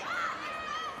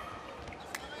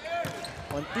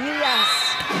 Montillas.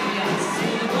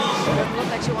 Doesn't look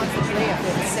like she wants to play a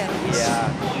 5th set. Yeah.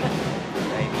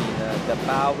 I mean, the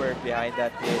power behind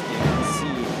that hit, you can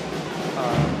see.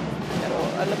 Pero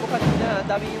alam mo kanina,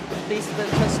 dami yung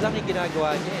placement shots lang yung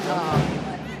ginagawa niya. No?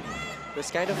 Was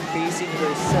kind of pacing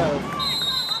herself.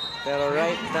 Pero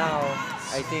right now,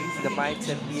 I think the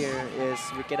mindset here is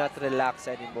we cannot relax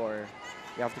anymore.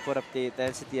 You have to put up the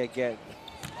intensity again.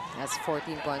 That's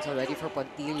 14 points already for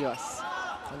Pontillas.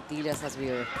 Pontillas, as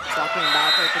we were talking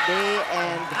about her today,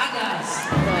 and the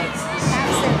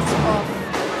absence of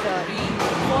the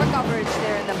floor coverage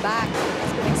there in the back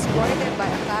has been exploited by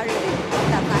Akari. They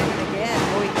did that time and again,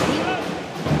 going deep.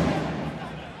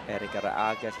 Erica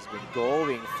Raagas has been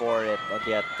going for it on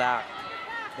the attack.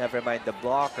 Never mind the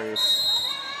blockers,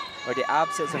 or the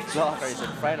absence of blockers in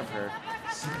front of her.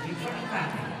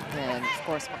 And of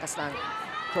course, Makaslang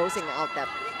closing out that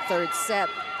third set.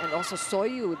 And also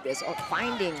Soyud is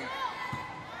finding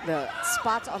the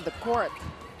spots on the court.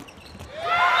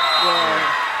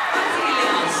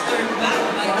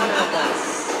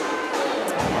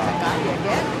 Akari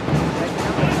again.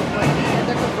 And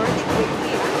they're converting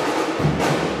quickly.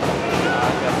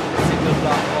 Single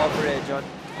block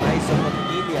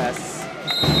Mantillas.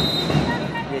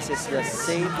 This is the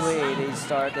same way they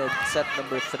started set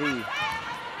number 3.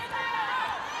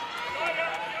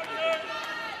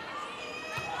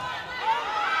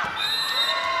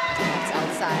 That's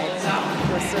outside.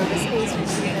 For service ace, we've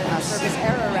seen service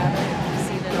error rather, we've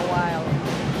seen in a while.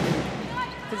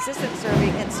 Consistent serving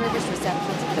and service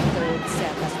receptions in the third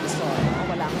set as we saw.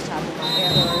 Wala masyadong mga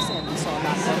errors and we saw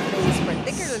lots of plays,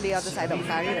 particularly on the side of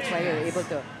Akari. That's why they were able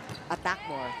to attack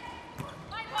more.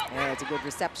 Yeah, it's a good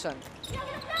reception.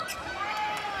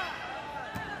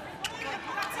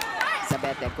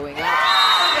 Sabete going up.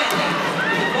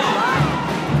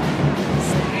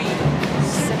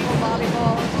 Simple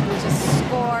volleyball. She will just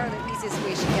score the easiest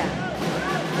way she can.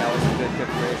 That was a good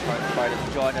conversion on the part of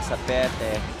Jonas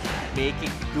Sabete,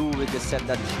 making do with the set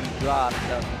that she dropped,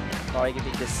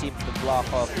 targeting the seam to block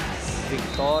of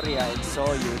Victoria and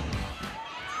Soyun.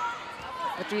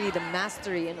 But really the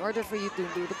mastery, in order for you to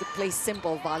be able to play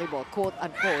simple volleyball, quote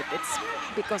unquote, it's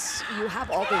because you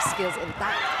have all those skills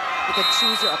intact. You can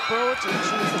choose your approach, you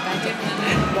choose the kind of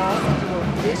balls that you will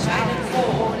dish out to your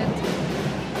opponent.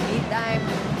 Meantime,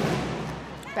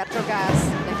 Petro Gazz,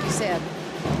 like you said,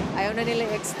 ayaw na nila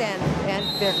extend, and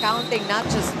they're counting not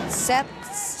just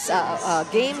sets,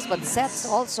 games, but sets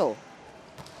also.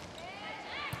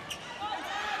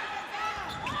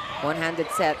 One-handed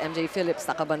set, MJ Phillips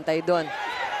nakabantay doon.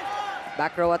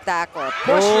 Back row attack or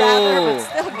push rather, but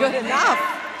still good enough.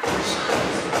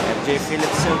 MJ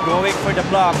Phillips still going for the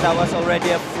block. That was already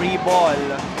a free ball.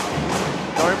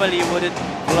 Normally, you wouldn't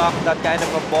block that kind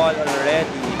of a ball already.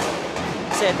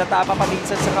 Kasi tatapa pa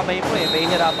minsan sa kamay mo eh. May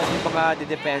hirapan yung mga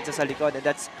depensa sa likod. And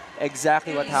that's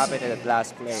exactly what happened in that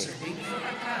last play.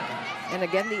 And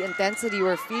again, the intensity,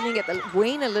 we're feeling it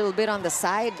wane a little bit on the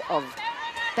side of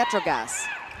Petro Gazz.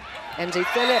 MJ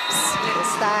Phillips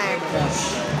this time,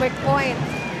 quick point,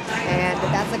 and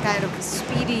that's the kind of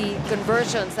speedy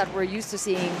conversions that we're used to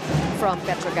seeing from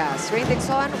Petro Gazz. Rain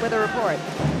Dixon with a report.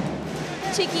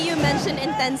 Chicky, you mentioned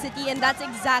intensity, and that's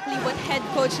exactly what head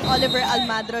coach Oliver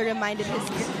Almadro reminded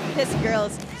his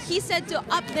girls. He said to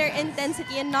up their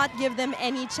intensity and not give them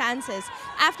any chances.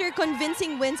 After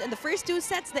convincing wins in the first 2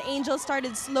 sets, the Angels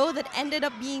started slow that ended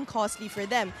up being costly for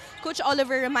them. Coach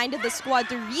Oliver reminded the squad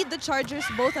to read the Chargers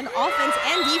both on offense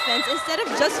and defense instead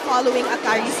of just following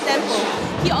Akari's tempo.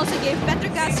 He also gave Petro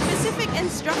Gazz specific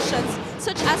instructions,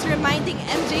 such as reminding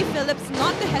MJ Phillips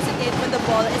not to hesitate when the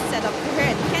ball is set up to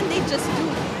her.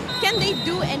 Can they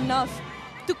do enough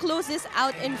to close this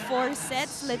out in 4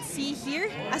 sets? Let's see here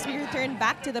as we return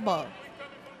back to the ball.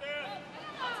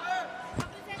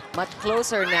 Much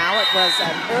closer now. It was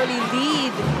an early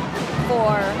lead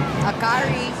for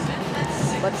Akari,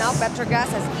 but now Petro Gazz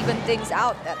has evened things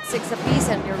out at 6 apiece.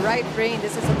 And you're right, Rain,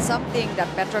 this isn't something that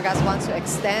Petro Gazz wants to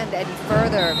extend any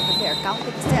further because they are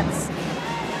counting sets,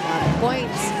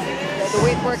 points. The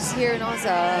way it works here, you know,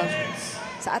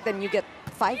 sa atin, you get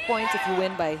 5 points if you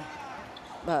win by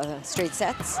straight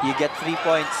sets. You get 3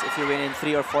 points if you win in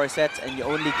 3 or 4 sets, and you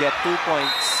only get 2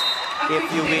 points if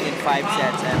you win in 5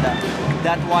 sets. And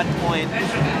that 1 point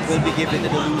will be given to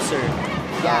the loser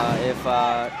if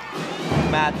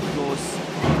Matt goes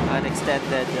an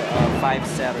extended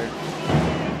 5-setter.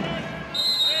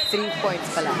 3 points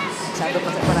pala. Masyado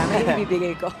marami yung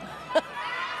ibibigay ko.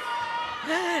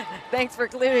 Thanks for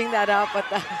clearing that up, but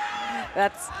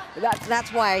that's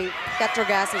why Petro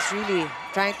Gazz is really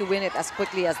trying to win it as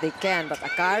quickly as they can, but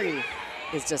Akari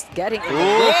is just getting in the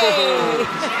way.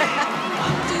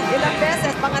 Ilang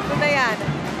beses, pangatlo na yan.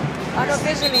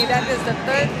 Unofficially, that is the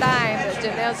 3rd time that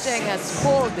Janelle Cheng has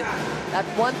pulled that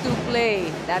 1-2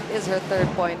 play. That is her 3rd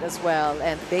point as well,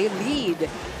 and they lead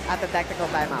at the technical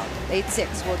timeout.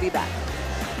 8-6, we'll be back.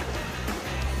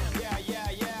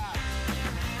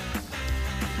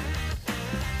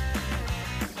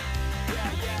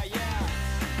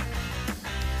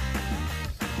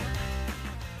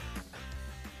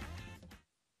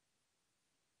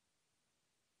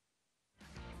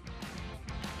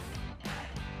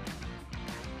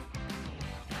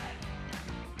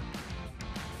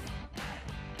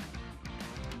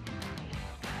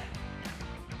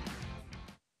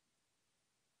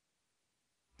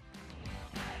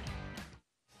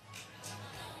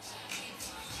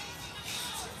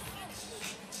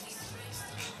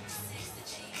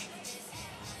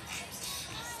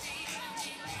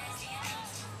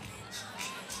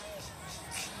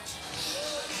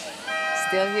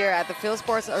 Still here at the Phil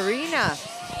Sports Arena,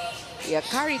 the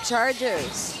Akari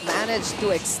Chargers managed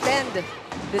to extend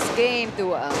this game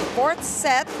to a 4th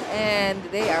set, and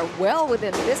they are well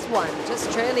within this one, just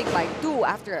trailing by 2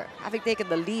 after having taken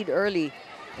the lead early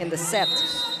in the set.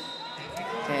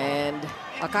 And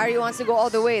Akari wants to go all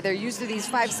the way. They're used to these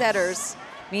 5-setters.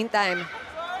 Meantime,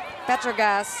 Petro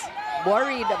Gazz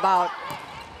worried about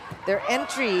their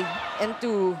entry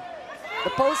into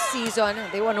the postseason.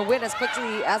 They want to win as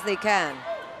quickly as they can.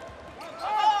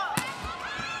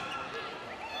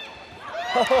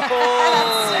 That's 2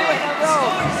 in a row.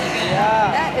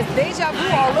 Yeah. That is deja vu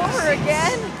all over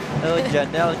again. Oh,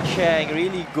 Janelle Cheng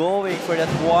really going for that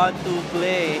 1-2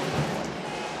 play.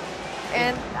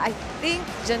 And I think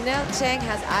Janelle Cheng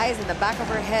has eyes in the back of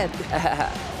her head.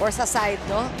 Or sa side,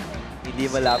 no? Hindi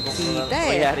malabo kung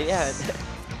mangyari yan.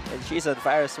 And she's on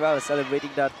fire as well,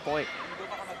 celebrating that point.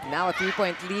 Now a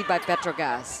 3-point lead by Petro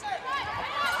Gazz.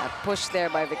 A push there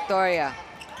by Victoria.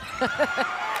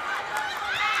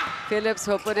 Phillips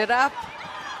will put it up.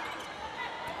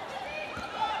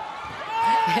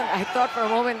 And I thought for a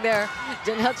moment there,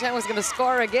 Janelle Cheng was going to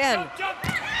score again.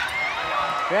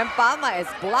 Rem Palma is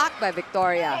blocked by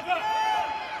Victoria.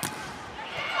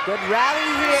 Good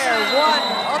rally here. Won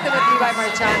ultimately by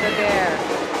Marchando there.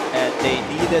 And they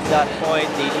needed that point.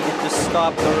 They needed to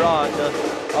stop the run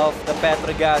of the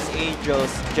Petro Gazz Angels.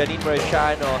 Janine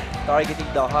Marchano targeting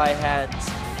the high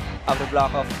hands of the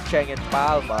block of Cheng and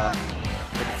Palma.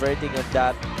 Converting on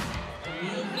that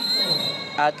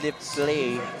ad-lib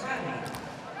play.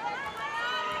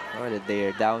 Oh, that they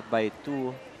are down by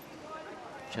 2.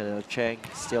 Janelle Cheng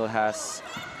still has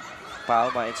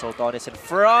Palma and Sultanes in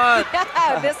front.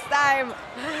 Yeah, this time,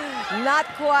 not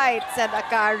quite, said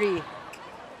Akari.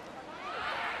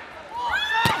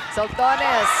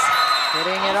 Sultanes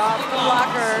hitting it off the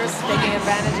blockers, taking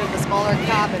advantage of the smaller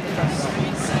Cobb in the front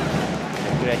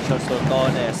row. Gretchen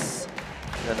Sultanes.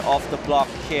 An off-the-block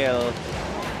kill,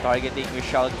 targeting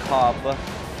Michelle Cobb.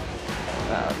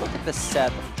 Look at the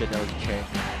set of Janelle Cheng.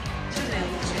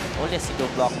 Only a single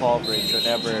block coverage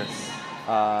whenever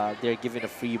they're given a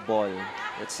free ball.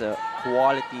 It's a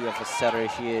quality of a setter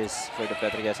she is for the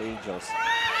Petro Gazz Angels.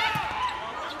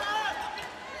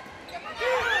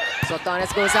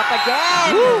 Sultanes goes up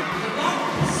again. Woo!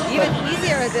 Even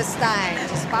easier this time.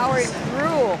 Just powering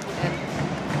through and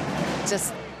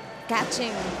just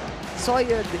catching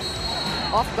Soyud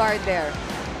off guard there.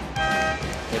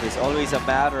 It is always a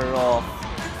matter of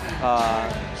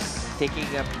taking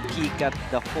a peek at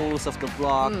the holes of the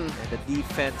block and the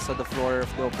defense on the floor of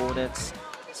the opponents.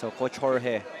 So Coach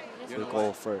Jorge will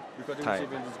go for because time.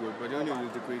 the is good, but when you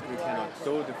use the quick, we cannot.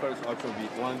 So the first option will be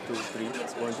 1, 2, 3,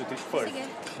 1, 2, 3 first.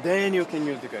 Then you can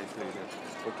use the guys later.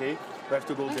 Okay? You have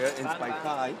to go there and spike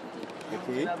high.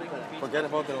 Okay? Forget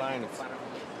about the lineups.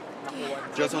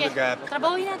 Just on the gap.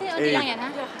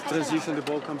 Transition, the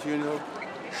ball comes here, you know,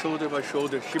 shoulder by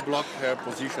shoulder. She blocked her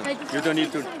position. You don't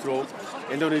need to throw,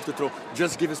 and don't need to throw.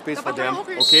 Just give a space for them,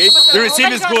 okay? The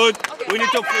receive is good. We need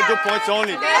to do points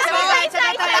only.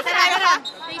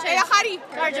 Akari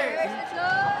Chargers.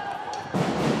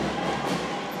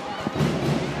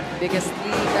 Biggest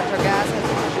lead Petro Gazz has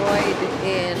enjoyed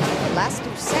in the last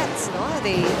 2 sets, no?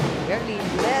 They barely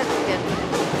led in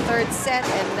the 3rd set,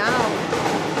 and now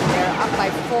they're up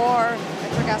by 4.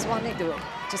 Petro Gazz wanting to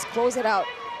just close it out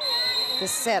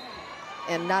this set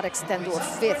and not extend to a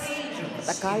 5th.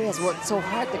 But Akari has worked so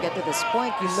hard to get to this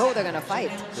point. You know they're gonna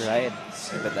fight. Right.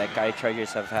 But the Akari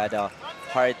Chargers have had a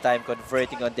hard time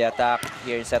converting on the attack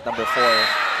here in set number 4.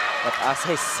 But as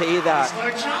I say that,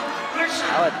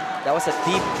 that was a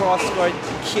deep cross-court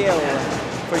kill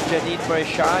for Janine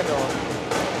Marchano.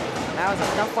 That was a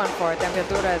tough one for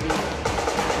Tempeatura, the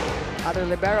other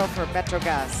libero for Petro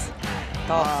Gazz.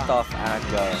 Tough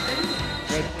angle.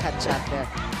 Great cut shot there.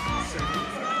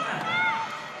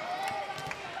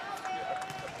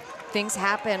 Things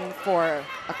happen for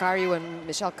Akari when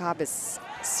Michelle Cobb is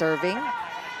serving.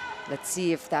 Let's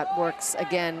see if that works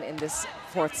again in this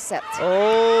 4th set.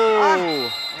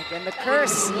 Oh! Again, the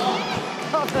curse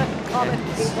of the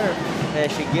commentator. Yeah,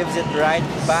 she gives it right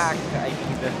back. I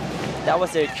mean, that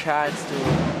was their chance to,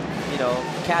 you know,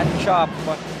 catch up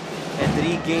and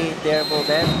regain their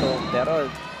momentum. Pero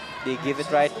they give it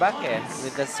right back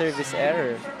with the service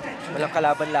error. Walang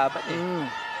kalaban-laban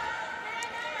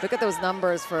Look at those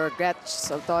numbers for Gretch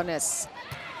Sultanes.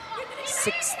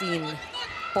 16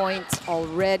 points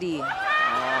already.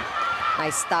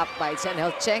 Nice stop by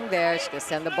Janelle Cheng there. She can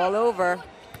send the ball over.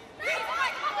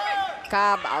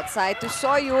 Cobb outside to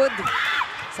Soyud.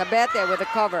 Sabete with the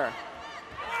cover.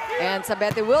 And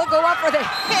Sabete will go up for the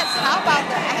hit. How about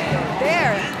the angle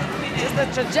there? Just the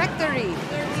trajectory.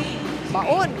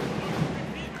 Baon.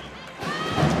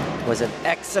 Was an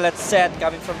excellent set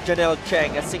coming from Janelle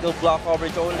Cheng. A single block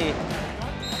coverage only.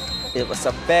 It was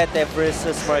Sabete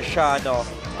versus Marchano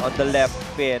on the left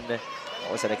pin. It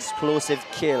was an explosive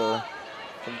kill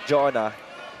from Jonah.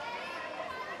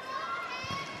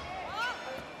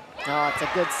 Oh, it's a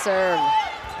good serve.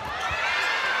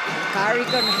 Akari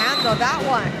couldn't handle that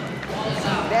one.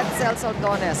 Betzel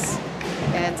Saldones.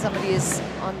 And somebody is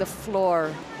on the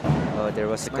floor. Oh, there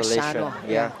was a collision. Marciano,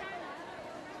 Yeah.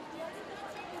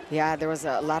 Yeah, there was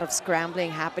a lot of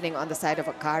scrambling happening on the side of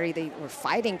Akari. They were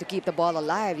fighting to keep the ball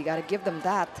alive. You got to give them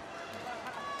that.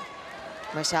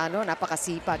 Marciano,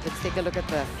 napakasipag. Let's take a look at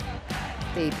the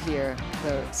tape here,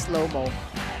 the slow-mo.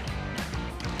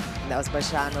 That was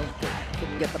Marciano.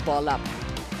 Couldn't get the ball up.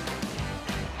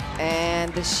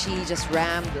 And she just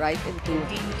rammed right into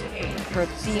her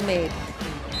teammate.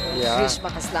 Yeah. Krish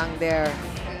Makaslang there.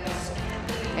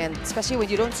 And especially when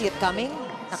you don't see it coming,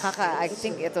 I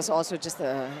think it was also just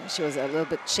she was a little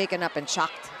bit shaken up and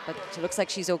shocked, but she looks like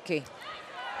she's okay.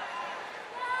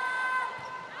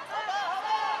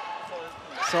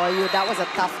 Soyud, that was a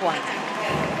tough one.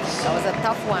 That was a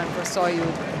tough one for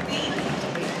Soyud.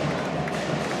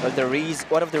 Well,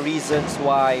 one of the reasons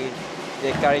why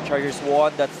the Akari Chargers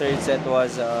won that third set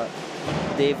was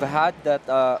they've had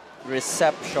that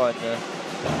reception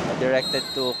directed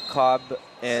to Cobb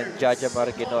and Jaja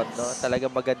Marginon, no?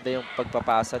 Talagang maganda yung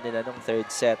pagpapasa nila nung third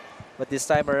set. But this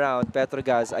time around, Petro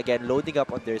Gazz, again, loading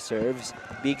up on their serves,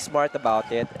 being smart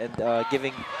about it, and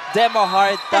giving them a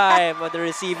hard time on the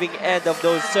receiving end of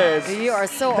those serves. You are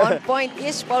so on point,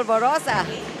 Ish Polvorosa.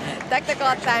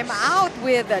 Technical timeout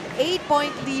with an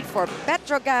 8-point lead for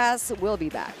Petro Gazz. We'll be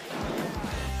back.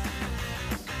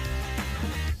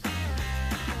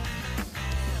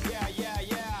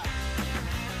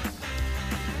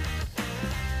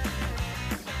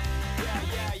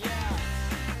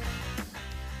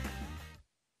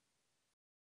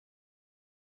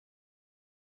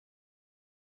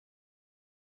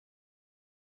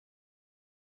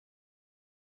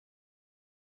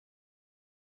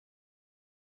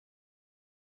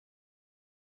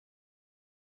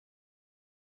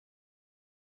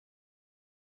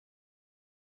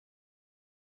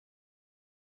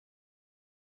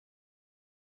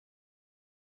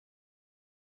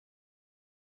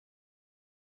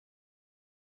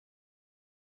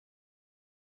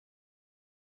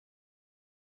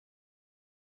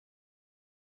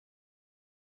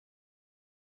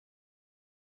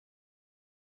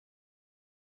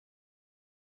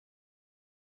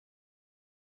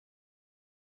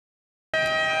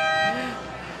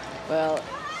 Well,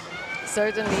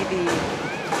 certainly the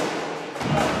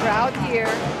crowd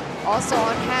here also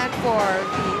on hand for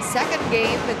the second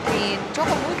game between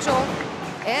Choco Mucho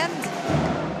and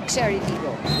Cherry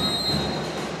Vigo.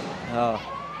 Oh,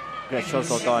 Gretchen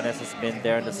Saldones has been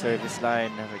there on the service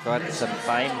line for quite some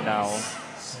time now.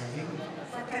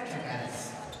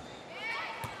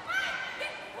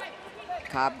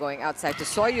 Cobb going outside to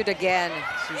Soyud again.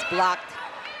 She's blocked,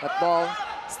 but ball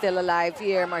still alive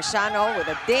here. Marciano with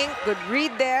a dink. Good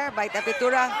read there by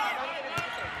Tapitura.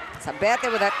 Sabete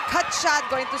with a cut shot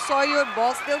going to Soyud.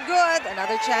 Ball still good.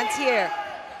 Another chance here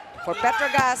for Petro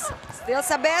Gazz. Still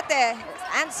Sabete.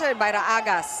 Answered by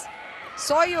Raagas.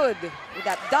 Soyud with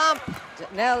that dump.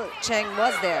 Janelle Cheng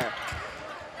was there.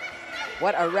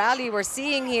 What a rally we're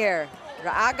seeing here.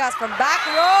 Raagas from back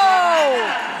row.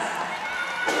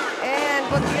 And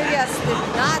Botillas did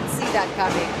not see that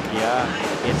coming. Yeah,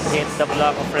 it hit the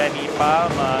block of Remy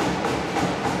Palma.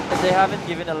 But they haven't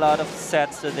given a lot of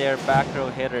sets to their back row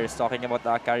hitters, talking about the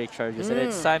Akari Chargers, and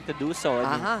it's time to do so.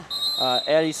 I mean,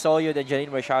 Ellie Soyud and Janine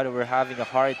Marciano were having a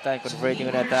hard time converting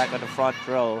an attack on the front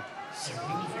row.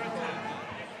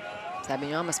 Sabi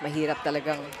nyo, mas mahirap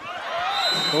talagang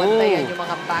bantayan yung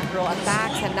mga back row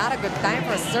attacks, and not a good time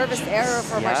for a service error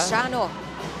for Marciano.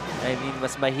 I mean,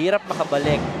 mas mahirap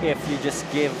makabalik if you just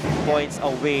give points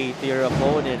away to your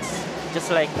opponents.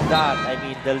 Just like that, I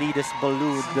mean, the lead is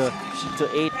ballooned to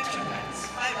 8.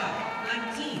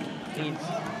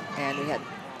 And we had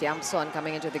Tiamson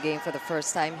coming into the game for the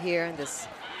first time here in this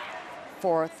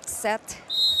fourth set.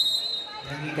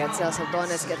 Betzel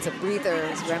Saldones gets a breather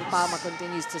as Rem Palma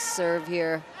continues to serve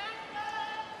here.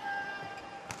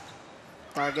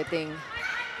 Targeting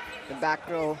the back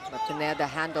row, but Pineda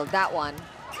handled that one.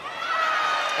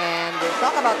 And we'll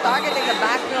talk about targeting the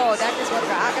back row. That is what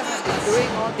Raagas has been doing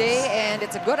all day, and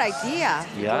it's a good idea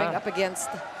going up against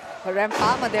Rem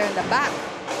Palma there in the back.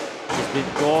 He's been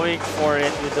going for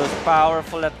it with those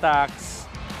powerful attacks.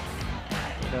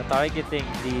 You know, targeting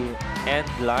the end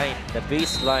line, the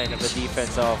baseline of the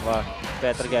defense of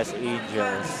Petro Gazz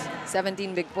Angels.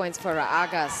 17 big points for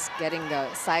Raagas, getting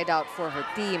the side out for her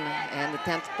team, and the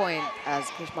 10th point as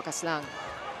Krish Makaslang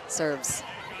serves.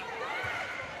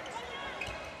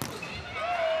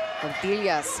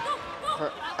 Contillas,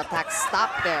 her attack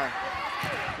stopped there.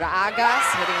 Raagas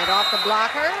hitting it off the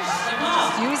blockers,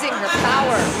 just using her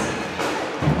power.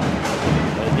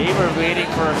 They were waiting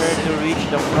for her to reach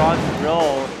the front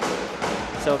row,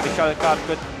 so Michelle Cobb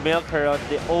could milk her on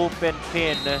the open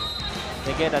pin.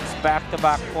 Again, that's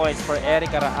back-to-back points for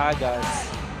Erica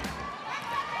Raagas.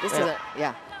 This is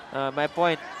my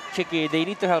point, Chicky, they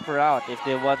need to help her out if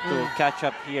they want to catch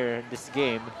up here in this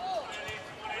game.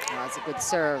 Oh, that's a good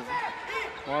serve.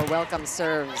 More welcome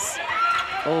serves.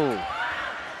 Oh.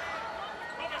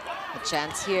 A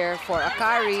chance here for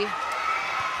Akari.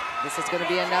 This is going to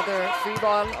be another free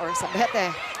ball, or Sabete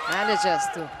manages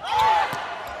to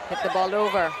hit the ball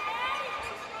over.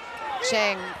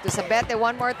 Cheng to Sabete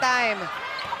one more time.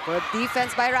 Good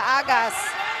defense by Raagas.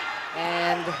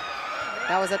 And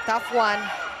that was a tough one.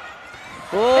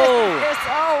 Oh!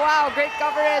 Oh, wow, great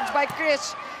coverage by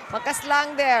Krish.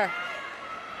 Makaslang there.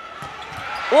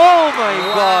 Oh my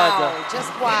God!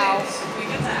 Just wow.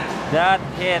 That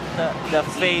hit the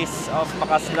face of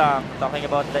Makaslang. Talking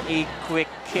about the quick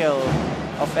kill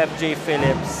of MJ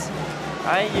Phillips.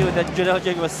 I knew that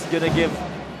Junojing was going to give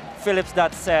Phillips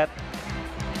that set.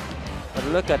 But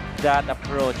look at that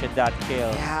approach and that kill.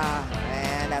 Yeah,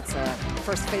 and that's the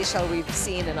first facial we've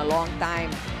seen in a long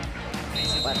time.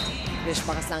 But Krish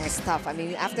Makaslang is tough. I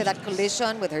mean, after that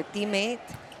collision with her teammate,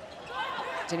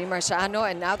 Jenny Marciano,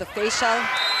 and now the facial.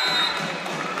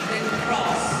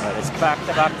 Well, it's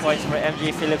back-to-back points for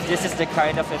MJ Phillips. This is the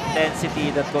kind of intensity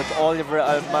that Coach Oliver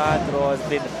Almagro has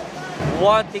been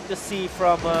wanting to see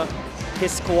from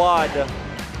his squad.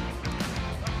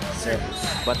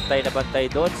 Bantay na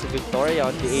bantay doon si Victoria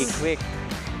on the A-quick.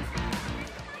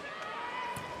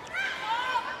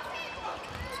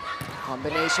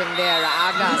 Combination there,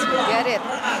 Raagas will get it.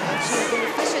 And she's been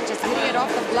efficient, just hitting it off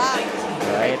the block.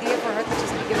 Right. Idea for her to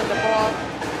just be given the ball.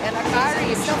 And Akari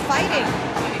is still fighting.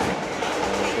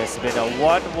 There's been a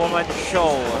one-woman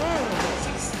show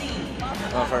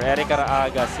for Erica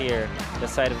Raagas here, the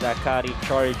side of the Akari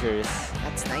Chargers.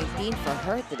 That's 19 for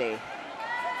her today.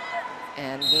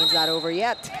 And game's not over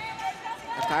yet.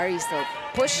 Akari still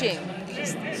pushing,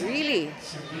 just really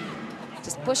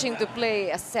just pushing to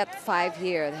play a set 5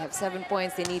 here. They have 7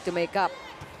 points they need to make up.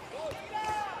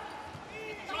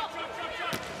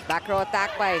 Back row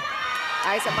attack by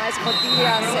Isa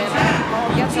Cortillas, and that ball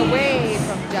gets away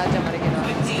from Jaja Marigino.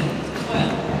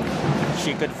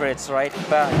 She converts right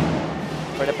back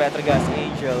for the Petro Gazz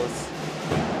Angels.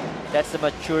 That's the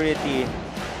maturity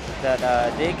that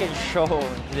they can show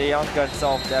the young guns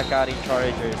of the Akari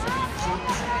Chargers. I mean,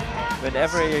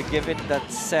 whenever you're given that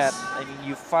set, I mean,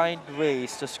 you find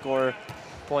ways to score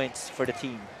points for the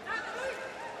team.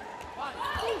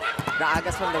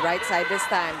 Raagas from the right side this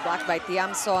time, blocked by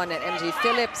Tiamson and MJ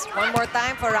Phillips. One more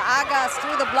time for Raagas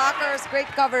through the blockers. Great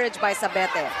coverage by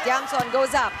Sabete. Tiamson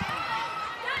goes up.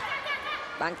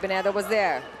 Bank Pinedo was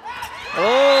there.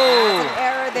 Oh! That's an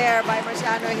error there by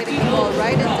Marciano, hitting the ball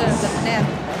right into the net.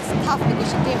 It's tough because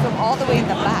she came from all the way in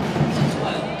the back.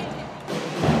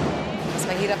 Mas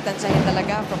mahirap tansyahin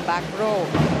talaga from back row.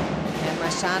 And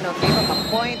Marciano gave up a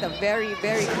point, a very,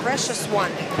 very precious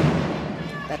one.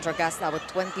 Petro Gazz now with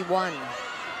 21.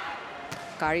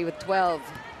 Akari with 12.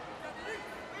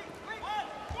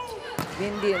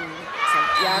 Vindin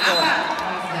Santiago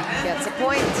gets a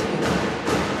point.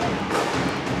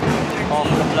 Off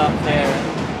the block there.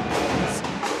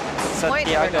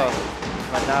 Santiago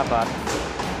Manabat.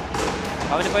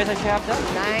 How many points does she have done?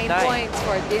 9 points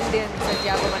for Vindin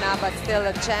Santiago Manabat. Still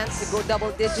a chance to go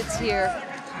double digits here.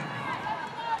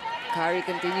 Akari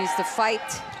continues to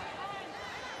fight.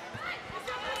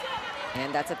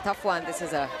 And that's a tough one. This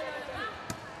is a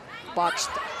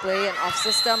botched play and off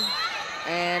system.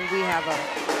 And we have a...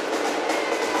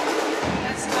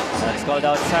 It's called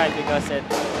outside because it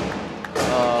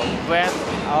went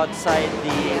outside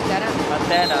the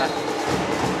antenna.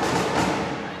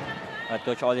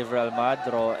 Coach Oliver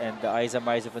Almagro and Isa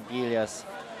Fontillas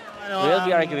will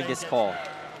be arguing this call.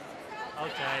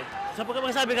 Outside. So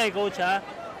pagkakasabi kay Coach, ha?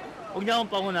 Huwag niya akong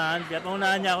pangunahan. Kaya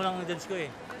pangunahan niya ako ng judge ko, eh.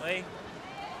 Okay?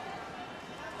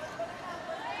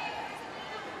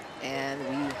 And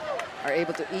we are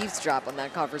able to eavesdrop on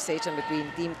that conversation between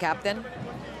team captain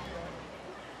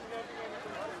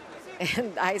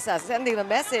and Isa sending the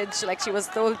message like she was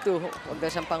told to. Huwag daw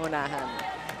siyang pangunahan.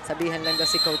 Sabihan lang daw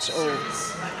si Coach O.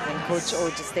 And Coach O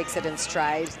just takes it in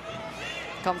stride.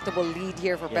 Comfortable lead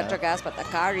here for Petro Gazz, but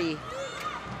Akari,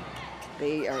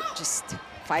 they are just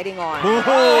fighting on.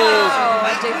 Wow,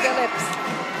 MJ Phillips.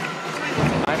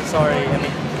 I'm sorry. I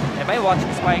mean, am I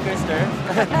watching Spikers there?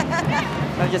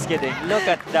 I'm just kidding. Look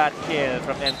at that kill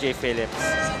from MJ Phillips.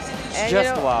 And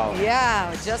just wow.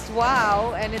 Yeah, just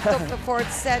wow. And it took the fourth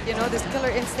set, you know, this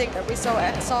killer instinct that we saw.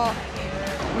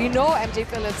 We know MJ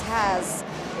Phillips has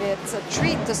it's a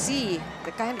treat to see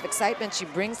the kind of excitement she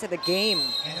brings to the game.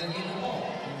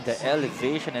 The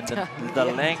elevation and the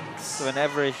length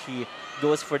whenever she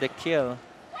goes for the kill.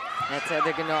 That's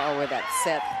Heather Ginoo with that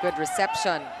set. Good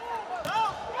reception.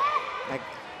 Like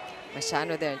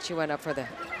Mashano there, and she went up for the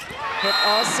hit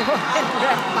also. And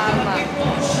Rem Palma.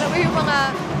 Alam mo yung mga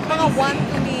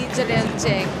 1-2 ni Janelle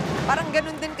Cheng. Parang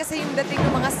ganun din kasi yung dating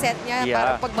ng mga set niya. Yeah.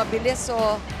 Parang pag mabilis. So,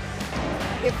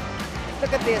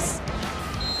 look at this.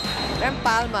 Rem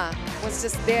Palma was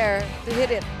just there to hit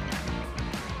it.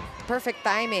 Perfect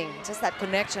timing. Just that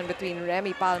connection between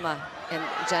Remy Palma and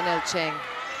Janelle Cheng.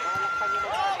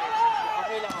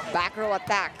 Back row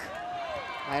attack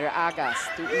by Agas.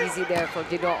 Too easy there for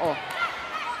Ginoo.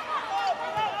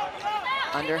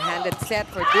 Underhanded set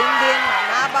for Dindin.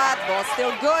 Nabat. Ball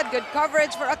still good. Good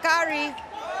coverage for Akari.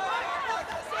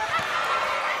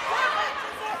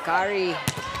 Akari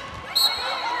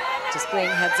just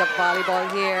playing heads-up volleyball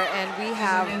here. And we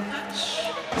have... And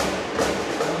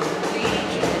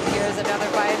here's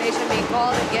another violation being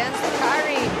called against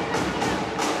Akari.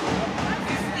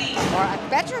 Or at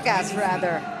Petro Gazz,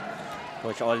 rather.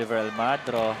 Coach Oliver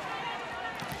Almadro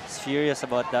is furious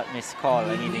about that missed call.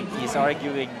 I mean, he's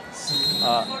arguing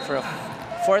for a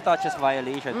 4 touches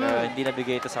violation, pero hindi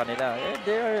nabigay ito sa kanila.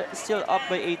 They're still up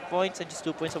by 8 points and just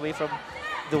 2 points away from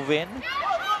the win.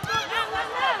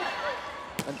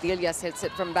 Antillas hits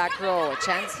it from back row. A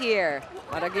chance here.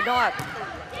 Maraginot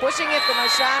pushing it to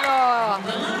Marciano.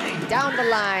 Down the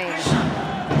line.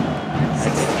 That's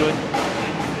a good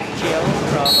kill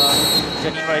from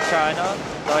Janine Marciano,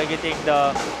 targeting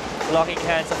the blocking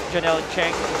hands of Janelle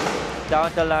Cheng down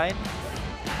the line.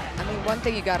 I mean, one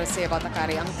thing you gotta say about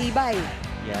Akari, ang tibay.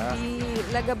 Yeah. Di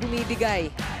laga bumibigay.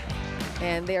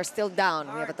 And they are still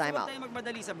down. We have a timeout. Huwag tayong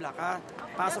magmadali sa block, ha?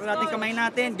 Pasok natin kamay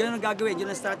natin. Ganun ang gagawin.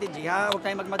 Yun ang strategy, ha? Huwag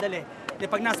tayong magmadali. Di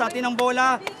pag nasa atin ang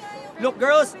bola, look,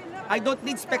 girls, I don't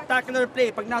need spectacular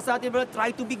play. Pag nasa atin bola, try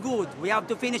to be good. We have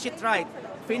to finish it right.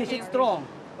 Finish it strong.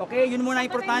 Okay? Yun muna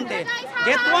importante.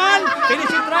 Get one, finish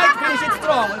it right, finish it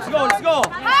strong. Let's go, let's go.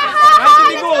 Try to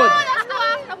be good.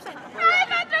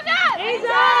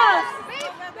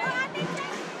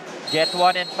 Get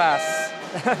one and pass.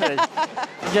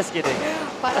 Just kidding.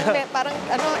 Parang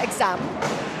ano, exam?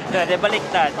 No, they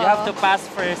baliktad. You have to pass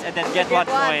first and then get 1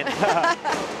 point.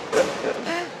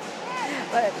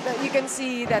 But you can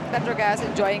see that Petro Gazz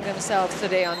enjoying themselves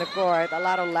today on the court. A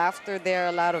lot of laughter there,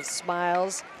 a lot of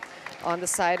smiles on the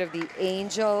side of the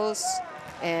Angels.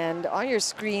 And on your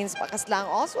screens, Bakas Lang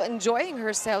also enjoying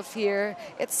herself here.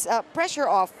 It's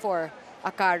pressure off for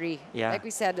Akari. Yeah. Like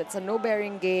we said, it's a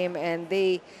no-bearing game, and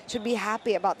they should be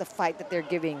happy about the fight that they're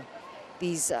giving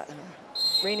these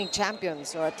reigning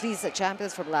champions, or at least the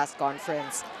champions from last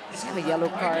conference. And a yellow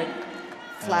card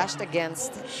flashed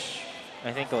against... I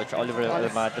think Coach Oliver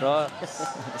Almadro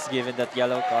is given that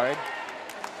yellow card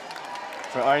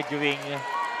for arguing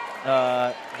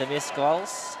the missed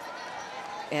calls.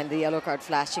 And the yellow card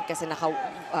flashing kasi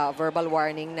naka-verbal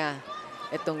warning na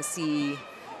itong si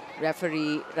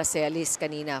referee Racelis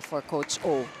kanina for Coach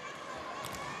O.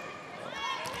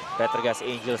 Petro Gazz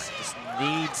Angels just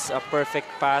needs a perfect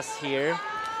pass here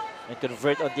and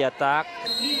convert on the attack.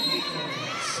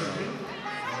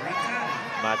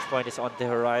 Match point is on the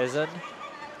horizon.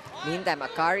 Meantime,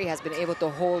 Akari has been able to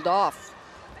hold off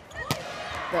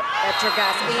the Petro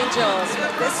Gazz Angels.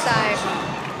 But this time,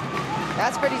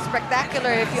 that's pretty spectacular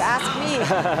if you ask me.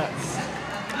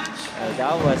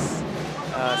 That was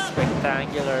a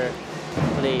spectacular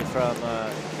play from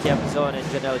Tiamzon and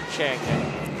Janelle Cheng.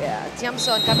 Yeah,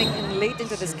 Tiamzon coming in late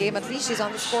into this game. At least she's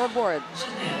on the scoreboard.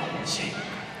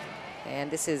 And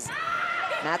this is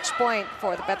match point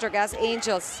for the Petro Gazz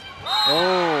Angels.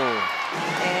 Oh.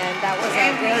 And that was a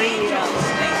very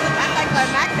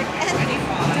anticlimactic end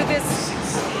to this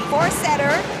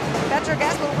 4-setter. Petro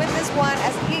Gazz will win this one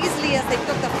as easily as they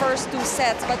took the first 2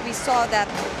 sets, but we saw that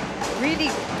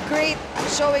really great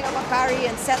showing of Akari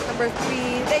in set number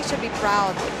 3. They should be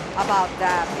proud about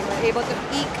that. They were able to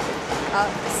eke a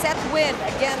set win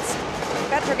against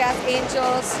Petro Gazz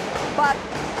Angels, but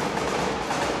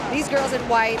these girls in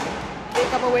white, they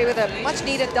come away with a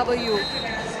much-needed W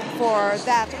for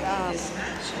that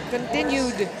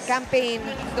continued campaign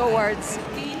towards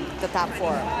the top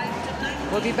 4.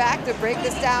 We'll be back to break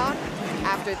this down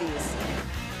after these.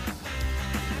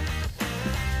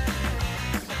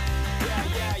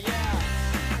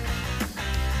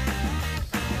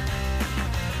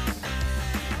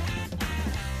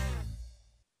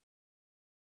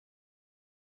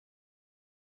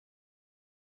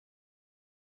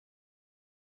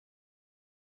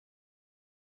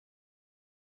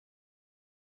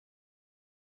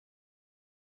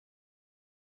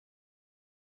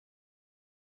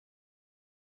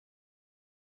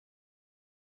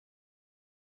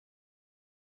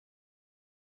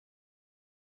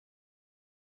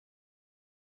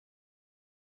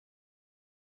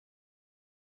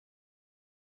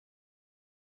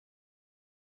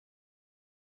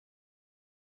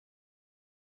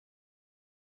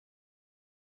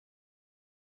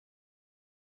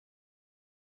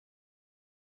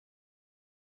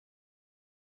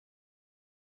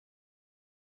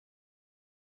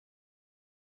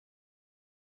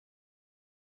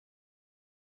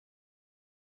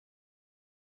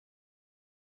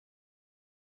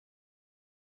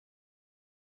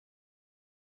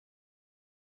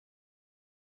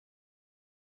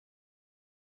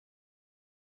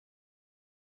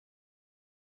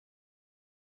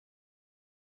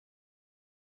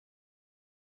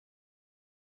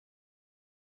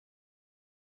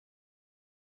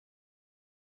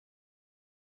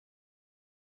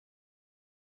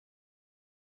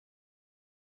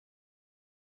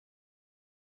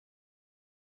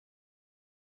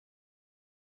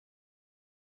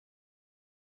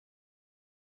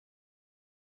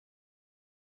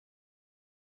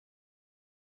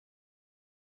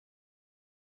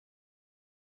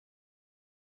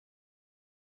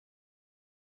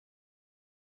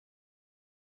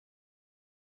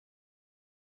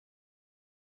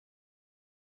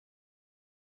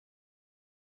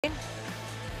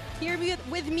 Here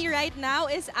with me right now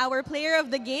is our player of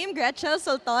the game, Gretchen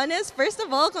Soltones. First of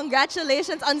all,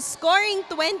 congratulations on scoring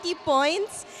 20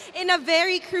 points in a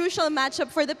very crucial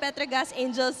matchup for the Petro Gazz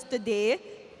Angels today.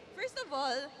 First of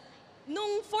all,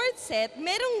 nung fourth set,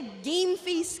 merong game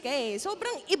face ka eh.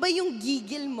 Sobrang iba yung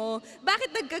gigil mo. Bakit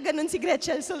nagkaganon si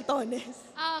Gretchen Soltones?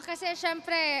 Kasi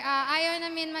syempre, ayaw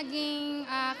namin maging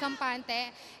kampante.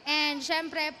 And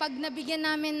syempre, pag nabigyan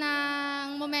namin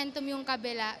ng momentum yung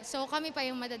kabila, so kami pa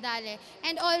yung madadali.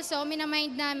 And also,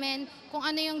 minamind namin kung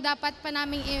ano yung dapat pa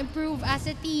namin i-improve as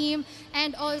a team.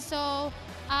 And also,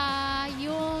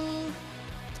 yung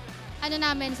ano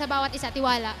namin sa bawat isa,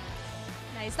 tiwala.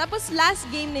 Nice. Tapos last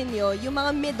game ninyo, yung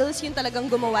mga middles yung talagang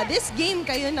gumawa. This game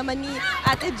kayo naman ni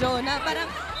Ate Jonah, parang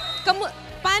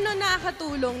paano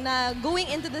nakakatulong na going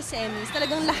into the semis,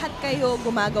 talagang lahat kayo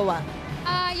gumagawa?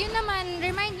 Yun naman,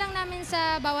 remind lang namin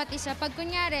sa bawat isa. Pag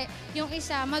kunyari, yung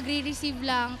isa magre-receive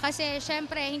lang. Kasi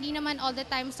syempre, hindi naman all the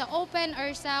time sa open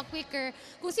or sa quicker.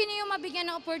 Kung sino yung mabigyan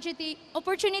ng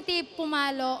opportunity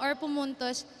pumalo or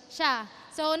pumuntos, siya.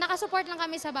 So, nakasupport lang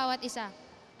kami sa bawat isa.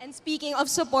 And speaking of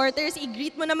supporters,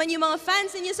 i-greet mo naman yung mga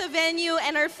fans ninyo sa venue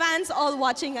and our fans all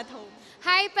watching at home.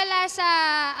 Hi pala sa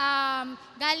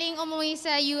galing umuwi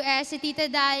sa US, si Tita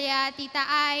Daya, Tita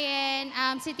Ayen,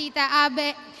 si Tita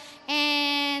Abe,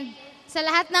 and sa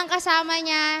lahat ng kasama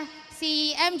niya,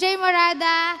 si MJ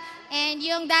Morada, and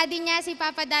yung daddy niya, si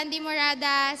Papa Dandy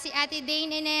Morada, si Ate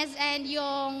Dane Inez, and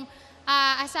yung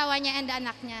asawa niya and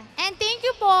anak niya. And thank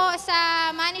you po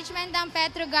sa management ng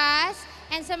Petro Gazz,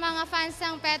 and sa mga fans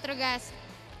ng Petro Gazz.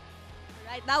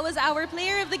 Right, that was our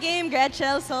player of the game,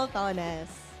 Gretchen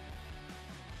Soltones.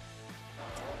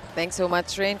 Thanks so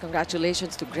much, Rain.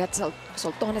 Congratulations to Gretchen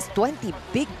Soltones. 20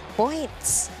 big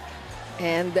points.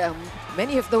 And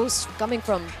many of those coming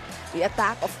from the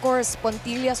attack. Of course,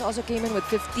 Pontillas also came in with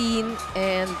 15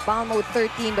 and Palma with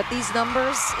 13. But these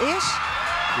numbers-ish?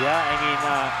 Yeah, I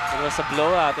mean, it was a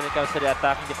blowout when it comes to the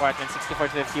attacking department.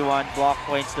 64-51. Block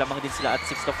points lamang din sila at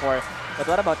 6-4. But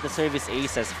what about the service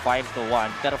aces? 5-1.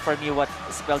 Pero for me, what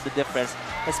spelled the difference,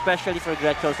 especially for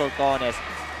Gretchen Soltones,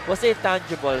 was the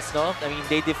intangibles, no? I mean,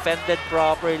 they defended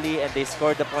properly and they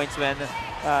scored the points when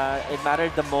it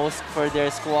mattered the most for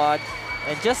their squad.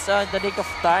 And just in the nick of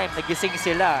time, nagising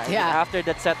sila. Yeah. And after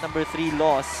that set number 3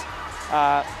 loss,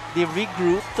 they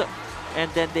regrouped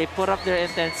and then they put up their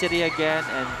intensity again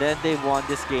and then they won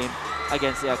this game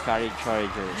against the Akari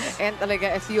Chargers. And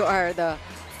talaga, if you are the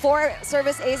 4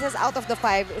 service aces out of the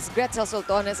 5 is Gretchen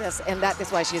Soltones, and that is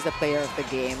why she's the player of the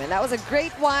game. And that was a great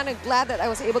one. I'm glad that I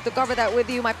was able to cover that with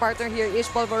you. My partner here, Ish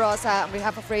Polvorosa, on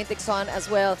behalf of Rain Tixon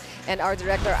as well, and our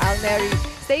director, Almeri.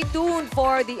 Stay tuned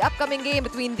for the upcoming game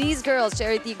between these girls,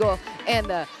 Cherry Tigo and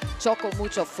the Choco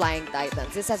Mucho Flying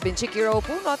Titans. This has been Chikiro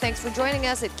Puno. Thanks for joining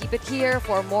us, and keep it here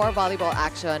for more volleyball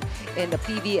action in the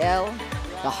PVL,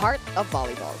 the heart of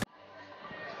volleyball.